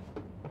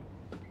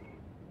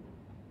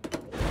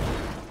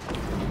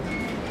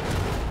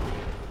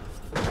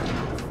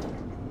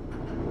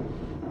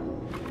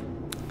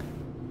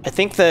 I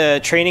think the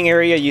training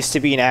area used to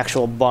be an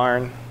actual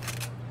barn.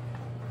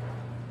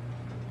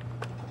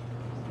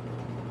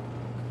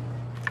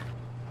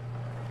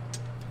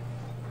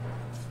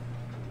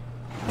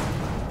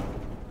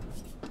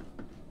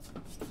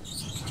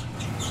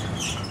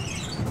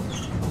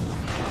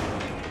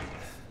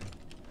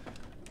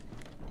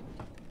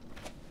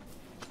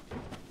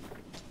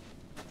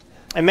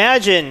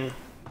 Imagine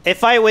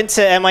if I went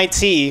to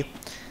MIT,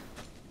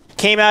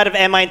 came out of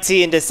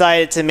MIT and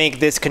decided to make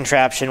this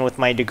contraption with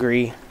my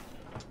degree.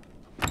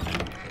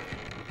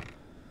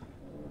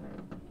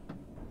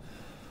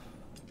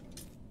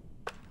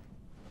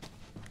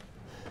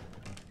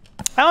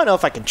 I don't know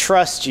if I can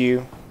trust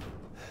you.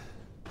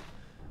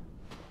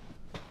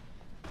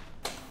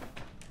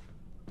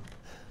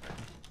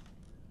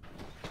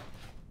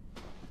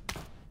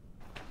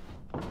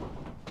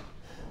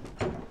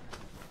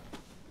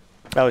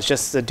 That was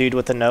just the dude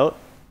with the note.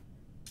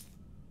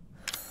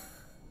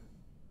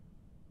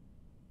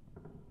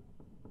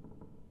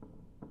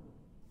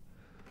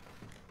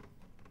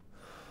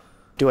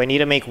 Do I need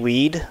to make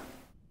weed?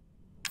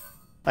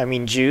 I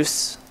mean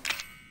juice.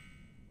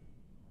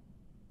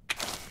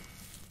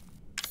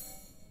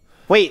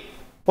 Wait,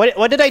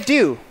 what did I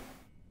do?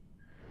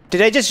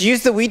 Did I just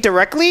use the weed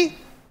directly?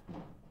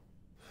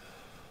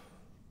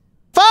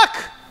 Fuck!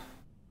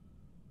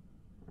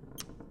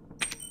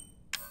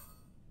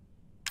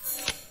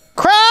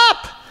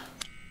 Crap!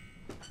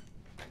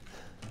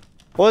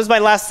 What was my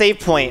last save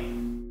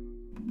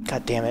point?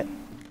 God damn it.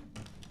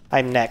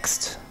 I'm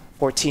next.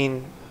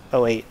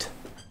 1408.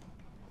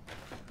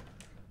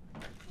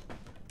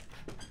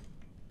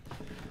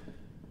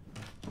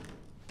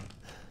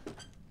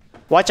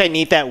 Watch, I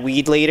need that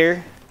weed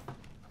later.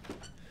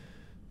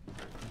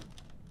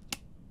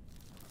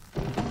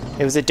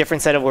 It was a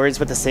different set of words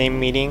with the same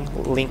meaning.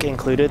 Link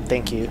included.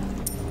 Thank you.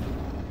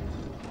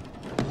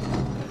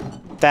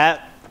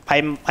 That,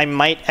 I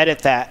might edit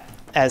that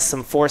as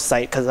some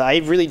foresight, because I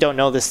really don't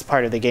know this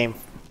part of the game.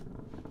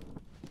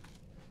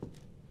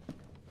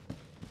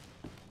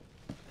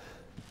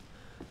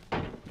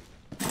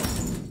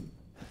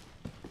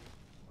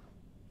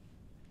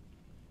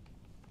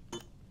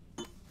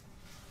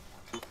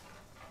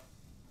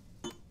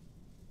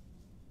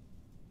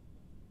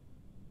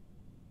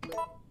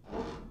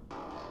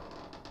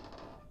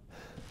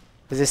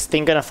 Is this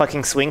thing gonna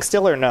fucking swing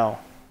still or no?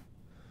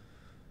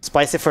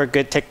 Splice it for a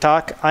good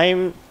TikTok.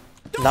 I'm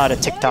not a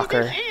This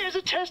TikToker. is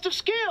a test of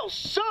skills,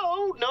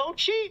 so no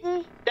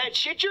cheating. That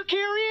shit you're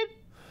carrying,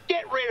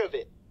 get rid of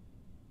it.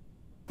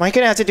 Am I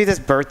gonna have to do this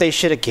birthday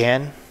shit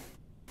again?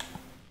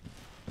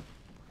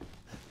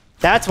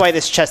 That's why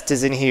this chest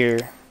is in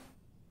here.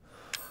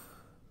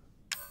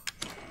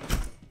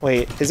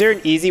 Wait, is there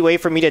an easy way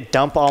for me to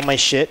dump all my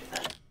shit?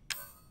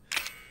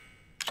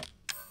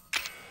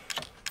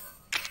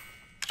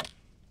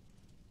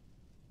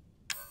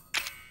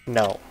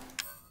 No.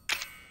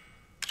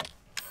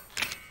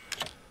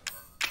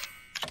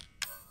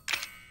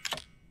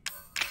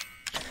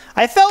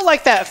 I felt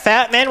like that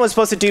fat man was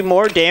supposed to do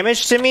more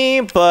damage to me,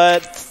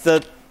 but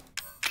the...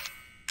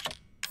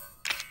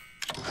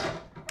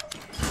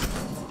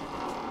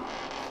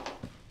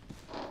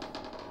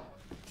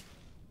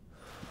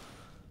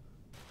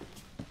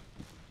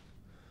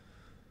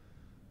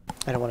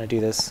 I don't want to do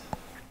this.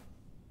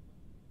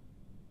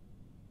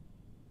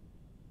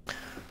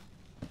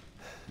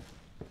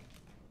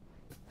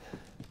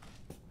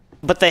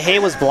 But the hay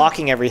was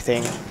blocking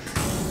everything.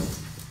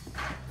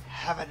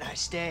 Have a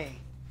nice day.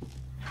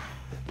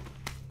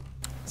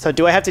 So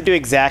do I have to do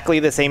exactly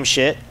the same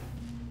shit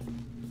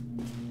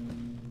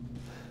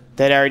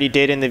that I already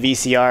did in the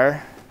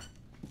VCR?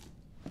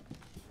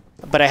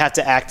 But I have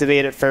to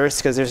activate it first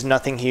because there's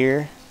nothing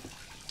here.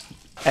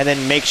 And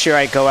then make sure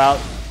I go out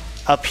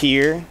up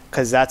here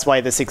because that's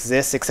why this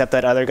exists, except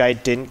that other guy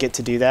didn't get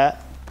to do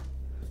that.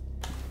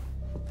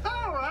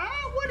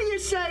 Alright, what do you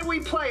say we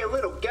play a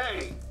little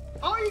game?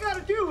 All you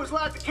gotta do is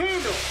light the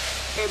candle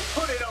and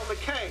put it on the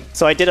cake.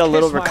 So I did a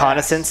little Kiss my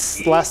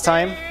reconnaissance last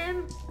time.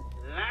 Ethan,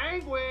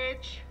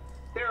 language.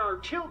 There are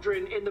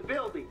children in the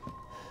building.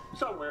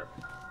 Somewhere.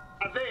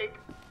 I think.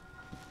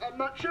 I'm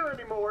not sure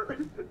anymore.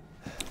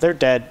 They're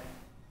dead.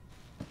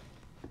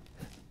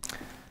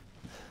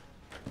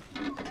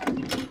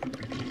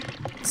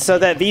 So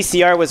that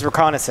VCR was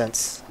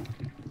reconnaissance.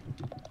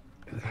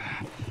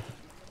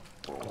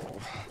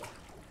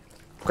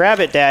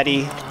 Grab it,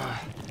 Daddy.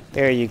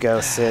 There you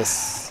go,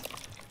 sis.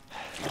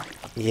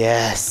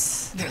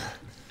 Yes.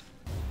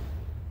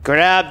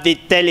 Grab the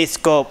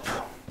telescope.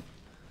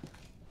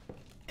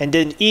 And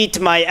then eat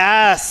my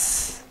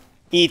ass,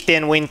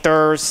 Ethan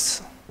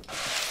Winters.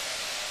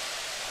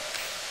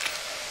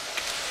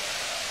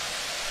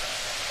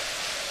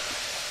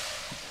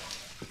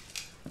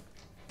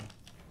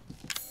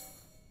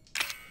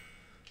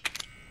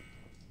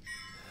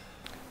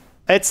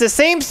 It's the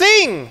same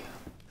thing!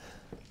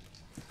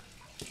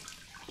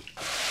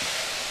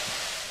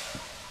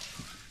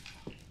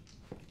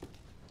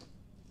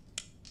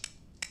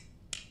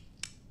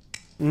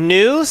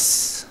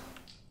 Noose?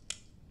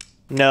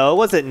 No,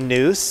 was it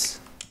noose?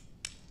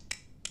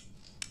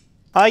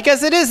 I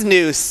guess it is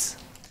noose.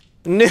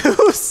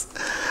 Noose?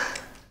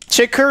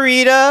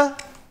 Chikorita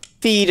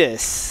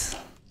fetus.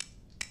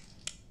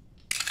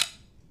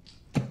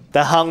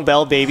 The hung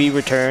bell baby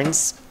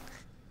returns.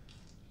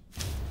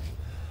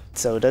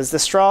 So does the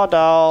straw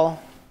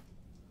doll.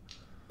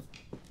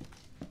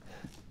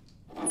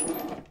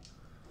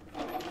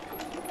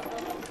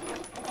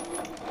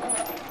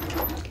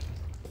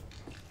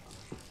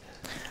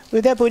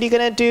 With that booty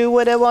gonna do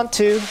what I want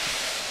to.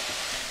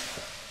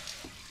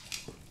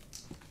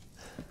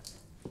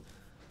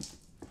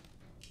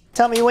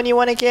 Tell me when you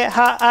want to get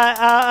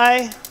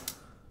high.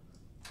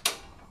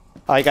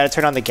 Oh, you gotta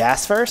turn on the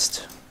gas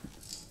first?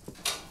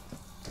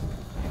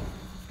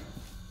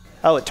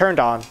 Oh, it turned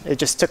on. It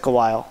just took a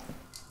while.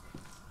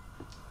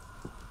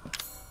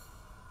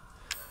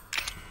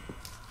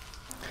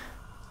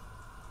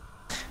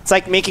 It's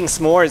like making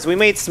s'mores. We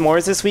made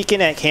s'mores this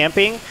weekend at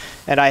camping,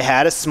 and I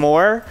had a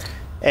s'more,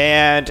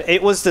 and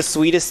it was the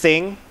sweetest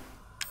thing.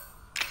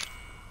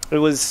 It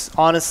was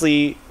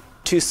honestly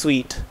too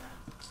sweet.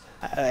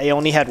 I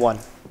only had one.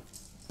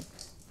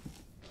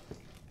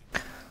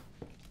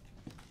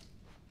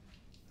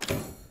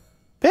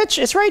 Bitch,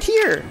 it's right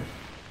here.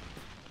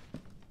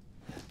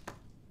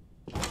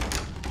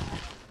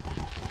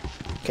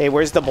 Okay,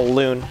 where's the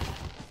balloon?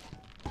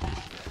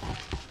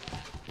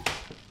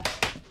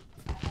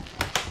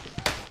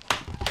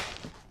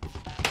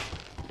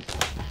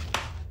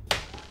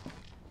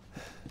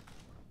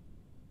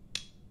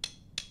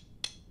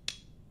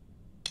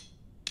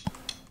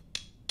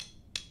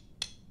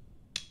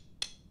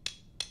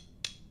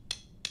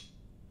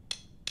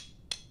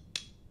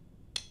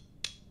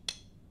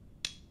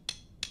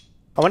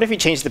 I wonder if he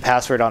changed the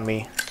password on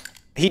me.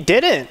 He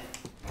didn't.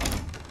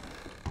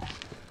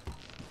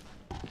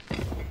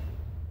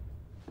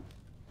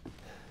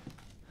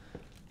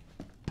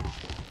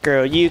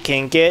 Girl, you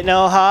can get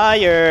no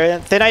higher.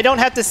 Then I don't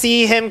have to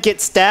see him get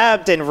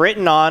stabbed and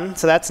written on,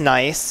 so that's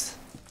nice.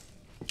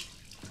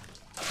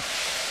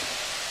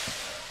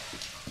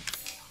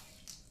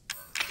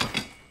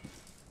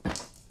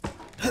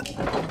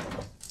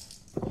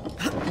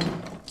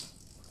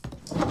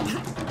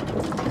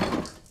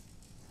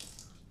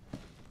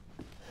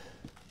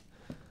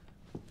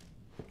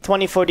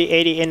 $20, $40,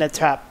 $80 in the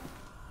trap.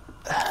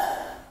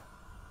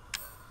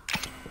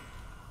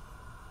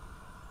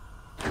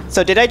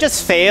 So did I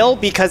just fail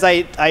because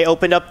I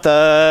opened up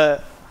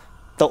the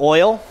The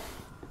oil?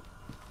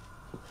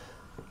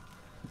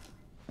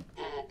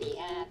 Happy,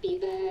 happy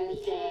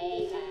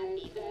birthday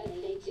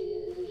to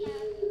you.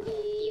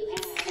 You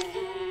have a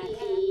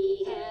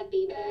happy,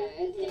 happy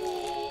birthday.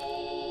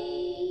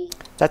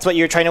 That's what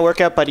you're trying to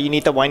work out, but you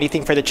need the windy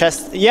thing for the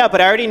chest. Yeah,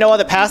 but I already know all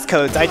the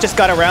passcodes. I just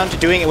got around to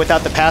doing it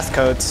without the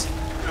passcodes.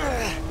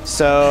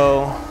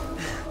 So...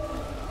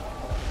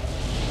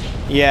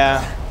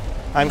 yeah.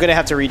 I'm gonna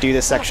have to redo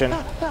this section.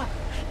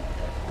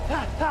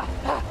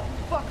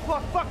 Fuck,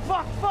 fuck, fuck,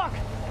 fuck, fuck!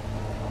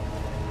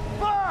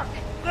 Fuck!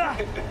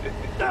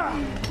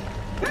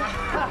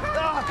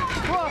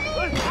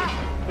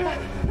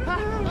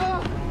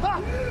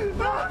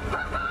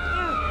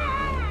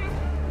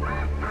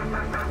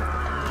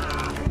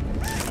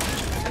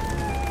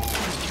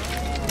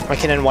 I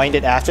can unwind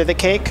it after the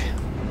cake.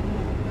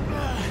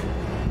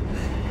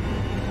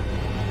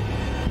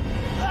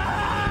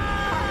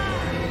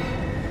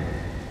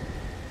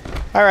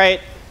 Alright.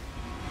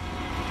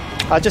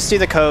 I'll just do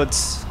the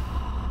codes.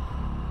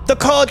 The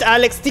code,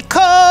 Alex, the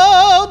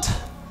code!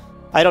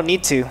 I don't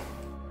need to.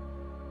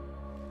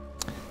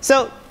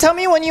 So, tell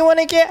me when you want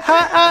to get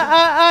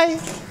high.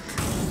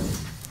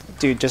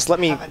 Dude, just let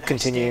me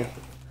continue.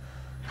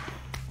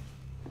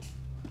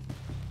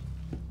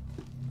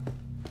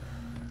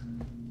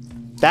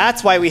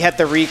 That's why we had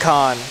the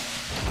recon.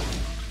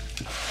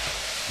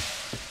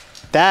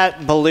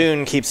 That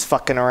balloon keeps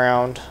fucking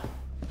around.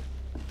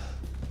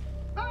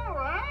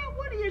 Alright,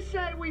 what do you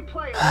say we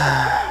play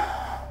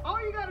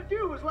all you gotta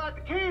do is light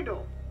the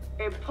candle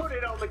and put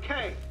it on the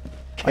cake.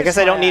 I guess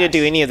I don't need to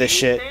do any of this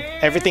shit.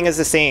 Everything is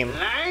the same.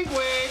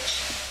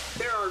 Language!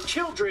 There are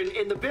children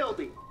in the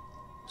building.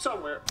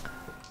 Somewhere.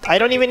 I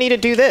don't even need to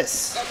do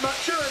this. I'm not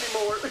sure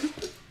anymore.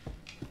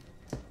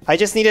 I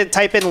just need to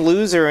type in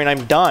loser and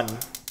I'm done.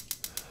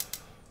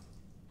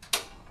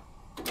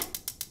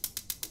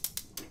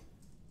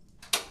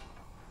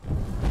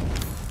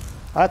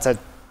 That's a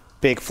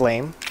big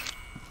flame.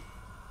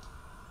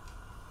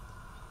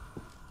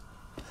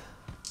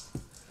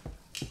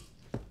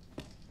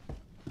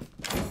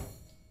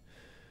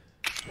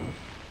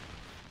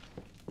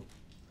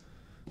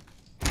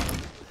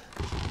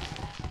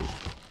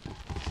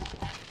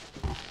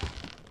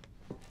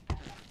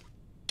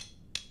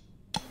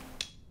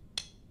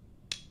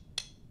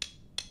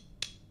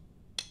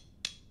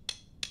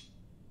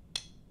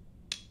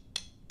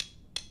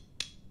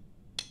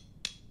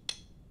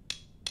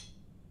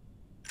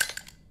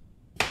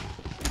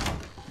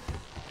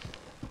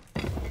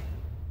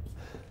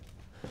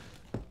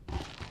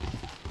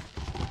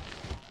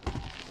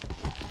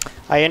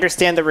 I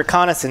understand the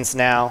reconnaissance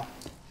now.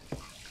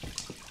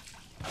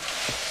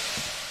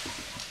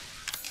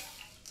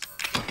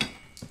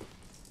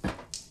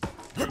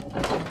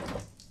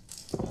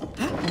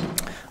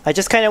 I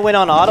just kind of went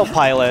on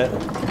autopilot.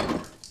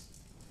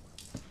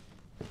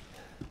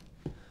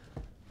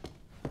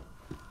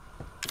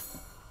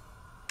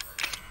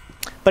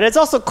 But it's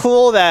also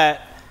cool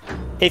that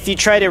if you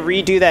try to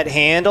redo that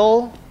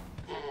handle,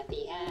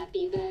 Happy,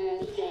 happy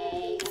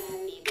birthday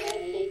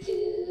to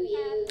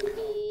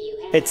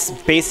you. it's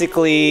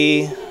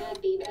basically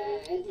Happy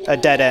birthday. a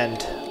dead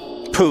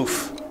end.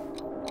 Poof.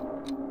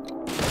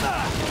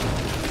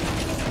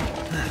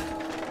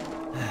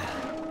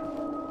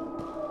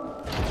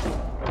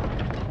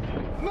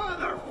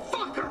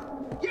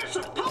 Motherfucker! You're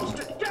supposed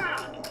to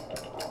die!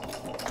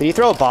 Did he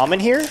throw a bomb in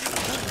here?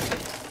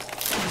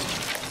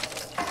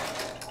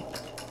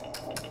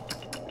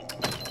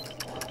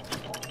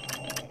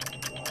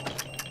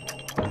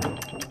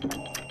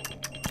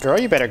 Girl,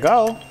 you better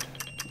go.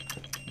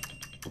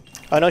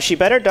 Oh no, she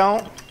better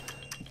don't.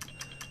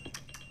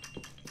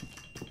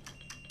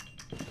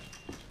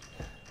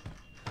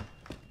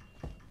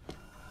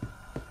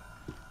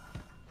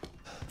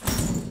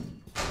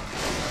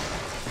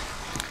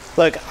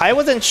 Look, I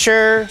wasn't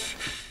sure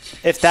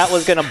if that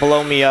was gonna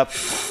blow me up.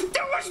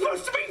 That was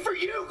supposed to be for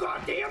you,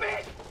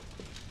 goddammit!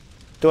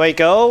 Do I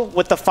go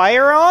with the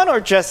fire on or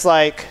just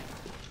like...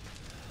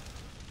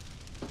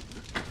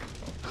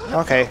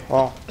 Okay,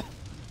 well...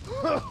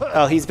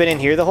 Oh, he's been in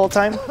here the whole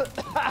time?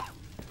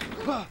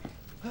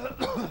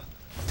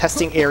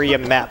 Testing area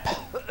map.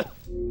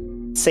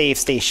 Save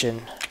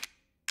station.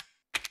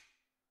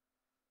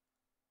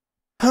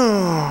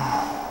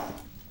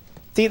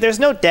 See, there's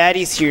no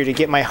daddies here to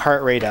get my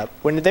heart rate up.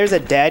 When there's a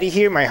daddy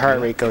here, my heart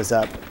rate goes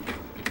up.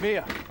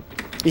 Mia,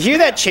 You hear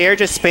that chair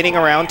just spinning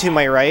around to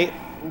my right?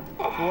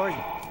 who are you?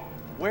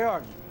 Where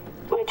are you?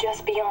 We're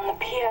just beyond the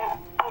pier,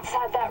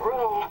 outside that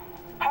room.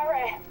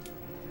 Hurry!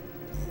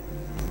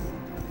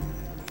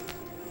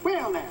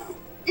 Well now,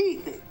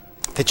 Ethan,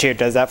 The chair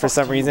does that for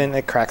some reason.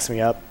 It cracks me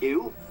up.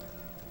 you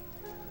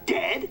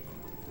dead?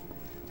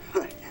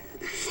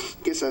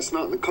 Guess that's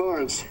not in the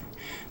cards.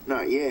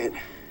 Not yet.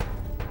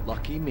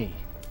 Lucky me.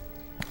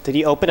 Did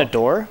he open a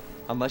door?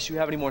 Unless you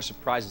have any more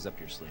surprises up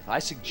your sleeve, I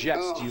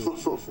suggest you...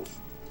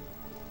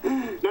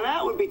 Now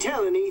that would be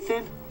telling,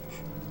 Ethan.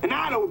 And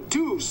I don't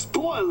do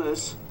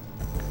spoilers.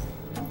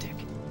 Dick.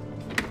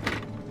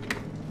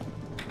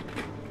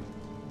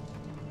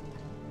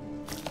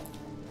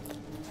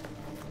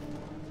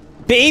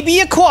 Baby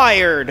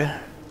acquired.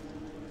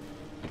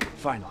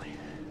 Finally.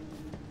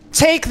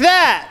 Take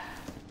that!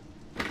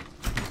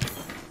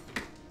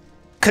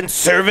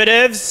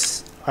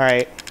 Conservatives!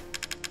 Alright.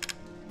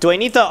 Do I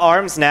need the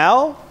arms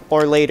now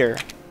or later?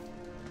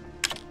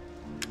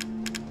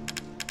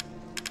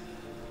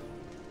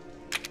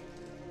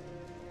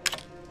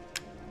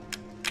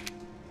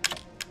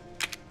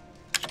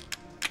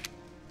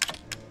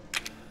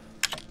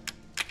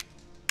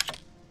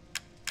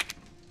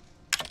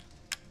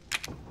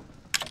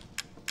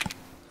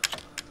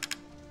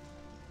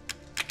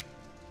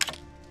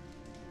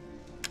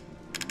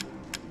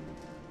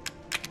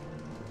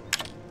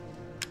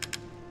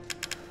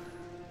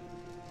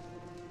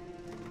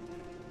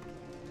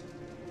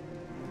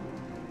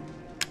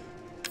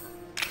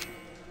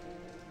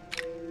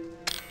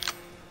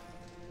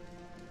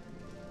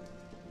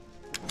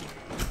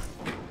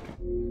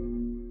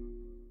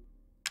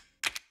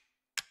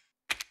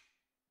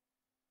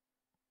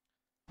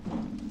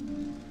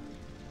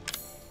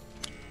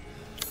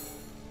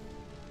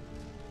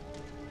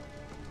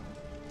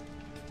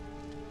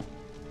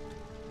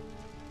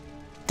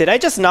 Did I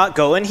just not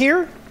go in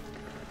here?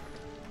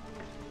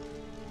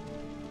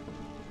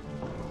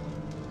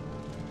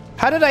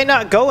 How did I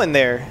not go in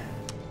there?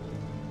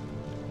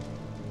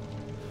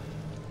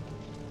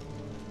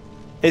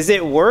 Is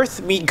it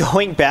worth me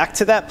going back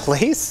to that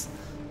place?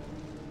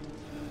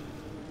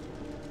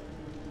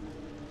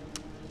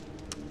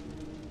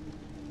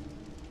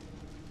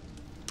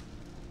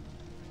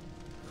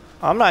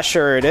 I'm not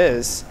sure it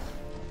is.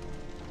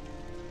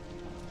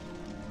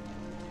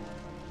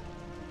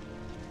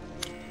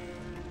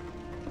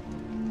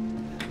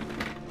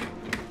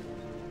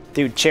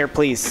 Dude, chair,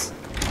 please.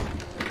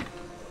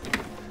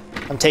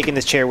 I'm taking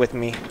this chair with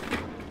me.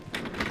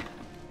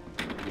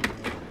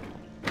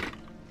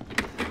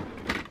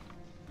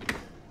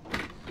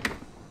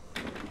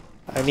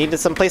 I needed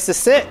some place to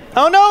sit.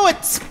 Oh no,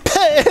 it's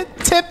it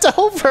tipped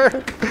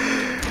over.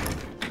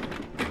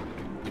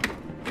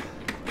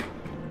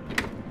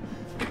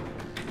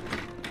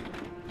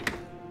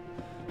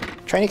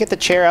 Trying to get the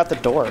chair out the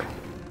door.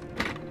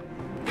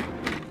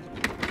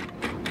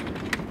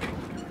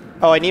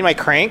 Oh, I need my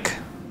crank?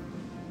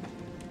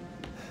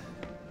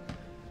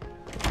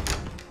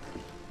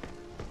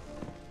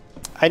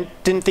 I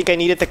didn't think I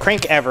needed the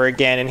crank ever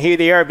again, and here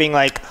they are being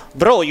like,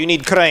 bro, you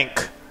need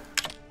crank.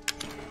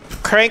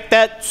 Crank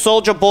that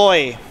soldier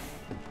boy.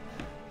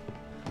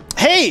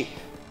 Hey!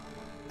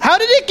 How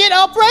did it get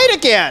upright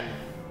again?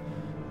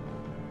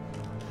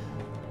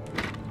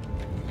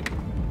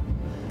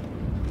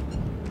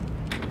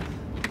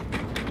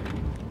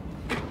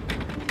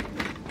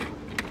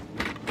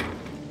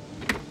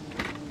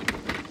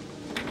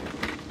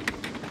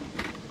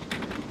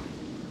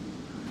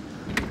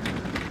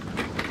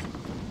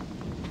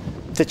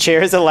 The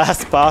chair is the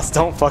last boss,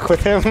 don't fuck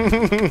with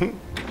him.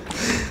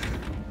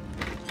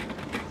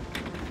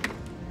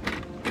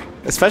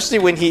 Especially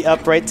when he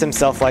uprights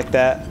himself like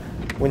that.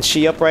 When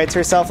she uprights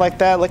herself like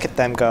that, look at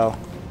them go.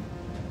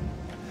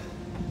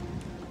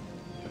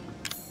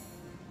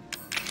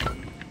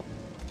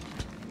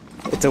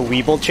 It's a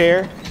Weeble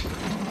chair.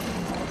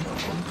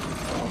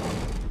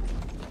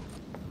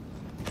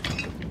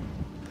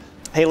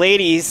 Hey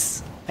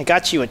ladies, I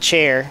got you a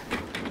chair.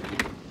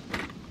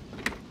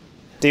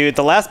 Dude,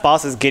 the last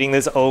boss is getting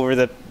this over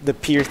the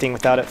pier thing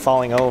without it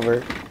falling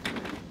over.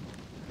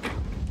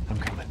 I'm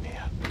coming,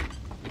 Mia.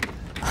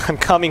 I'm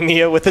coming,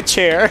 Mia, with a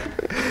chair.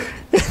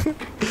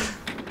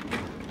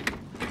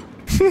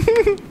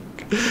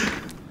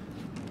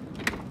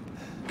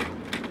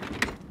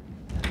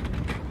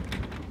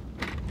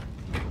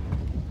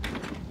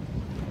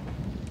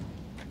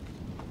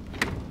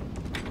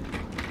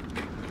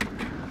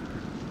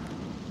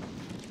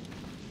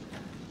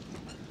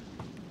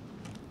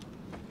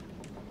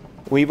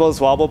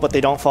 Weebles wobble, but they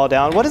don't fall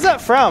down. What is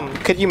that from?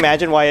 Could you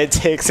imagine why it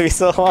takes me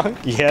so long?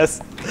 Yes.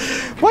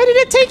 Why did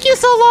it take you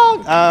so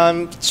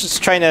long?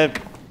 Just trying to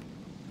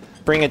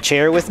bring a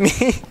chair with me.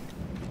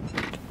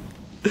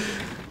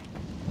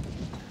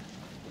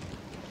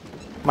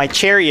 My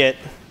chariot.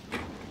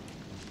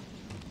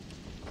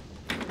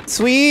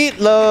 Sweet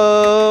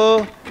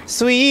low,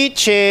 sweet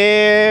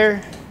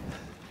chair.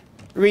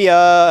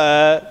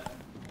 Ria,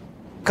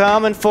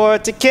 coming for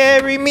to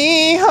carry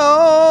me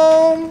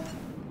home.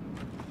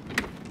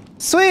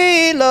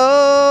 Sweet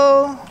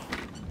low,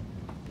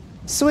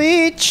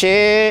 sweet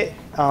chair.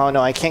 Oh no,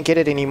 I can't get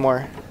it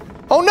anymore.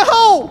 Oh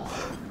no!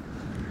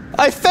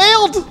 I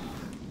failed!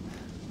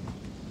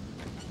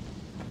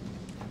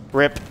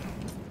 Rip.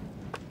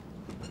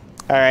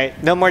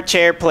 Alright, no more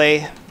chair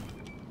play.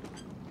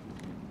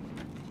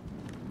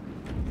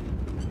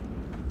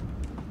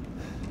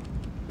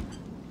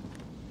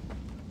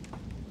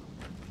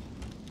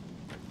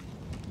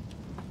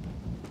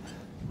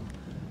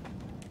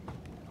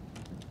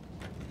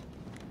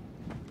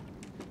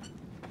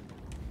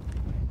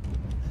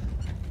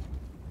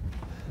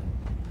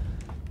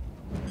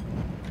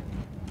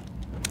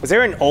 Was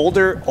there an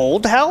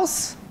old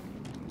house?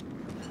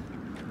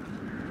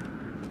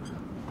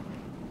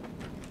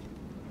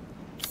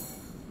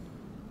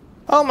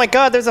 Oh my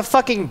god, there's a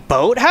fucking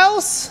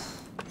boathouse?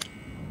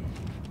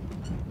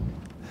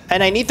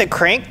 And I need the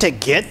crank to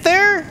get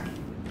there?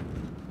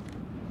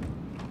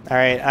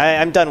 Alright,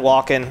 I'm done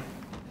walking.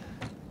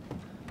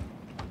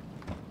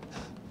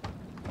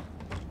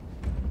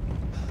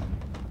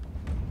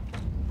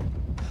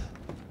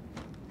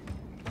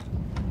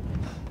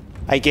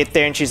 I get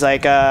there and she's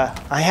like, I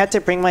had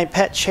to bring my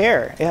pet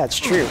chair. Yeah, it's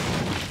true.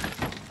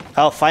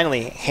 Oh,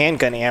 finally,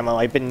 handgun ammo.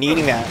 I've been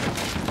needing that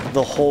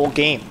the whole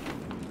game.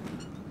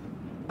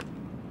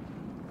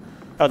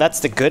 Oh,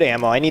 that's the good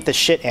ammo. I need the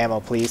shit ammo,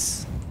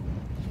 please.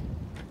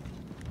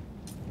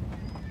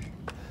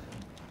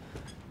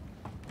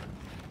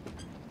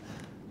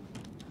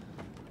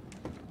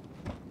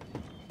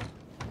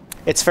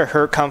 It's for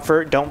her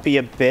comfort. Don't be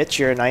a bitch.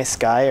 You're a nice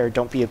guy. Or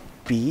don't be a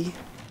bee.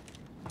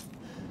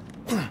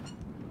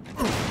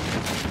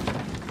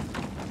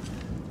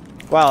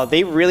 Wow,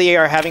 they really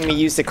are having me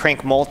use the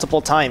crank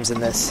multiple times in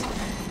this.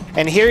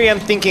 And here I am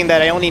thinking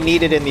that I only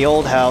need it in the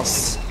old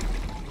house.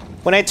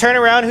 When I turn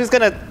around, who's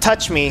gonna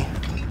touch me?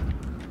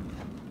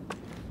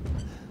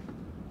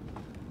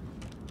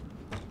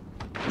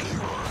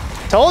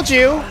 Told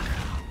you!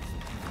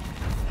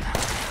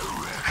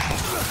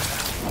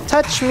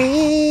 Touch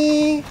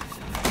me!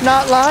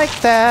 Not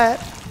like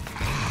that!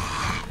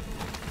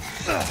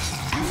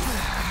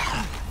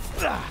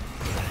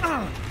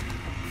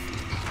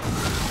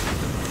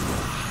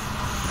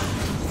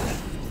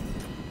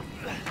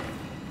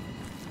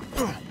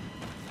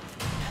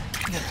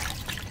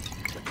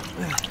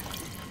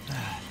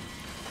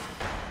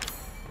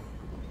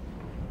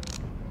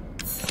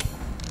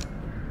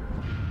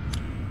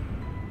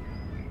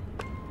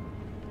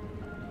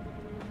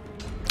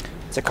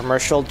 It's a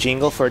commercial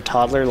jingle for a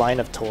toddler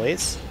line of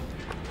toys.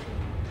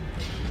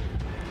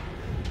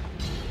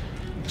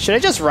 Should I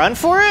just run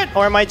for it?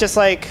 Or am I just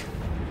like...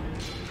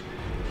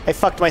 I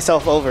fucked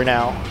myself over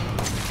now.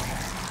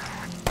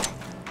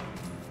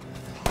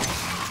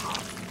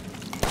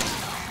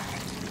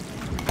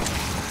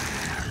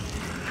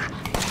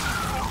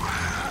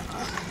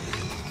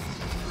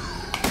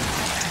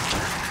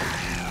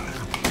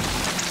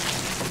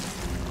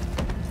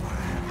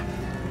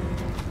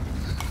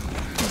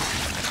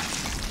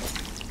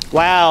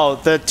 Wow,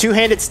 the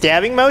two-handed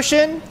stabbing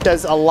motion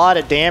does a lot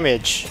of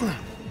damage.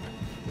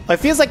 It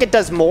feels like it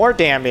does more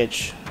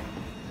damage.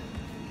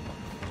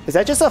 Is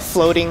that just a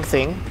floating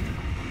thing?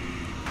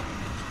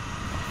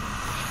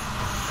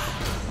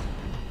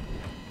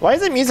 Why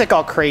is the music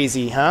all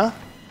crazy, huh?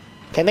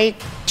 Can they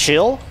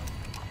chill?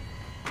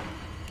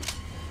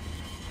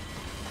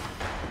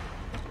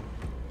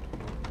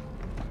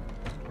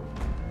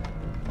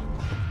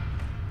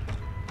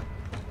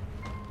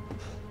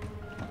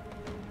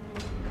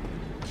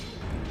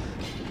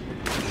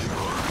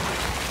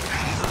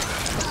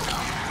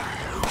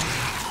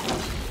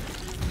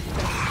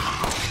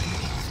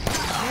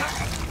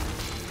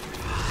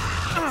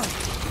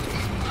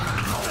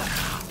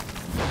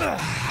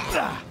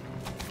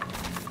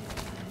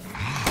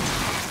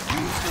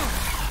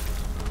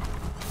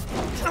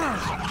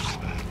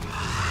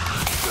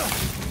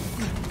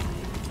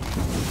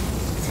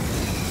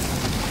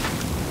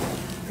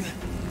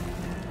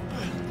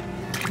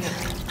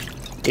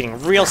 Getting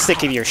real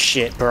sick of your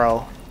shit,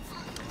 bro.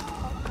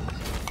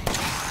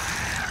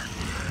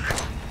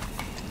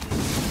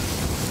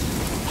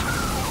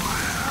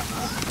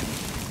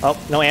 Oh,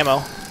 no ammo.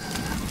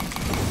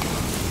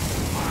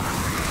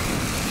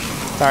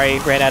 Sorry,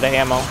 ran out of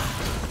ammo.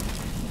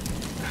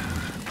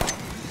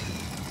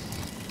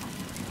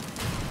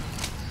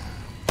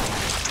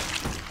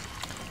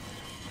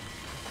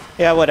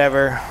 Yeah,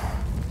 whatever.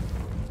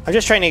 I'm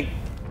just trying to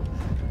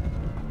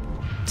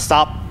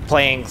stop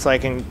playing so I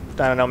can,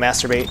 I don't know,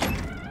 masturbate.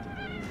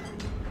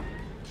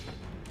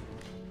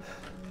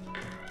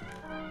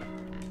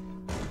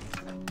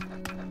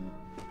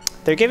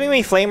 They're giving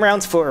me flame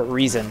rounds for a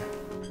reason.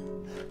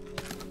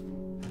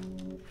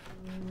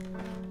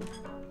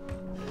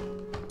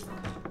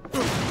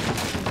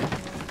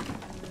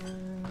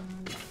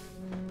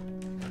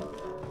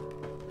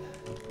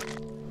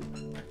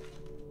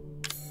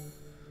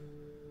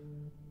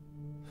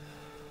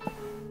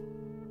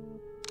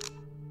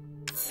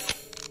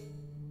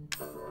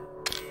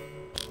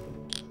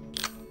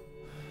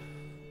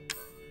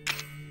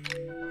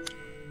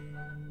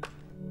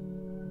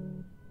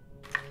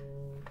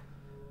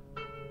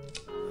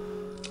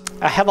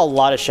 I have a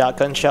lot of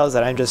shotgun shells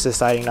that I'm just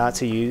deciding not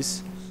to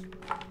use.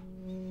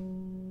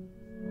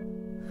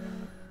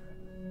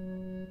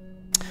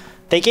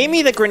 They gave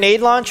me the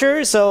grenade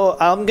launcher, so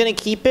I'm gonna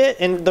keep it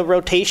in the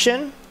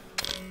rotation.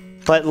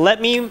 But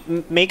let me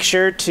make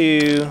sure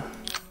to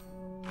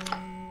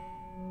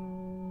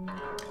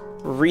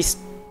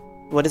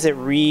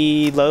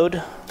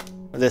reload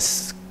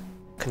this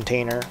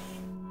container.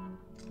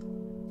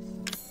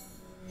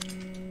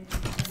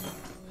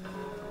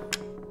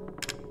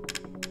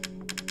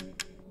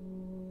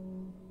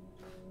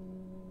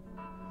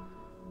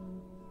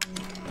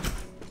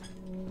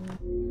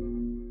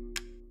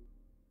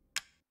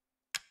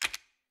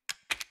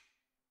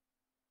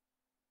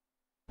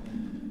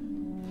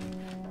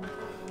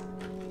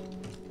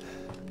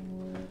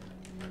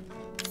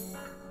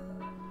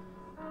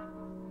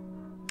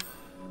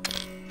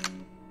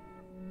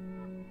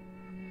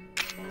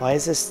 Why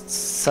is this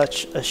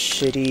such a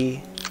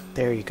shitty...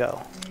 There you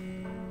go.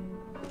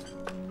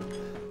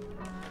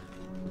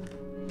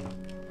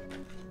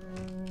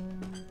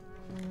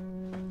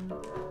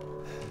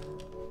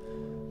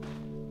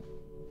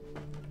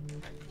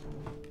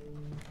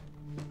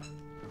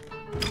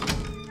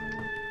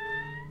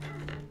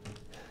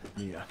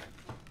 Yeah.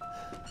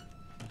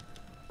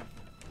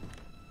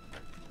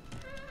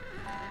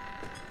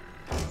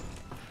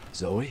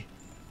 Zoe?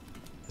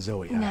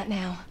 Zoe, Not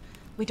now.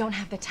 We don't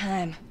have the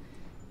time.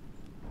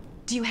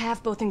 Do you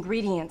have both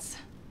ingredients?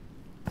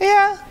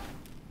 Yeah.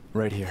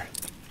 Right here.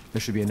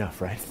 There should be enough,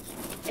 right?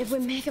 If we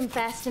make him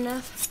fast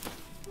enough,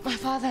 my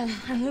father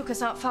and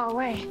Lucas aren't far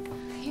away.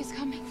 He's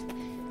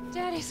coming.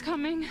 Daddy's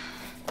coming.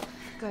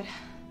 Good.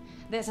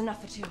 There's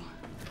enough for 2.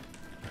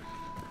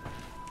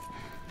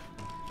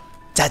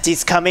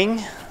 Daddy's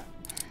coming.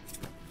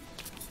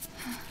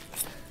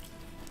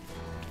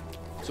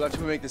 So after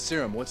we make the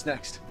serum, what's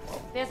next?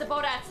 There's a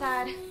boat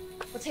outside.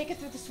 We'll take it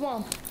through the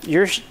swamp.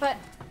 But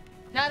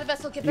now the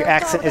vessel get Your very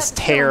far accent without is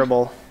the serum.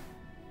 terrible.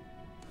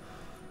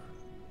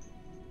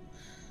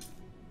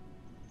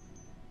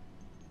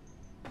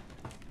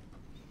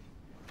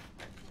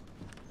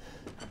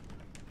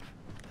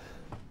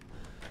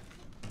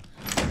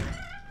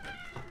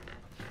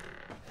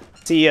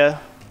 See ya.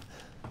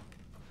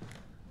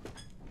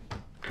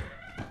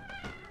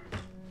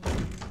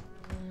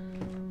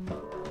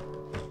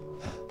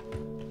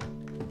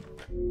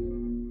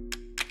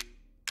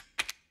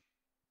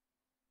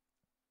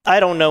 I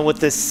don't know what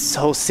this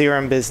whole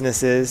serum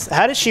business is.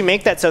 How did she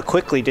make that so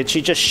quickly? Did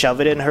she just shove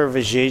it in her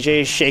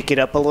vajayjay, shake it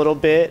up a little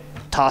bit,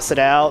 toss it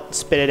out,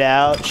 spit it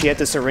out? She had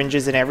the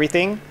syringes and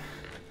everything?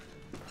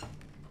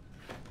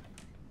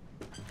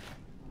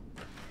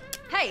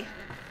 Hey,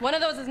 one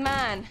of those is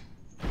mine.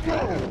 Get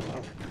your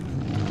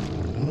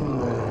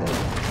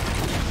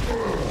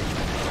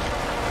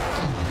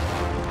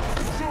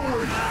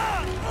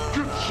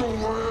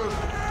ass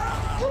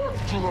back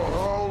to the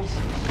house.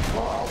 I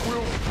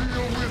will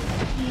deal with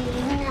you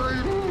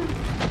later.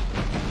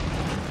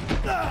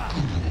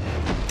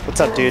 What's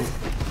up, dude?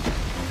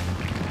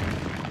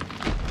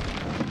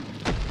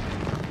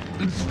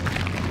 It's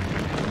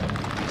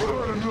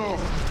bad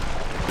enough.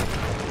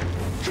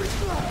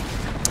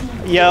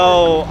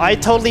 Yo, I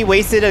totally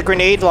wasted a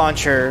grenade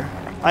launcher.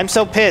 I'm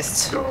so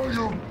pissed.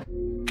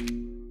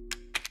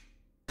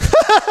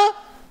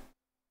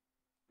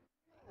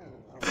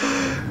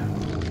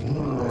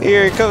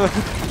 Here, come.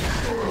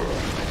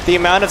 The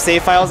amount of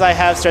save files I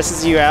have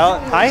stresses you out.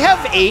 I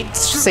have 8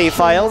 save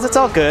files. It's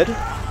all good.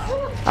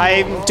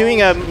 I'm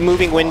doing a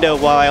moving window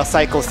while I'll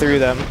cycle through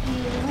them.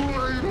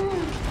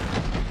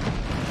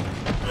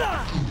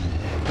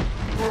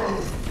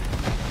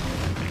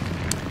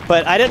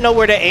 But I didn't know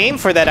where to aim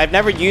for that. I've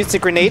never used a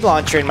grenade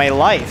launcher in my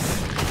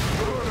life.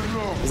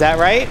 Is that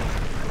right?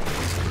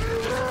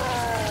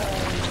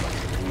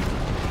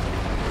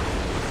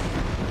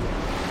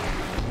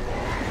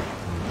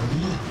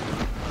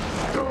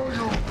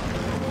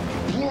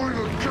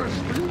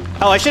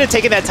 Oh, I should have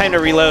taken that time to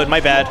reload.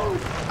 My bad.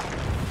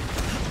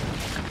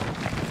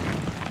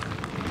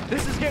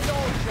 This is getting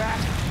old, Jack.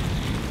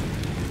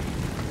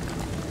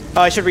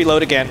 Oh, I should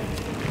reload again.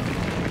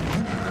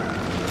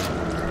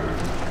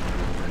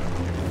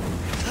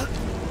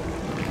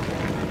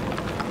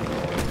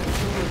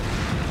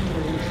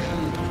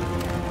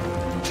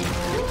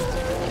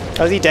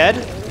 Oh, is he dead?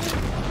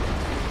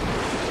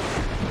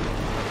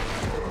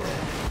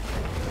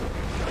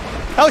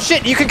 Oh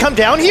shit, you can come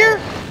down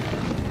here?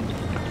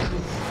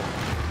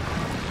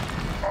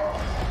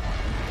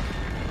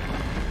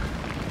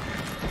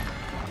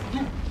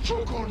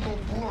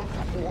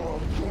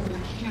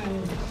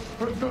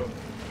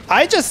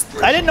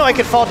 I didn't know I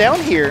could fall down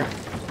here.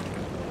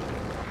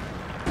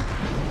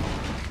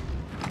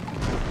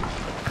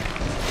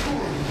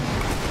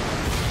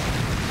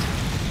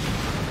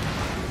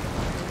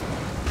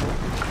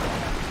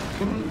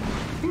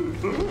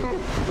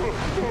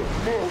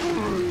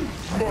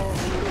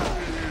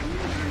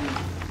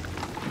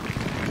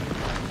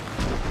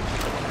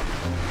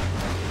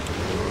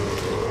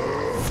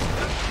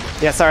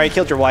 Yeah, sorry, I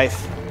killed your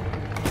wife.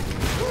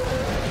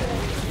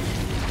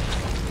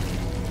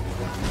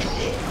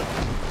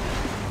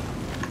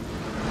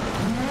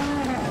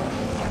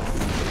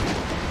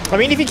 I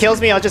mean, if he kills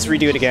me, I'll just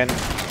redo it again.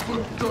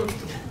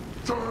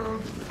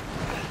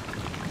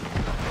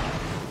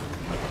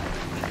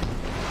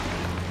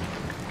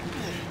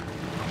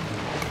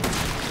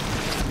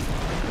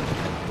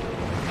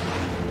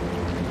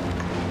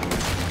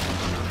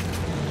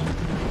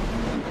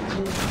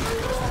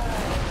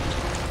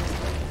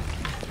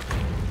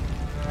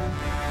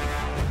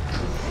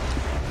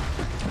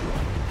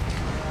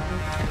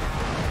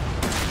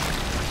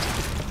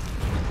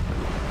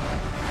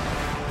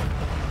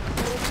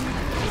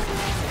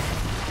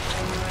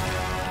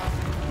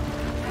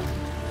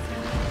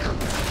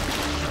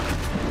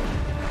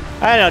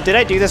 I don't know, did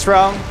I do this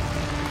wrong?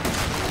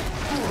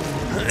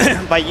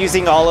 By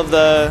using all of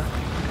the...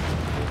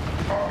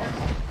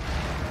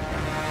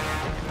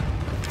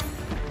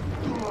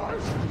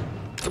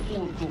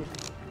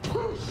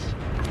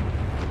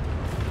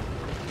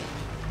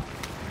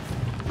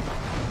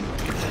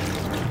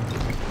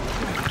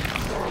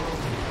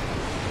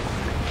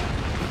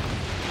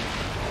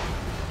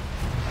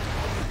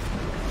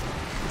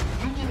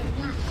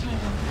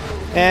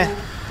 Eh.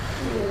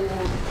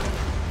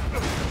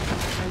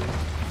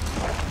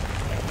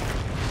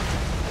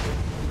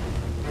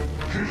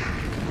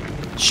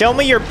 Show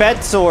me your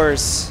bed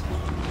sores.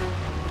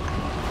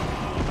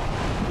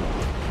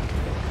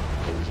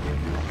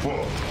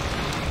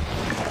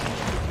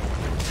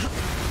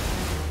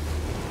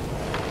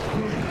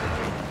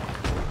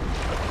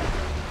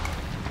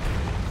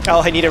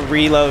 Oh, I need a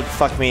reload.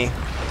 Fuck me.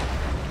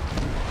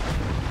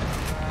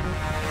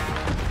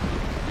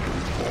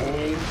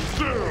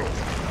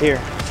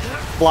 Here.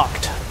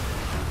 Blocked.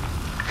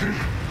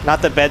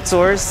 Not the bed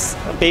sores.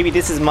 Oh, baby,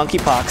 this is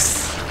monkeypox.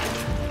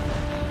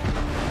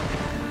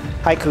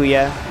 Hi,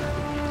 Kuya.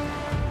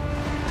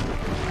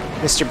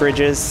 Mr.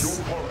 Bridges.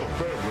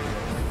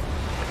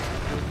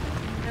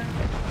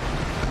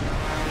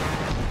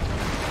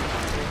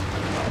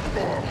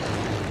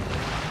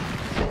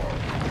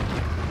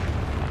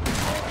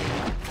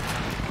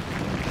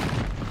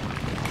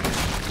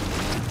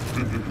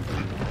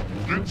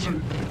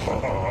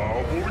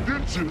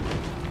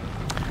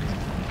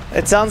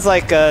 It sounds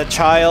like a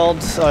child,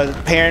 a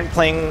parent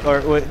playing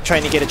or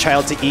trying to get a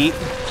child to eat.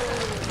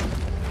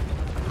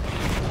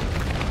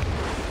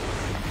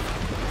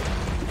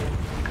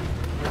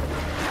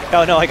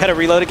 Oh no, I gotta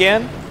reload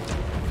again?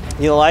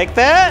 You like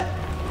that?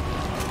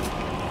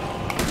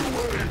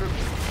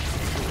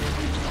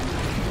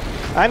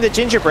 I'm the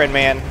gingerbread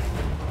man.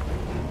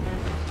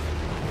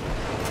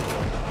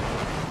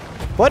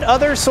 What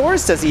other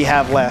swords does he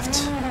have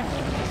left?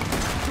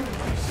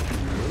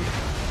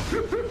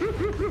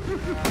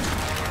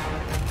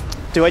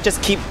 Do I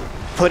just keep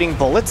putting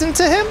bullets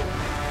into him?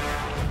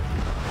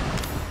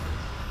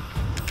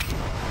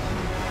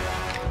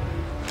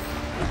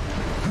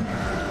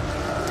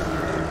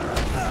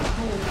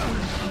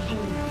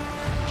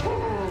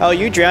 Oh,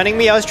 you drowning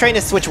me? I was trying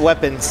to switch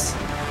weapons.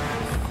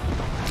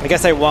 I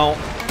guess I won't.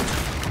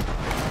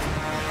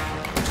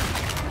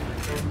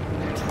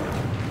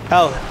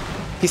 Oh,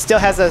 he still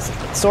has a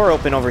sore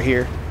open over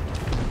here.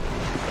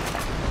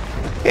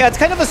 Yeah, it's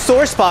kind of a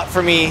sore spot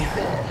for me.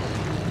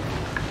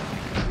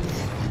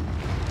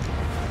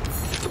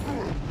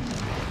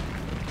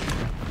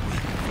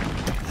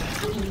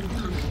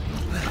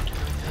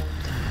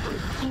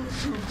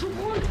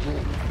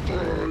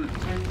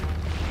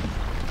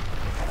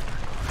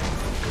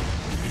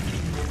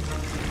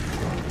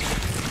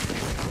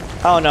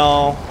 Oh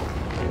no.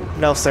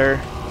 No,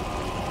 sir.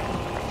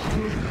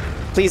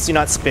 Please do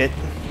not spit.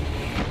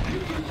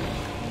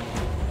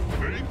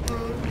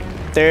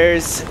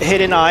 There's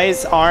hidden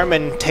eyes, arm,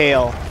 and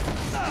tail.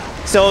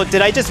 So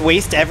did I just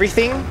waste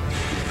everything?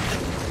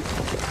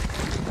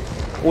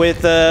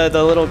 With the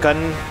little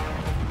gun...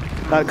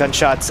 Not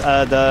gunshots,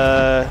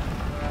 the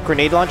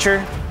grenade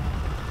launcher?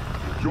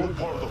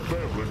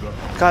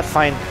 God,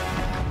 fine.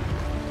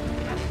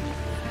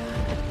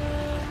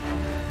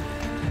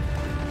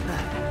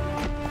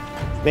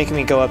 Making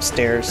me go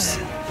upstairs.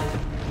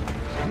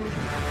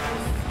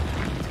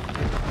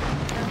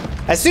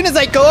 As soon as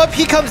I go up,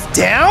 he comes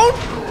down?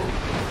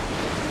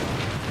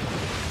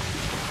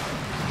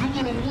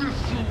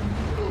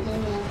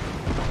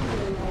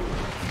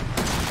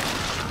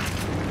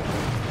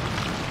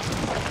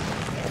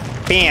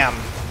 Bam.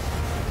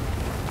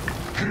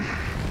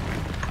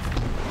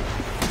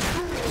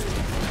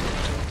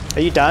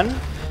 Are you done?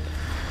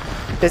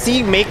 Does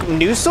he make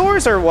new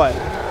swords or what?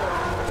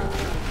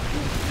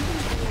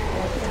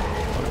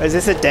 Is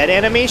this a dead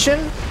animation?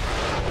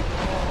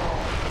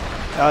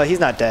 Oh, he's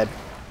not dead.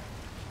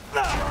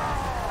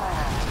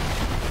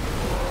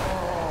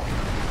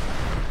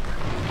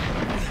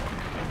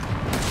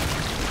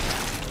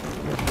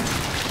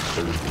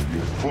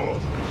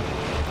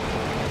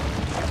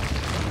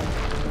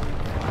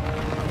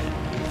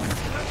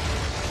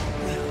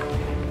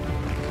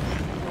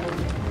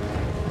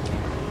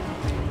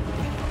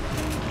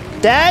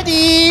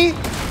 Daddy!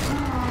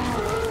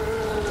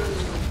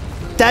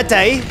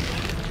 Daddy!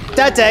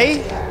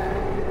 Daddy!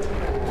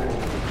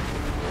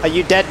 Are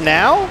you dead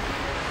now?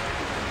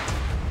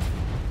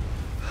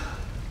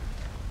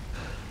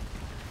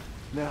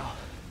 Now,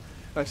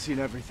 I've seen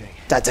everything.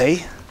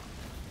 Daddy?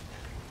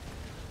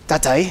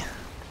 Daddy?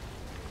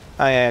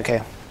 Oh yeah,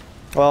 okay.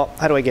 Well,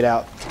 how do I get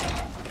out?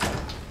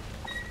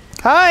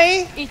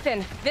 Hi!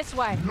 Ethan, this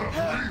way.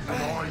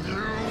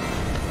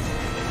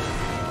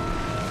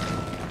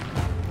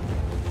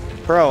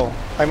 Bro,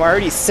 I'm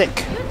already sick.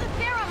 Use the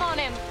serum on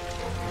him.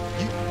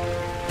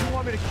 You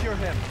want me to cure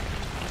him?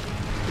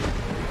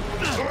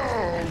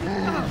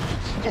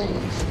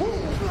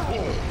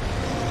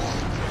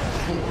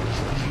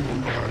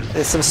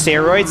 There's some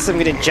steroids, so I'm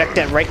gonna inject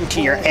that right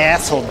into your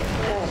asshole.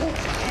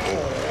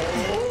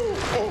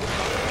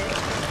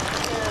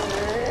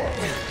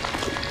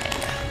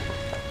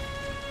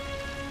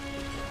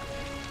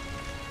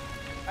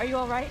 Are you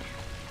alright?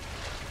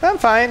 I'm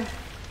fine.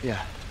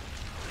 Yeah.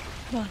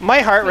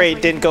 My heart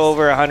rate didn't go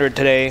over 100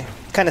 today.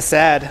 Kind of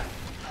sad.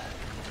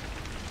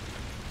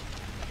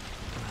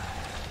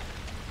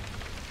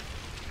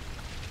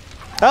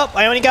 Oh,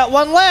 I only got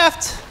one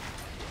left.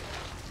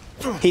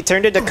 He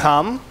turned into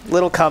cum,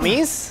 little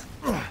cummies.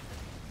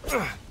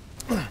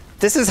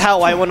 This is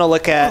how I want to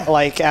look at,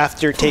 like,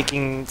 after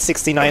taking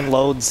 69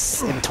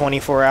 loads in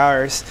 24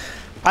 hours.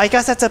 I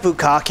guess that's a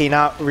bukkake,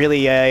 not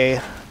really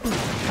a...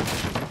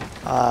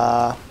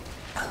 I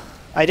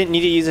didn't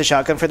need to use a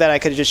shotgun for that. I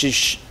could have just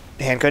used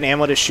handgun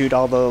ammo to shoot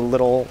all the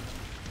little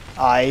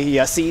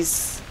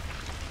yussies.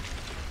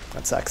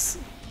 That sucks.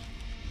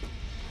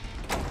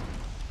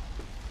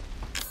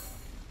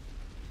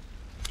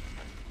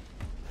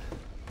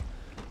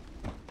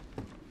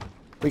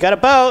 We got a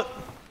boat!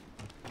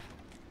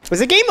 Was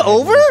the game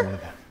over?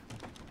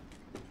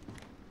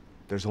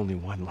 There's only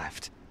one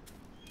left.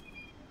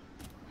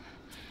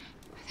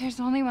 There's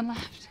only one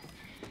left.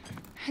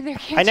 There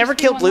can't I never just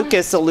be killed one Lucas,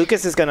 left. so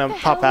Lucas is gonna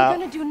pop out. What are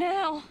we gonna do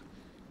now?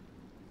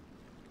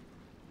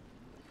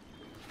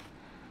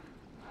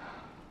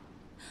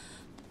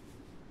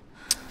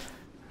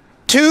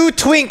 Two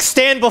twinks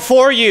stand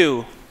before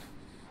you.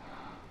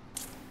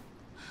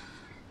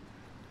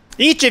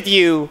 Each of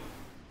you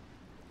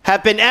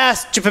have been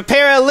asked to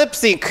prepare a lip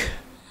sync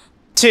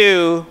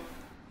to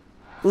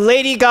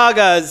Lady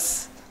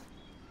Gaga's...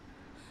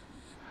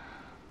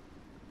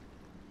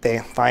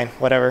 Fine,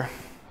 whatever.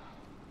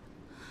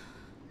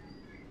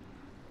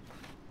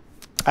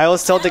 I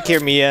was told to cure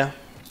Mia.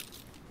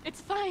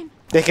 It's fine.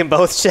 They can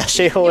both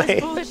sashay away.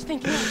 You're foolish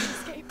thinking I can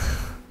escape.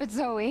 But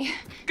Zoe,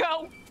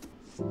 Go!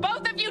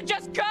 Both of you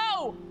just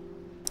go!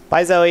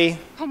 Bye, Zoe.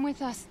 come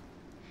with us.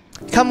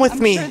 Come with I'm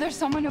me sure there's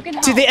someone who can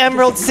help. to the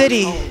Emerald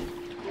City.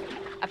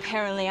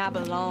 Apparently I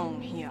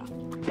belong here.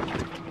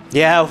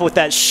 Yeah, with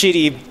that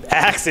shitty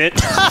accent.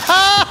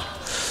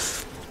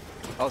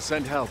 I'll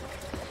send help.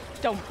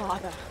 Don't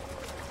bother.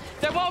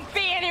 There won't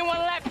be anyone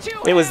left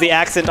to It was the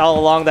accent all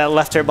along that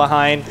left her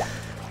behind.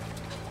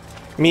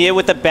 Mia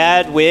with the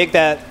bad wig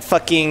that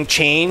fucking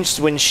changed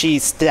when she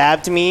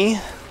stabbed me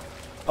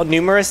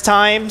numerous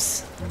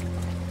times.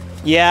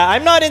 Yeah,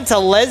 I'm not into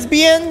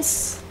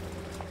lesbians.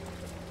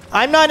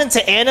 I'm not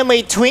into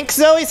anime twink,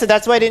 Zoe, so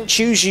that's why I didn't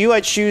choose you. I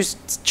chose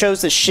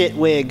the shit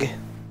wig.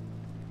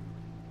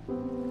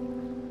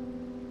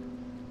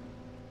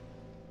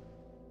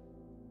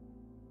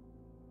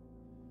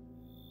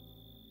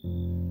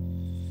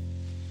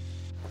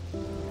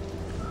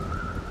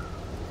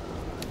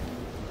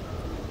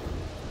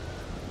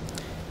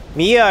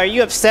 Mia, are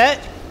you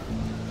upset?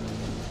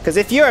 Because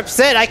if you're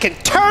upset, I can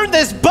turn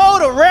this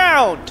boat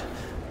around!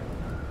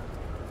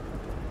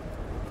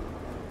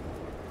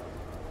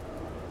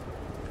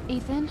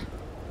 Ethan,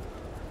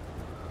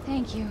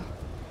 thank you.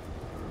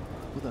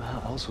 Who the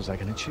hell else was I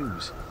gonna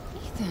choose?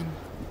 Ethan.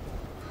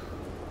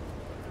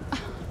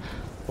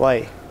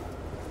 Why?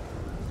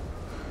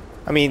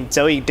 I mean,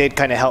 Zoe did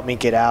kind of help me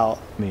get out.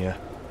 Mia,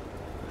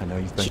 I know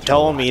you've been She through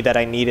told a me lot. that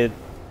I needed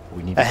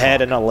We need a to head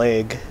talk. and a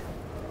leg.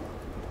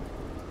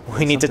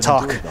 We need to something to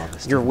talk. do with all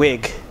this, Your too.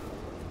 wig.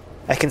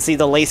 I can see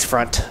the lace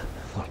front.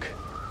 Look,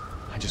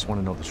 I just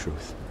want to know the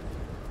truth.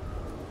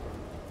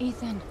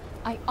 Ethan,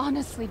 I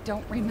honestly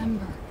don't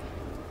remember.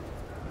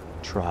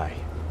 Try.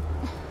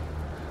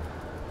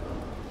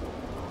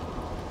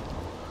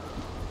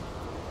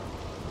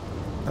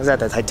 Was that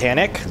the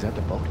Titanic? Is that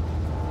the boat?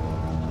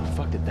 How the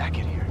fuck did that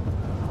get here?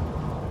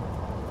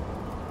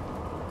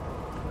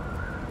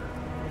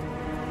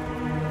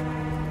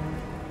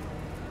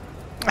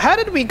 How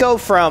did we go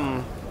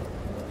from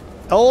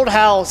old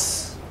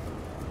house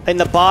in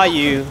the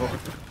bayou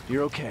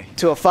You're okay.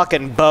 to a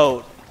fucking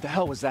boat? What the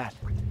hell was that?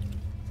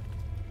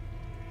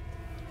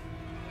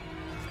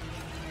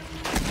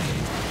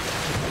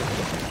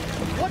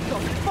 What the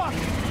fuck?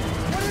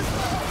 What is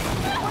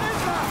that? What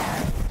is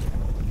that?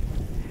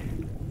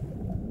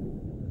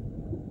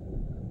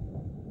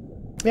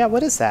 Yeah,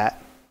 what is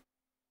that?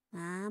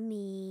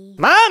 Mommy.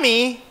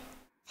 Mommy?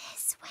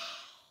 This way.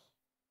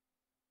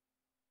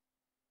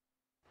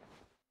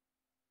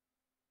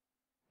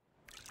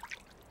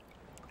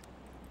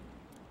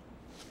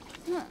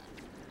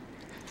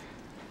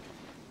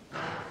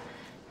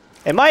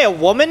 Am I a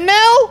woman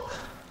now?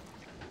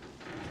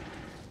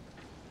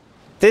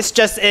 This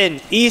just in.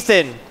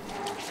 Ethan.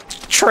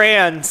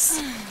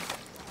 Trans.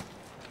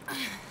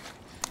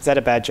 Is that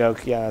a bad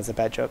joke? Yeah, that's a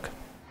bad joke.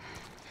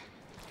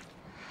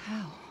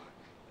 How?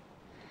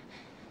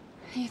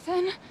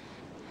 Ethan?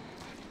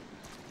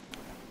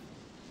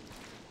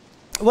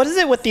 What is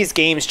it with these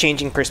games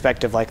changing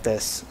perspective like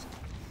this?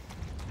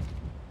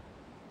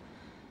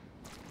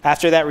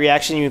 After that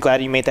reaction, you're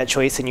glad you made that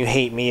choice and you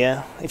hate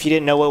Mia. If you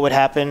didn't know what would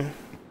happen,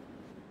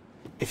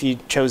 if you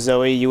chose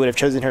Zoe, you would have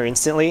chosen her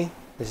instantly.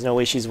 There's no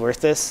way she's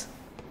worth this.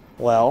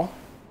 Well.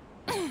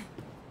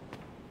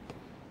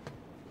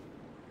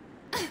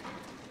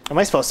 Am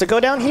I supposed to go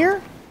down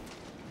here?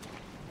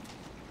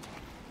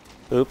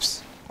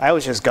 Oops. I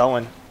was just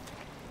going.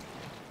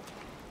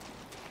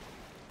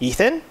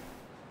 Ethan?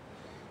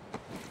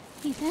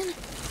 Ethan?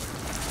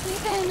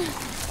 Ethan!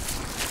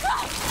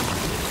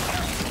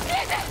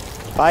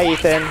 Ethan! Bye,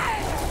 Ethan.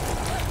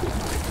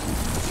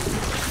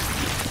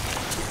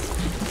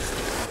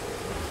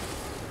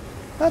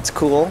 That's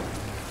cool.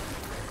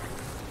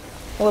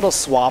 A little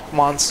swamp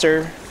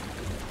monster.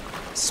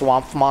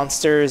 Swamp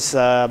monster is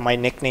my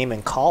nickname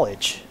in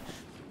college.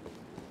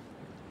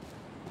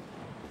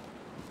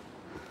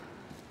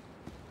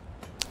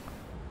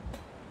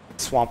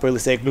 swamp really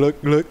say,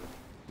 look.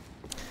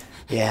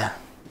 Yeah,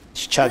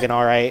 she's chugging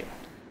all right.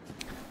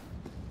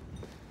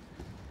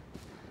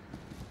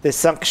 This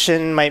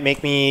suction might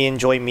make me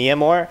enjoy Mia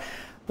more.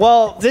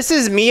 Well, this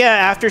is Mia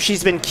after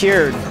she's been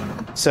cured,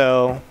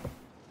 so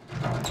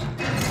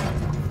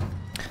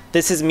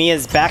this is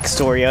Mia's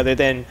backstory other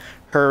than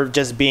her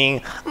just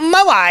being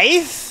my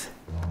wife.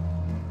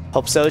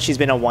 Hope so. She's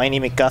been a whiny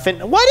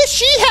MacGuffin. Why does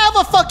she have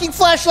a fucking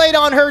flashlight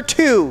on her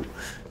too?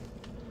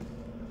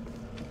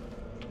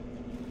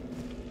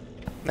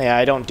 Yeah,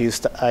 I don't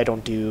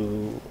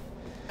do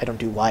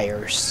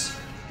wires.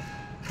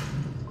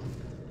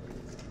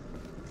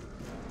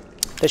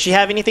 Does she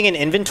have anything in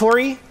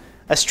inventory?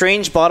 A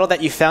strange bottle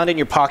that you found in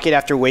your pocket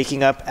after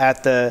waking up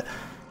at the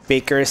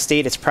Baker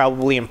estate. It's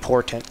probably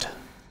important.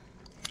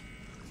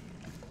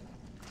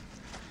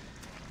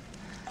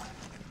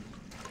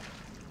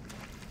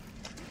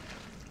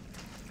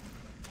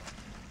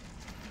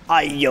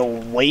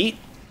 Ayo, wait.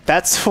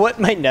 That's what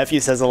my nephew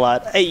says a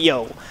lot.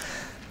 Ayo.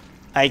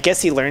 I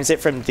guess he learns it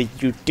from the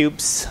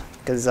YouTubes,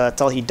 because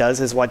that's all he does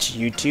is watch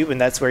YouTube,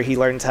 and that's where he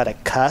learns how to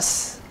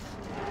cuss.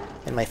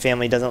 And my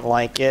family doesn't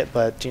like it,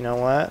 but you know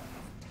what?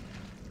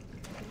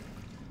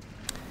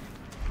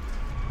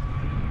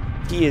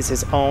 He is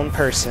his own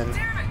person.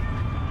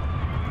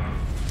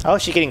 Oh,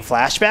 is she getting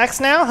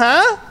flashbacks now,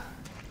 huh?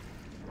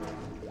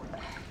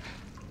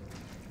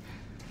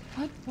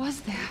 What was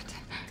that?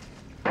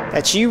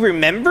 That's you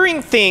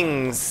remembering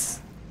things.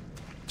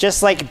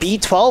 Just like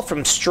B12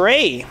 from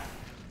Stray.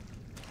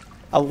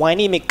 A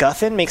whiny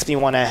MacGuffin makes me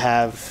want to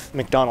have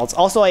McDonald's.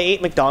 Also, I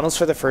ate McDonald's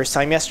for the first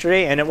time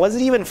yesterday, and it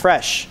wasn't even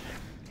fresh.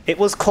 It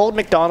was cold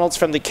McDonald's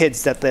from the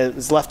kids that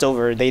was left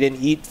over. They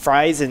didn't eat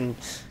fries and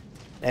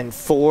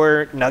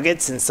 4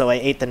 nuggets, and so I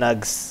ate the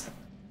nugs.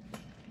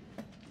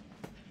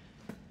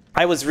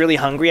 I was really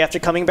hungry after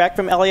coming back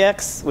from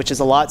LAX, which is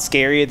a lot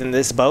scarier than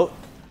this boat.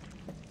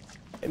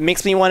 It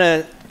makes me want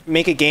to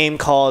make a game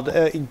called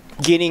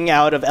Getting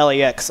Out of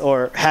LAX,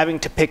 or having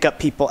to pick up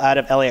people out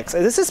of LAX.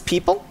 This is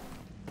people?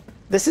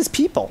 This is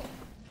people.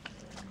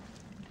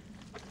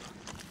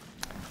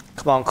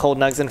 Come on, cold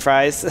nugs and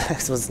fries.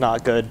 This was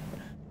not good.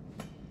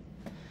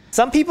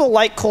 Some people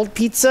like cold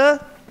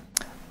pizza.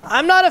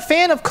 I'm not a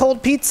fan of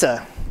cold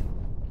pizza.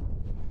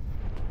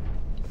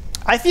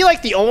 I feel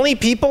like the only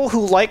people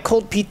who like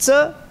cold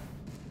pizza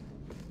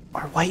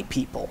are white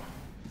people.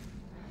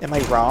 Am I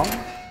wrong?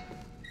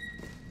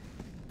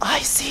 I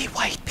see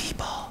white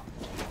people.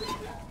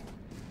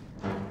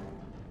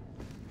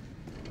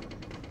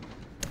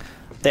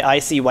 The I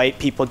see white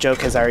people joke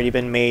has already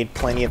been made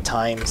plenty of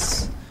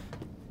times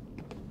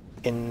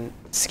in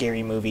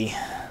Scary Movie.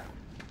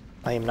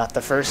 I am not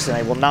the first, and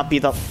I will not be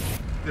the...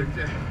 They're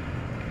dead.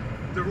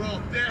 They're all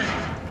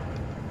dead.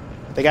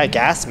 They got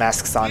gas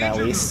masks on, at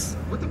least.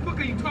 What the fuck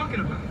are you talking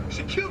about?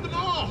 She killed them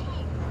all!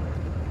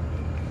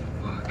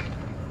 Fuck.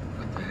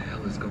 What the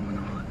hell is going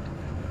on?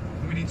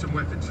 We need some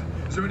weapons.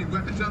 Is there any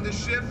weapons on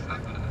this ship?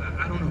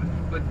 I don't know,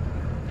 but...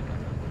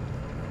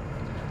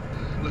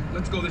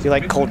 Let's go this way. Do you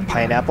like cold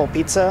pineapple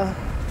pizza?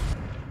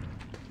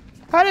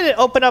 How did it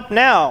open up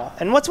now?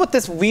 And what's with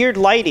this weird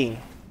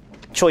lighting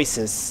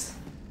choices?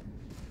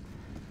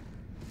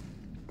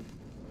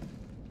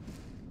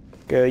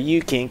 Girl,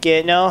 you can't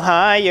get no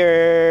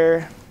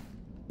higher.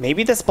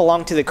 Maybe this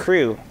belonged to the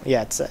crew.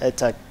 Yeah, it's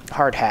a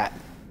hard hat.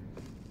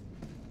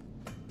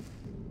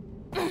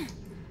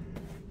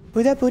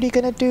 Who that booty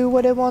gonna do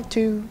what I want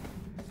to?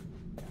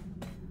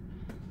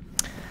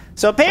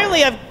 So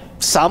apparently I've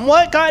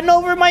somewhat gotten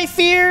over my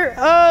fear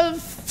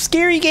of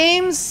scary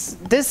games.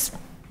 This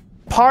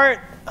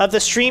part of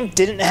the stream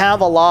didn't have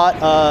a lot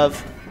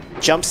of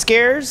jump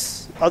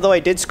scares, although I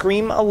did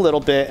scream a little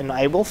bit, and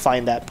I will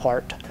find that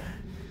part.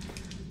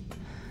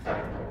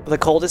 The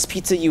coldest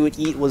pizza you would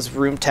eat was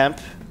room temp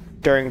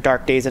during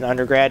dark days in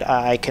undergrad.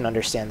 I can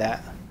understand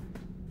that.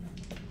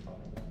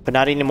 But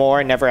not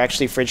anymore, never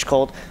actually fridge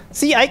cold.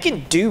 See, I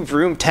can do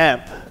room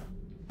temp,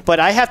 but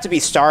I have to be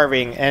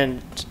starving,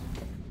 and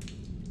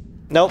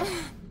nope.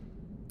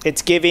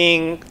 It's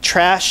giving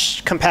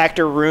trash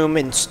compactor room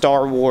in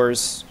Star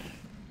Wars.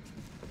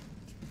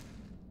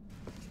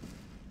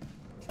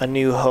 A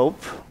New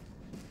Hope.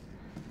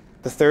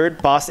 The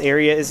third boss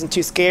area isn't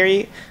too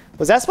scary.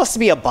 Was that supposed to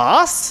be a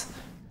boss?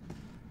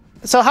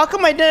 So how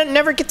come I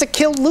never get to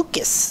kill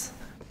Lucas?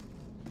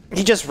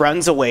 He just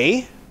runs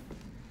away?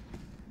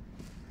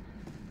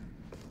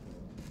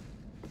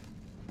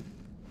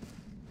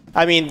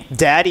 I mean,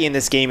 Daddy in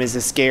this game is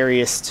the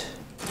scariest.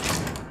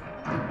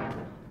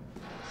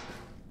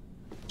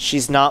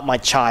 She's not my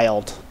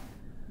child.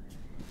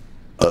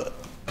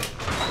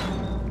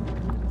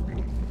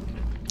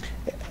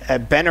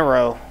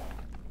 Benero.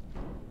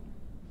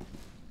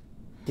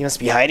 He must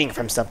be hiding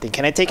from something.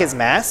 Can I take his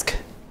mask?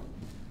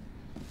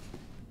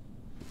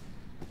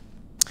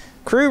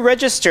 Crew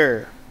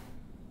register.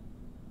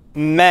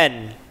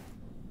 Men.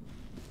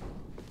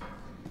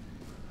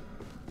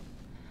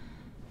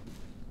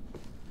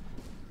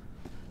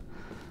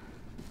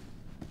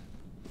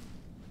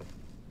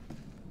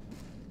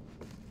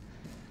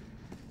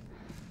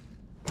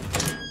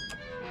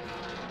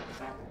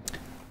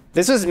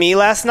 This was me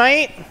last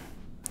night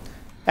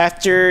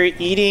after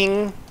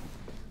eating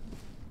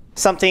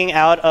something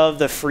out of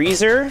the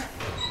freezer.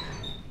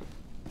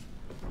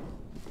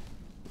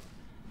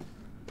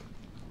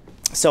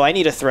 So I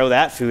need to throw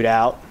that food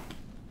out.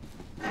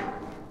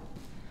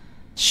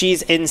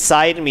 She's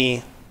inside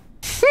me.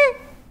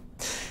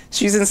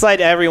 She's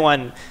inside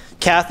everyone.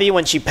 Kathy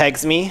when she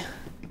pegs me.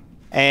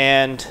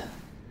 And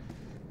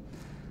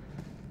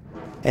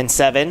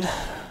Seven.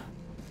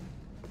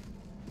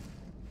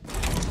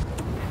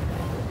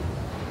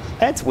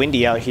 It's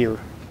windy out here.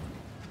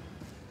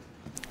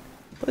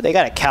 Oh, they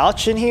got a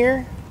couch in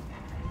here?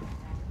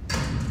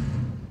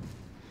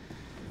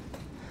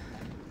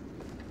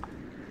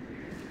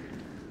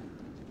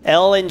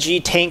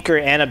 LNG tanker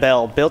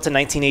Annabelle, built in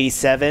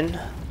 1987.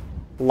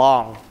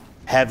 Long,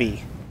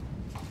 heavy.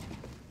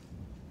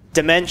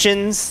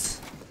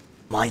 Dimensions,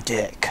 my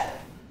dick.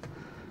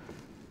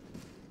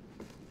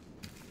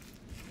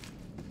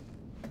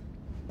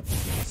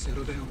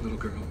 Settle down, little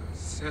girl.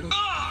 Settle.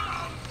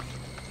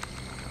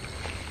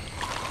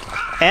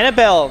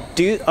 Annabelle,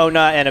 oh,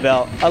 not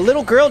Annabelle. A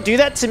little girl do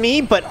that to me,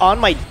 but on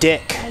my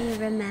dick. Are you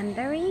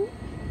remembering?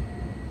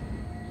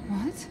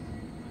 What?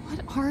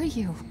 What are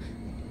you?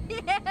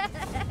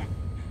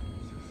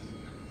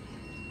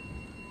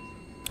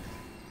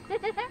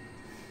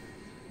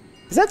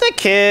 Is that the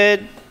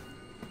kid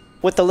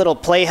with the little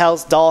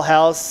playhouse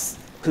dollhouse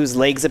whose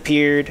legs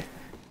appeared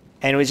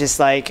and was just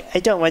like, I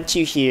don't want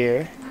you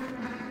here?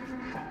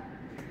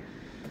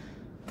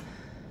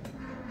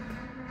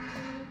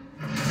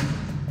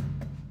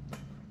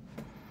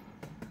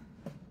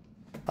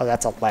 Oh,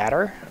 that's a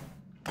ladder?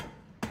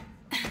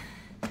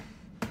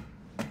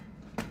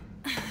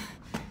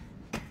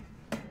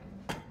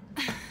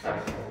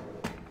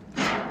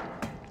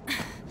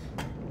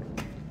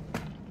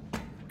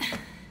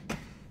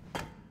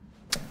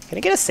 Can I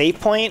get a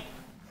save point?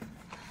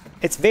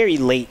 It's very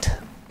late.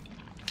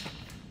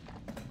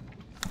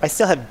 I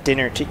still have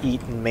dinner to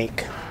eat and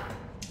make.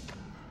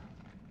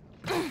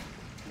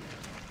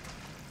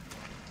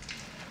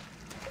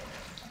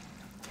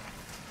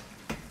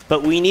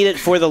 But we need it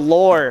for the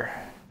lore.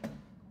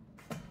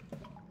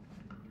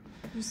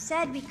 You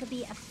said we could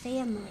be a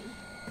family.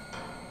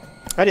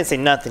 I didn't say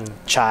nothing,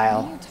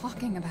 child. What are you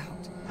talking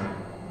about?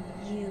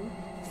 You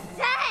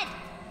said!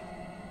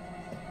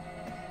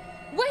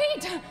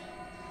 Wait!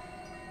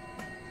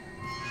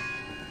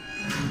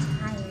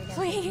 I'm tired of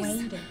Please.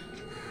 waiting.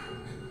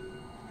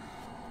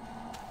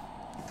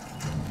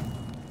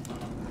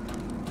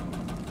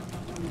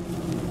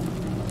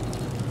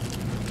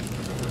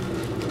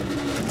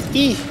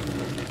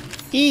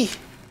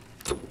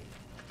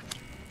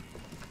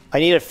 I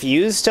need a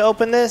fuse to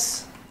open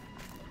this?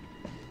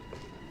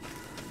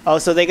 Oh,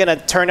 so they're gonna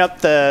turn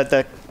up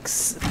the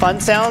fun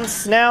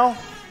sounds now?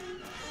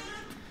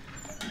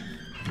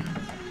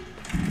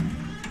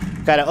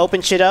 Gotta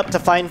open shit up to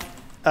find...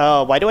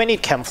 Oh, why do I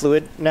need chem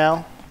fluid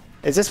now?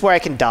 Is this where I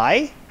can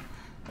die?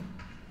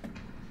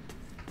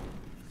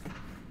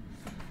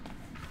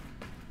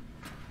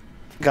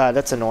 God,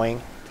 that's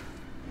annoying.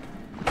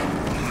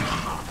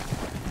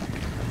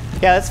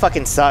 Yeah, this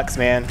fucking sucks,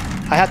 man.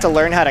 I have to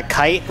learn how to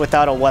kite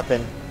without a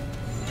weapon.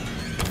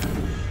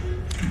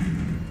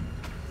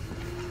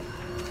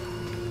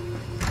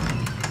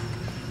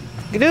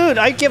 Dude,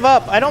 I give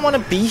up. I don't want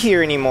to be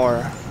here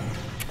anymore.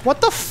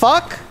 What the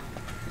fuck?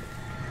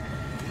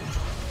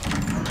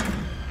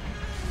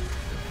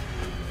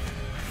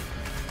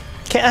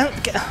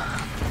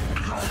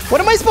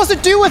 What am I supposed to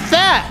do with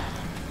that?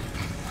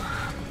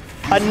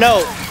 A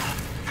note.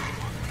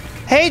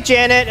 Hey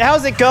Janet,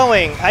 how's it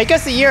going? I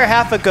guess a year and a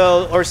half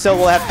ago or so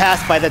will have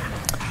passed by the...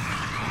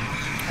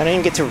 I don't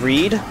even get to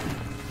read.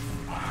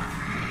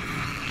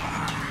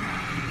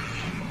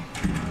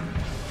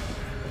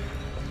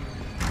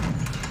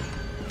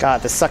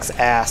 God, this sucks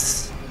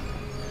ass.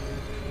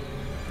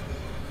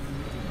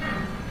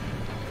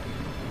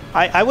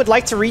 I would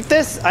like to read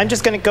this. I'm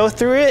just gonna go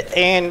through it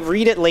and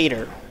read it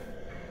later.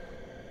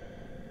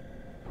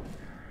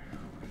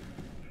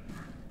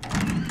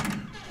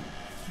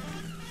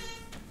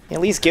 At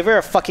least give her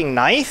a fucking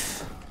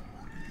knife?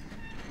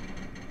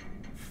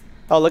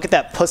 Oh, look at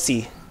that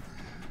pussy.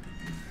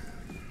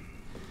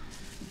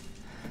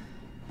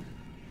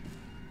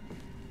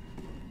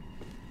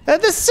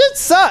 This shit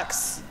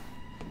sucks.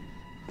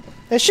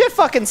 This shit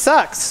fucking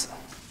sucks.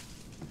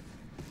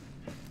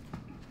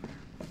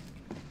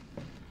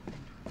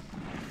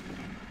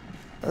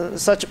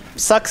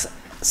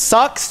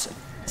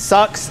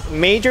 Sucks,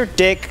 major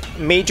dick,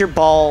 major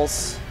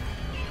balls.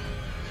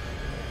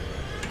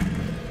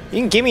 You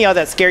can give me all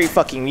that scary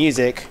fucking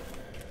music.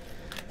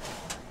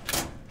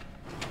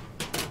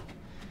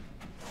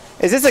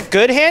 Is this a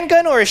good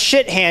handgun or a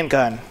shit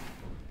handgun?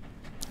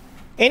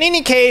 In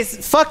any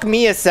case, fuck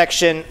Mia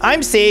section.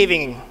 I'm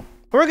saving.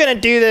 We're gonna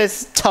do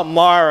this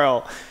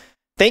tomorrow.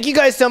 Thank you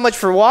guys so much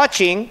for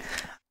watching.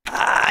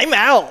 I'm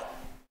out.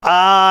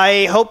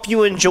 I hope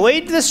you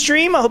enjoyed the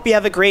stream. I hope you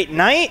have a great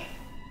night.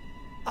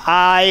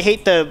 I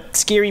hate the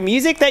scary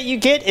music that you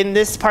get in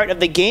this part of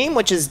the game,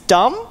 which is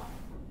dumb.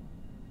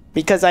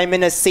 Because I'm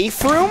in a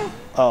safe room?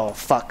 Oh,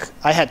 fuck.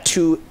 I had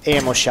 2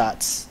 ammo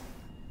shots.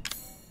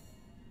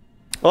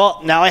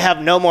 Well, now I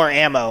have no more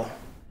ammo.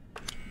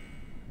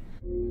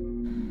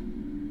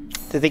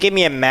 Did they give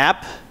me a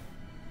map?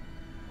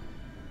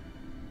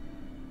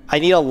 I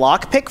need a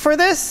lockpick for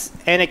this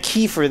and a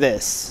key for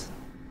this.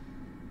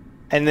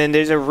 And then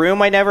there's a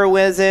room I never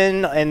was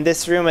in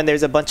this room, and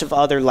there's a bunch of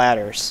other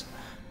ladders.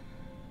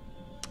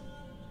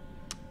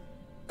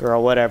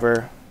 Girl,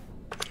 whatever.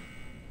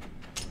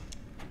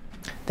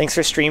 Thanks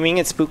for streaming.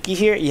 It's spooky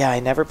here. Yeah, I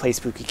never play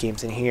spooky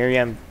games, and here I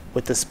am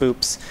with the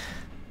spoops.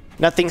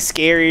 Nothing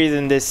scarier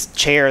than this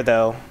chair,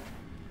 though.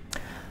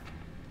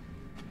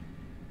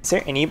 Is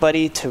there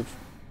anybody to...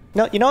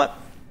 No, you know what?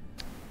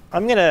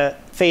 I'm gonna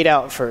fade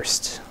out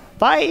first.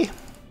 Bye!